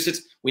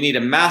Massachusetts. We need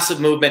a massive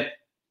movement.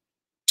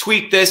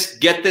 Tweet this,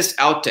 get this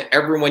out to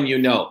everyone you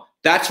know.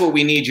 That's what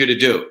we need you to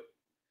do.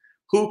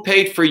 Who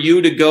paid for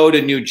you to go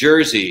to New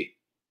Jersey?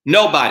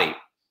 Nobody.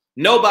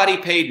 Nobody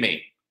paid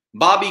me.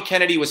 Bobby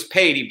Kennedy was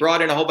paid. He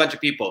brought in a whole bunch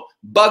of people.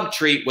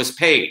 Bugtree was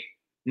paid.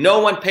 No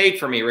one paid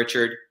for me,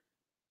 Richard.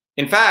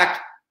 In fact,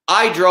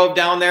 I drove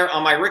down there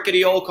on my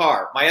rickety old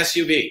car, my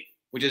SUV,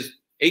 which is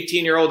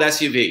 18-year-old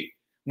SUV,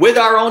 with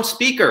our own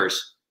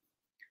speakers.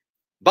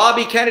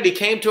 Bobby Kennedy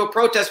came to a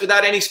protest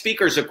without any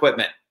speakers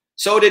equipment.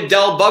 So did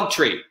Del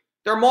Bugtree.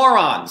 They're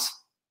morons.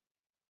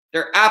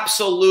 They're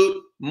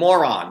absolute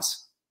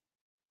morons.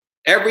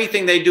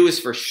 Everything they do is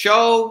for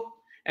show,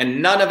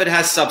 and none of it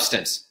has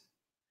substance.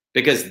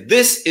 Because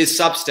this is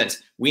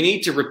substance. We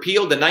need to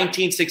repeal the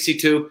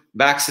 1962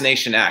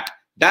 Vaccination Act.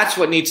 That's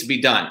what needs to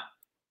be done.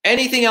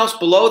 Anything else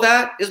below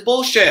that is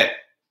bullshit.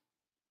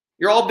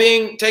 You're all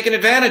being taken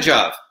advantage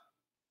of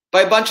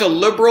by a bunch of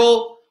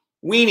liberal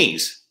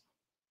weenies.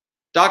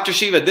 Dr.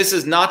 Shiva, this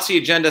is Nazi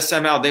agenda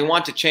somehow. They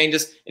want to change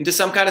us into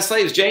some kind of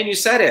slaves. Jane, you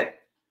said it.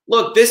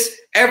 Look,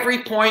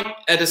 every point,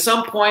 at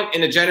some point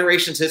in a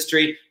generation's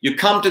history, you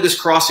come to this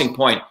crossing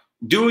point.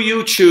 Do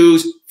you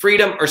choose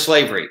freedom or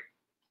slavery?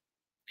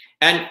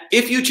 And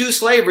if you choose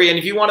slavery, and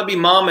if you want to be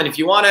mum, and if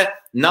you want to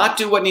not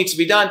do what needs to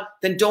be done,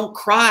 then don't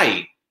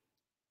cry.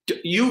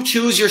 You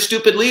choose your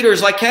stupid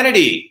leaders like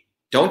Kennedy.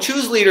 Don't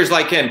choose leaders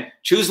like him.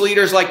 Choose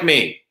leaders like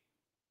me,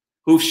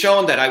 who've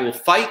shown that I will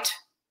fight.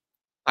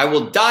 I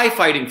will die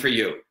fighting for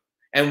you.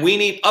 And we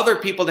need other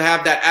people to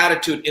have that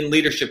attitude in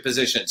leadership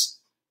positions.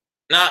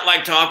 Not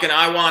like talking,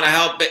 I want to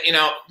help, but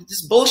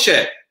this is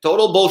bullshit.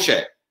 Total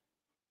bullshit.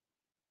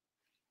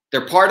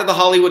 They're part of the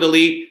Hollywood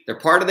elite. They're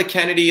part of the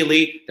Kennedy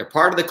elite. They're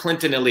part of the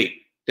Clinton elite.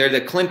 They're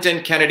the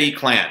Clinton-Kennedy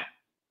clan.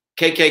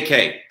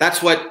 KKK.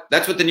 That's what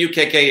the new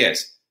KK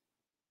is.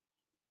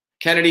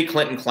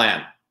 Kennedy-Clinton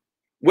clan.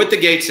 With the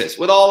Gateses,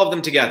 with all of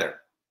them together.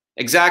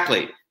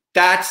 Exactly.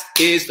 That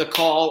is the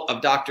call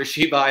of Dr.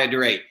 Shiva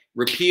Ayyadurai.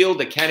 Repeal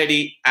the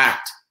Kennedy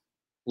Act.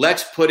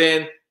 Let's put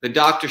in the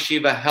Dr.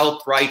 Shiva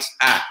Health Rights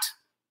Act.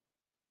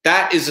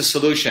 That is the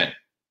solution.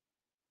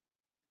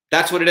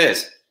 That's what it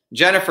is.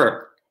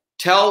 Jennifer,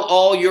 tell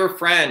all your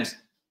friends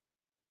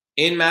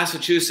in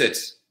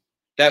Massachusetts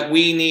that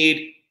we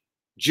need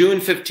June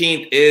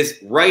 15th is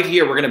right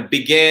here. We're going to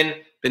begin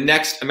the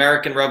next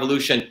American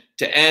revolution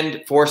to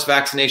end forced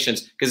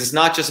vaccinations, because it's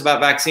not just about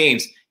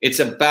vaccines. It's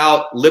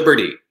about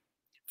liberty,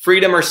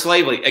 freedom or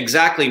slavery.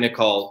 Exactly,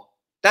 Nicole.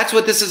 That's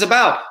what this is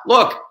about.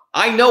 Look,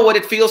 I know what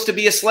it feels to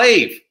be a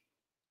slave.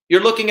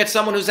 You're looking at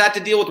someone who's had to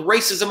deal with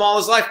racism all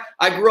his life.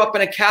 I grew up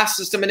in a caste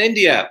system in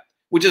India,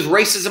 which is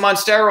racism on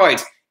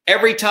steroids.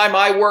 Every time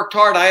I worked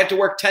hard, I had to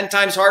work 10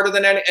 times harder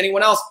than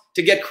anyone else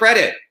to get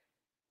credit.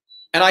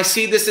 And I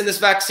see this in this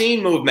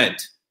vaccine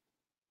movement.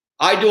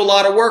 I do a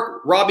lot of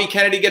work. Robbie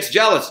Kennedy gets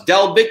jealous.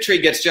 Del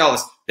Bigtree gets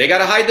jealous. They got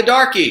to hide the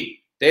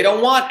darkie. They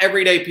don't want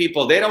everyday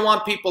people. They don't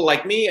want people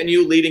like me and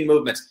you leading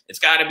movements. It's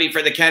got to be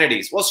for the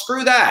Kennedys. Well,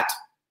 screw that.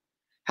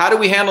 How do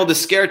we handle the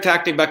scare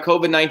tactic about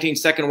COVID-19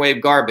 second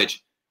wave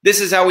garbage?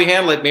 This is how we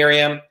handle it,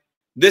 Miriam.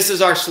 This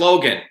is our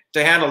slogan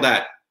to handle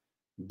that.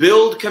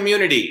 Build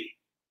community,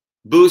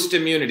 boost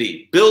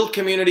immunity. Build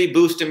community,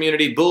 boost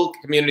immunity. Build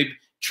community,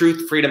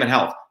 truth, freedom, and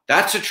health.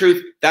 That's the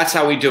truth. That's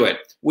how we do it.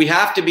 We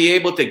have to be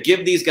able to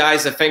give these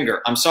guys a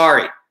finger. I'm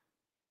sorry.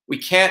 We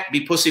can't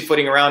be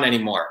pussyfooting around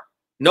anymore.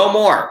 No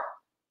more.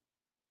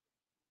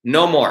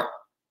 No more.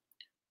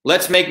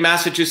 Let's make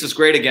Massachusetts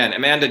great again.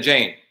 Amanda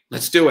Jane,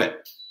 let's do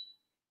it.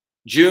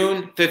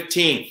 June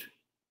 15th,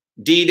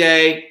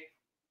 D-Day,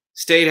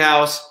 State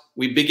House.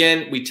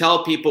 We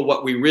tell people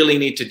what we really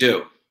need to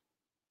do.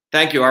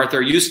 Thank you,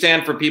 Arthur. You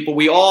stand for people.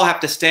 We all have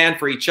to stand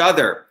for each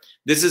other.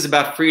 This is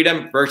about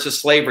freedom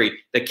versus slavery.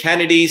 The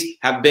Kennedys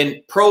have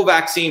been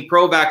pro-vaccine,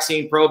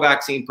 pro-vaccine,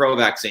 pro-vaccine,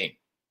 pro-vaccine.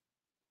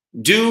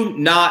 Do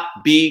not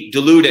be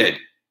deluded.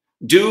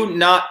 Do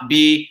not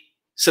be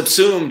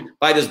subsumed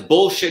by this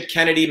bullshit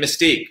Kennedy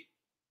mystique.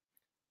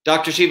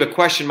 Dr. Shiva,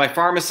 question. My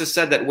pharmacist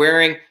said that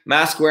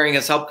mask wearing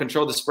has helped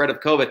control the spread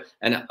of COVID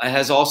and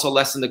has also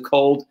lessened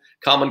the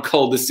common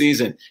cold this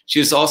season.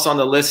 She is also on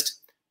the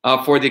list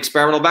for the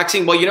experimental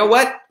vaccine. Well, you know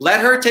what?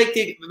 Let her take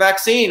the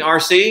vaccine,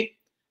 RC.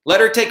 Let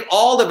her take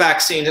all the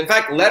vaccines. In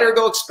fact, let her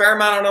go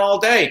experiment on it all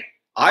day.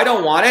 I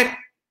don't want it.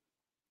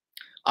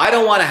 I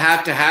don't want to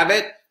have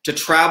it to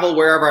travel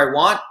wherever I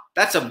want.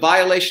 That's a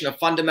violation of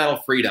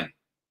fundamental freedom.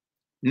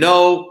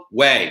 No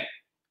way.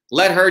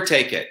 Let her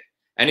take it.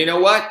 And you know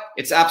what?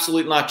 It's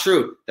absolutely not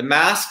true. The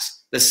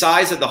masks, the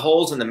size of the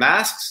holes in the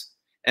masks.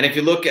 And if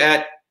you look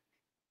at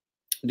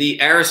the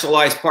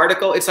aerosolized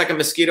particle, it's like a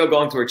mosquito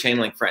going through a chain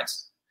link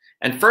fence.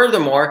 And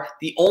furthermore,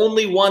 the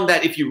only one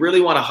that if you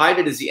really want to hide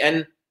it is the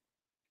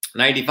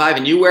N95,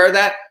 and you wear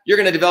that, you're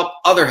going to develop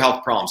other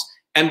health problems.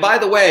 And by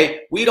the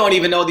way, we don't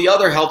even know the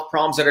other health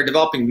problems that are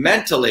developing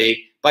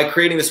mentally by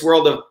creating this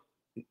world of,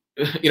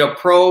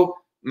 pro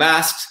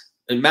masks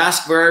and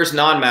mask wearers,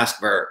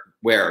 non-mask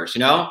wearers,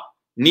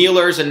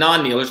 kneelers and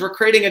non-kneelers. We're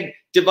creating a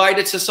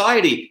divided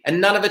society,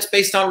 and none of it's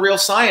based on real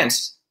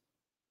science.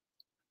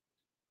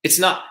 It's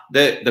not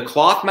the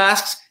cloth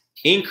masks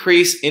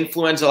increase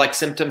influenza-like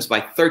symptoms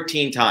by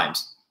 13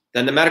 times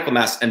than the medical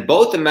masks. And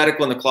both the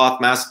medical and the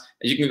cloth masks,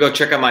 as you can go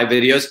check out my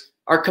videos,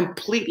 are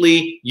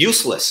completely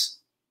useless.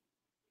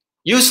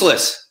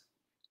 Useless.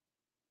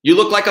 You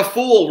look like a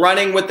fool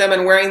running with them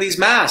and wearing these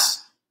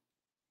masks.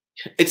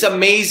 It's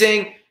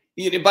amazing.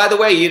 By the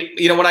way,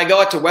 when I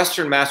go out to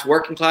Western Mass,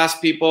 working class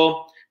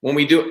people, when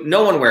we do,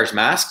 no one wears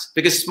masks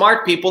because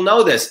smart people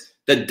know this.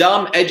 The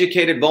dumb,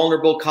 educated,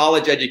 vulnerable,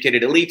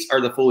 college-educated elites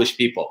are the foolish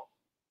people.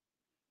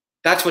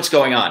 That's what's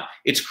going on.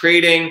 It's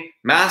creating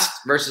masked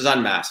versus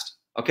unmasked,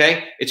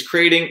 okay? It's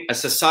creating a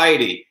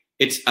society.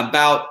 It's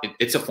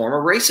a form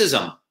of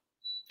racism.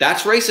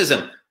 That's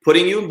racism,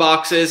 putting you in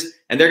boxes,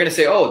 and they're going to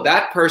say, oh,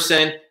 that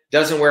person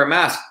doesn't wear a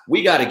mask.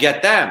 We got to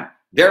get them.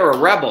 They're a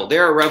rebel.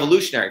 They're a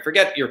revolutionary.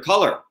 Forget your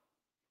color.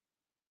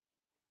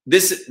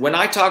 When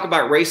I talk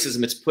about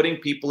racism, it's putting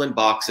people in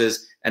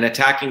boxes and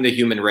attacking the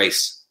human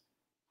race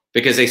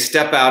because they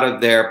step out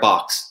of their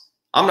box.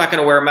 I'm not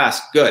going to wear a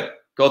mask. Good.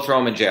 Go throw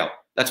them in jail.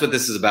 That's what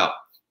this is about.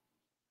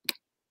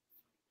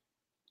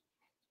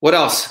 What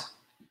else?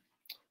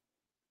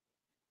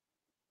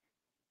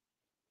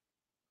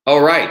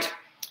 All right.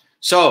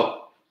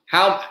 So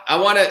I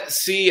want to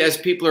see, as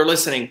people are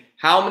listening,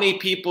 how many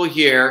people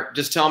here,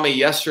 just tell me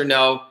yes or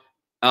no,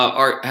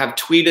 have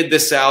tweeted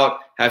this out,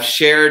 have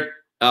shared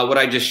what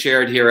I just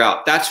shared here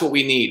out. That's what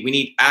we need. We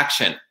need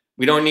action.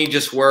 We don't need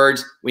just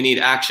words. We need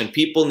action.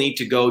 People need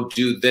to go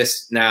do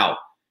this now.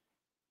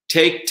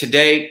 Take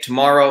today,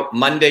 tomorrow,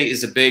 Monday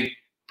is a big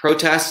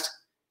protest.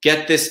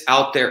 Get this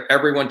out there,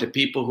 everyone, to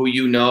people who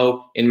you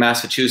know in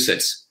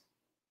Massachusetts.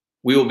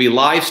 We will be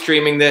live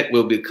streaming it.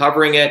 We'll be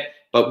covering it,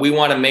 but we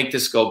want to make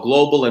this go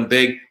global and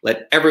big.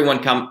 Let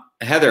everyone come.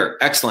 Heather,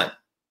 excellent.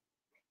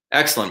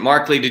 Excellent.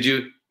 Mark Lee, did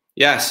you?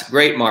 Yes,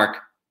 great, Mark.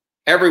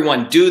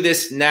 Everyone, do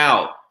this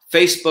now.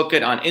 Facebook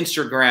it on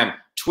Instagram,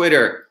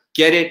 Twitter.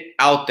 Get it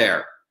out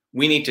there.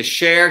 We need to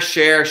share.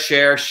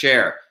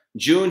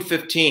 June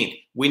 15th,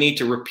 we need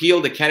to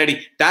repeal the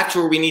Kennedy. That's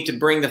where we need to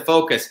bring the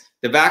focus.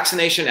 The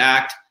Vaccination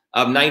Act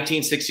of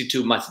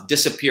 1962 must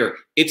disappear.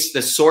 It's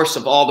the source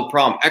of all the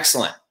problem.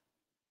 Excellent.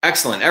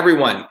 Excellent.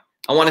 Everyone,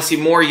 I want to see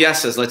more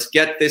yeses. Let's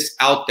get this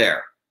out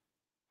there.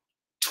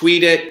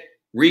 Tweet it,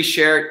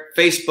 reshare it,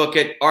 Facebook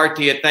it,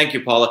 RT it. Thank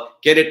you, Paula.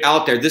 Get it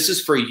out there. This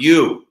is for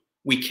you.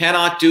 We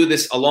cannot do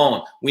this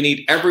alone. We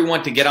need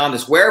everyone to get on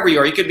this. Wherever you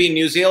are, you could be in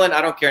New Zealand,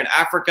 I don't care, in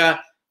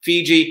Africa,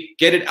 Fiji,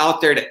 get it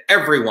out there to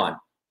everyone.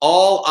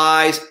 All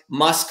eyes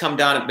must come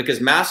down because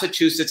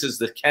Massachusetts is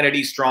the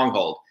Kennedy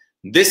stronghold.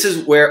 This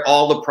is where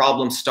all the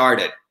problems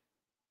started.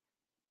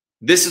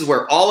 This is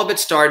where all of it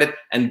started,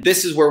 and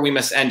this is where we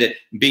must end it,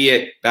 be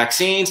it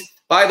vaccines.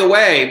 By the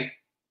way,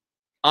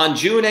 on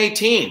June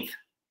 18th,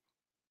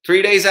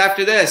 3 days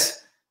after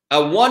this,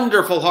 a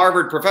wonderful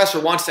Harvard professor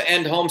wants to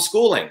end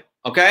homeschooling,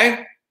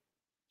 okay?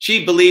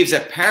 She believes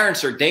that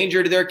parents are a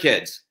danger to their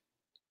kids.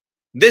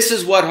 This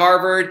is what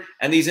Harvard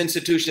and these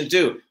institutions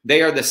do.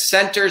 They are the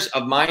centers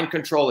of mind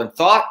control and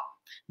thought.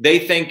 They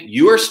think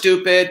you're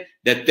stupid,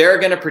 that they're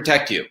going to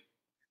protect you.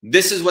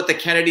 This is what the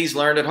Kennedys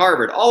learned at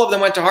Harvard. All of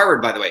them went to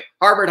Harvard, by the way.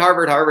 Harvard,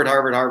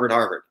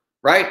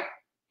 right?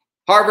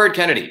 Harvard,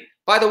 Kennedy.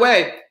 By the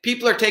way,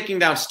 people are taking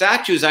down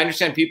statues. I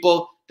understand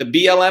the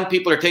BLM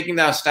people are taking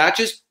down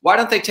statues. Why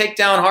don't they take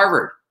down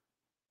Harvard?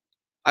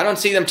 I don't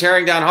see them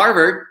tearing down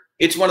Harvard.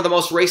 It's one of the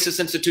most racist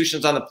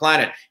institutions on the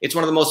planet. It's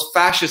one of the most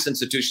fascist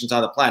institutions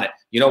on the planet.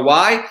 You know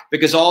why?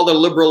 Because all the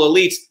liberal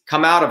elites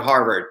come out of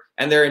Harvard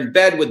and they're in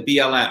bed with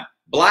BLM.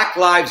 Black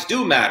lives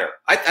do matter.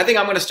 I think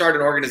I'm going to start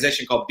an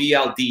organization called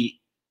BLD,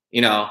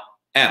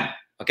 M,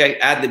 okay?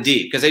 Add the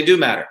D, because they do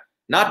matter.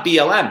 Not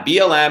BLM.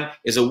 BLM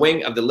is a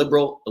wing of the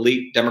liberal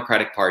elite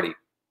Democratic Party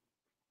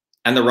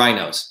and the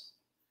rhinos.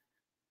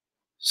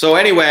 So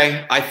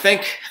anyway, I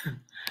think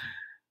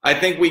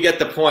we get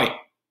the point.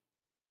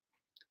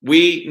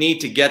 We need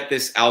to get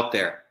this out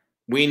there.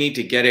 We need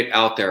to get it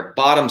out there.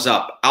 Bottoms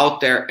up,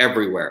 out there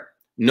everywhere.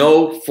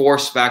 No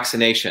forced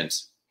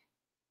vaccinations.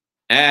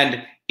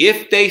 And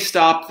if they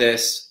stop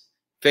this,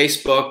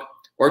 Facebook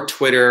or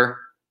Twitter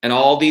and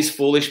all these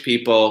foolish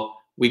people,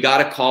 we got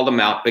to call them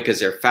out because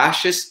they're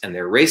fascists and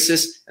they're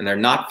racist and they're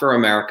not for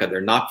America.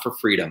 They're not for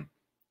freedom.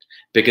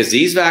 Because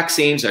these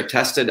vaccines are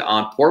tested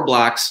on poor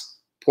blacks,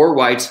 poor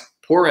whites,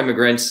 poor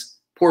immigrants,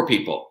 poor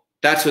people.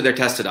 That's what they're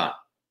tested on.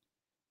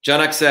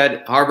 Janak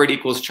said Harvard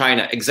equals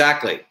China.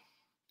 Exactly.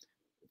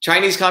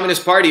 Chinese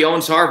Communist Party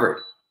owns Harvard.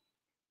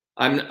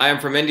 I am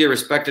from India,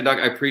 respected.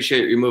 I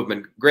appreciate your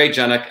movement. Great,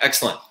 Janak.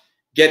 Excellent.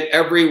 Get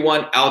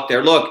everyone out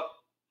there. Look,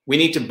 we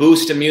need to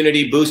boost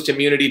immunity, boost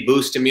immunity,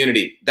 boost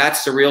immunity.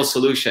 That's the real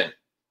solution.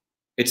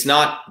 It's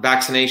not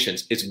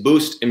vaccinations. It's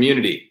boost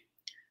immunity.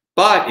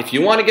 But if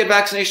you want to get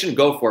vaccination,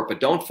 go for it. But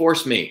don't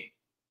force me.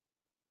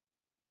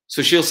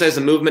 Sushil says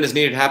the movement is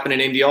needed to happen in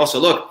India also.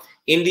 Look,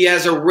 India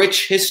has a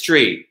rich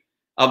history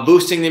of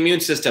boosting the immune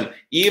system.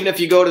 Even if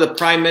you go to the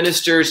Prime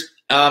Minister's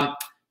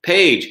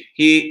page,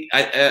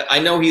 I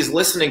know he's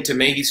listening to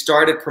me. He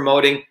started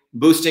promoting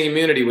boosting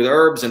immunity with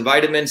herbs and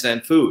vitamins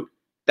and food.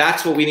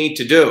 That's what we need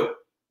to do.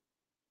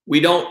 We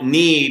don't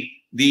need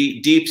the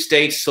deep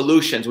state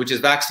solutions, which is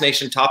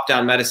vaccination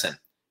top-down medicine.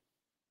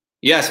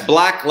 Yes,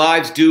 Black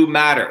lives do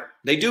matter.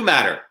 They do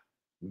matter.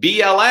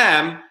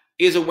 BLM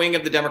is a wing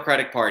of the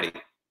Democratic Party.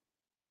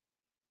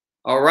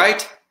 All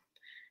right?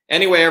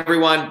 Anyway,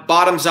 everyone,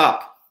 bottoms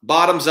up.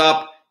 Bottoms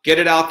up. Get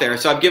it out there.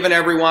 So I've given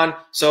everyone.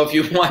 So if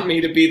you want me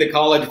to be the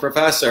college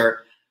professor,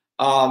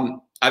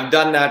 I've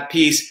done that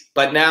piece.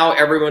 But now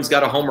everyone's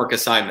got a homework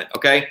assignment,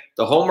 okay?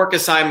 The homework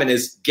assignment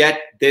is get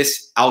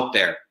this out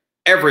there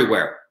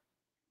everywhere.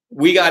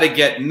 We got to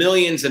get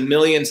millions and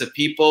millions of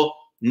people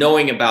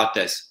knowing about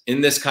this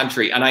in this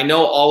country. And I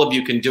know all of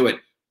you can do it.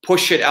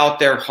 Push it out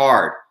there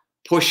hard.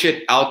 Push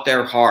it out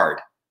there hard.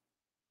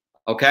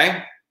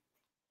 Okay?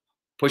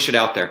 Push it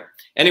out there.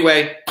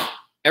 Anyway,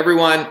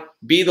 everyone,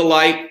 be the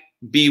light,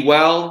 be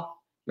well.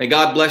 May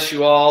God bless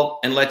you all.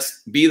 And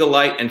let's be the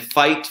light and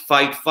fight,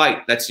 fight, fight.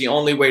 That's the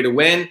only way to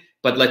win.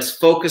 But let's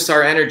focus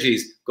our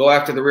energies. Go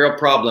after the real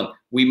problem.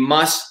 We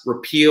must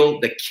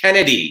repeal the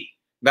Kennedy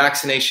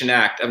Vaccination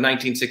Act of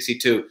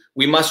 1962.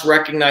 We must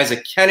recognize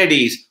that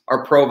Kennedys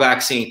are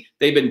pro-vaccine.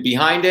 They've been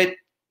behind it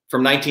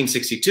from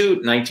 1962,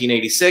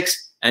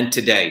 1986, and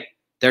today.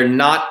 They're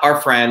not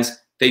our friends.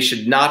 They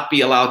should not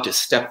be allowed to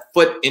step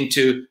foot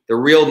into the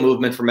real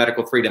movement for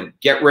medical freedom.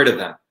 Get rid of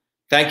them.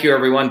 Thank you,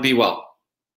 everyone. Be well.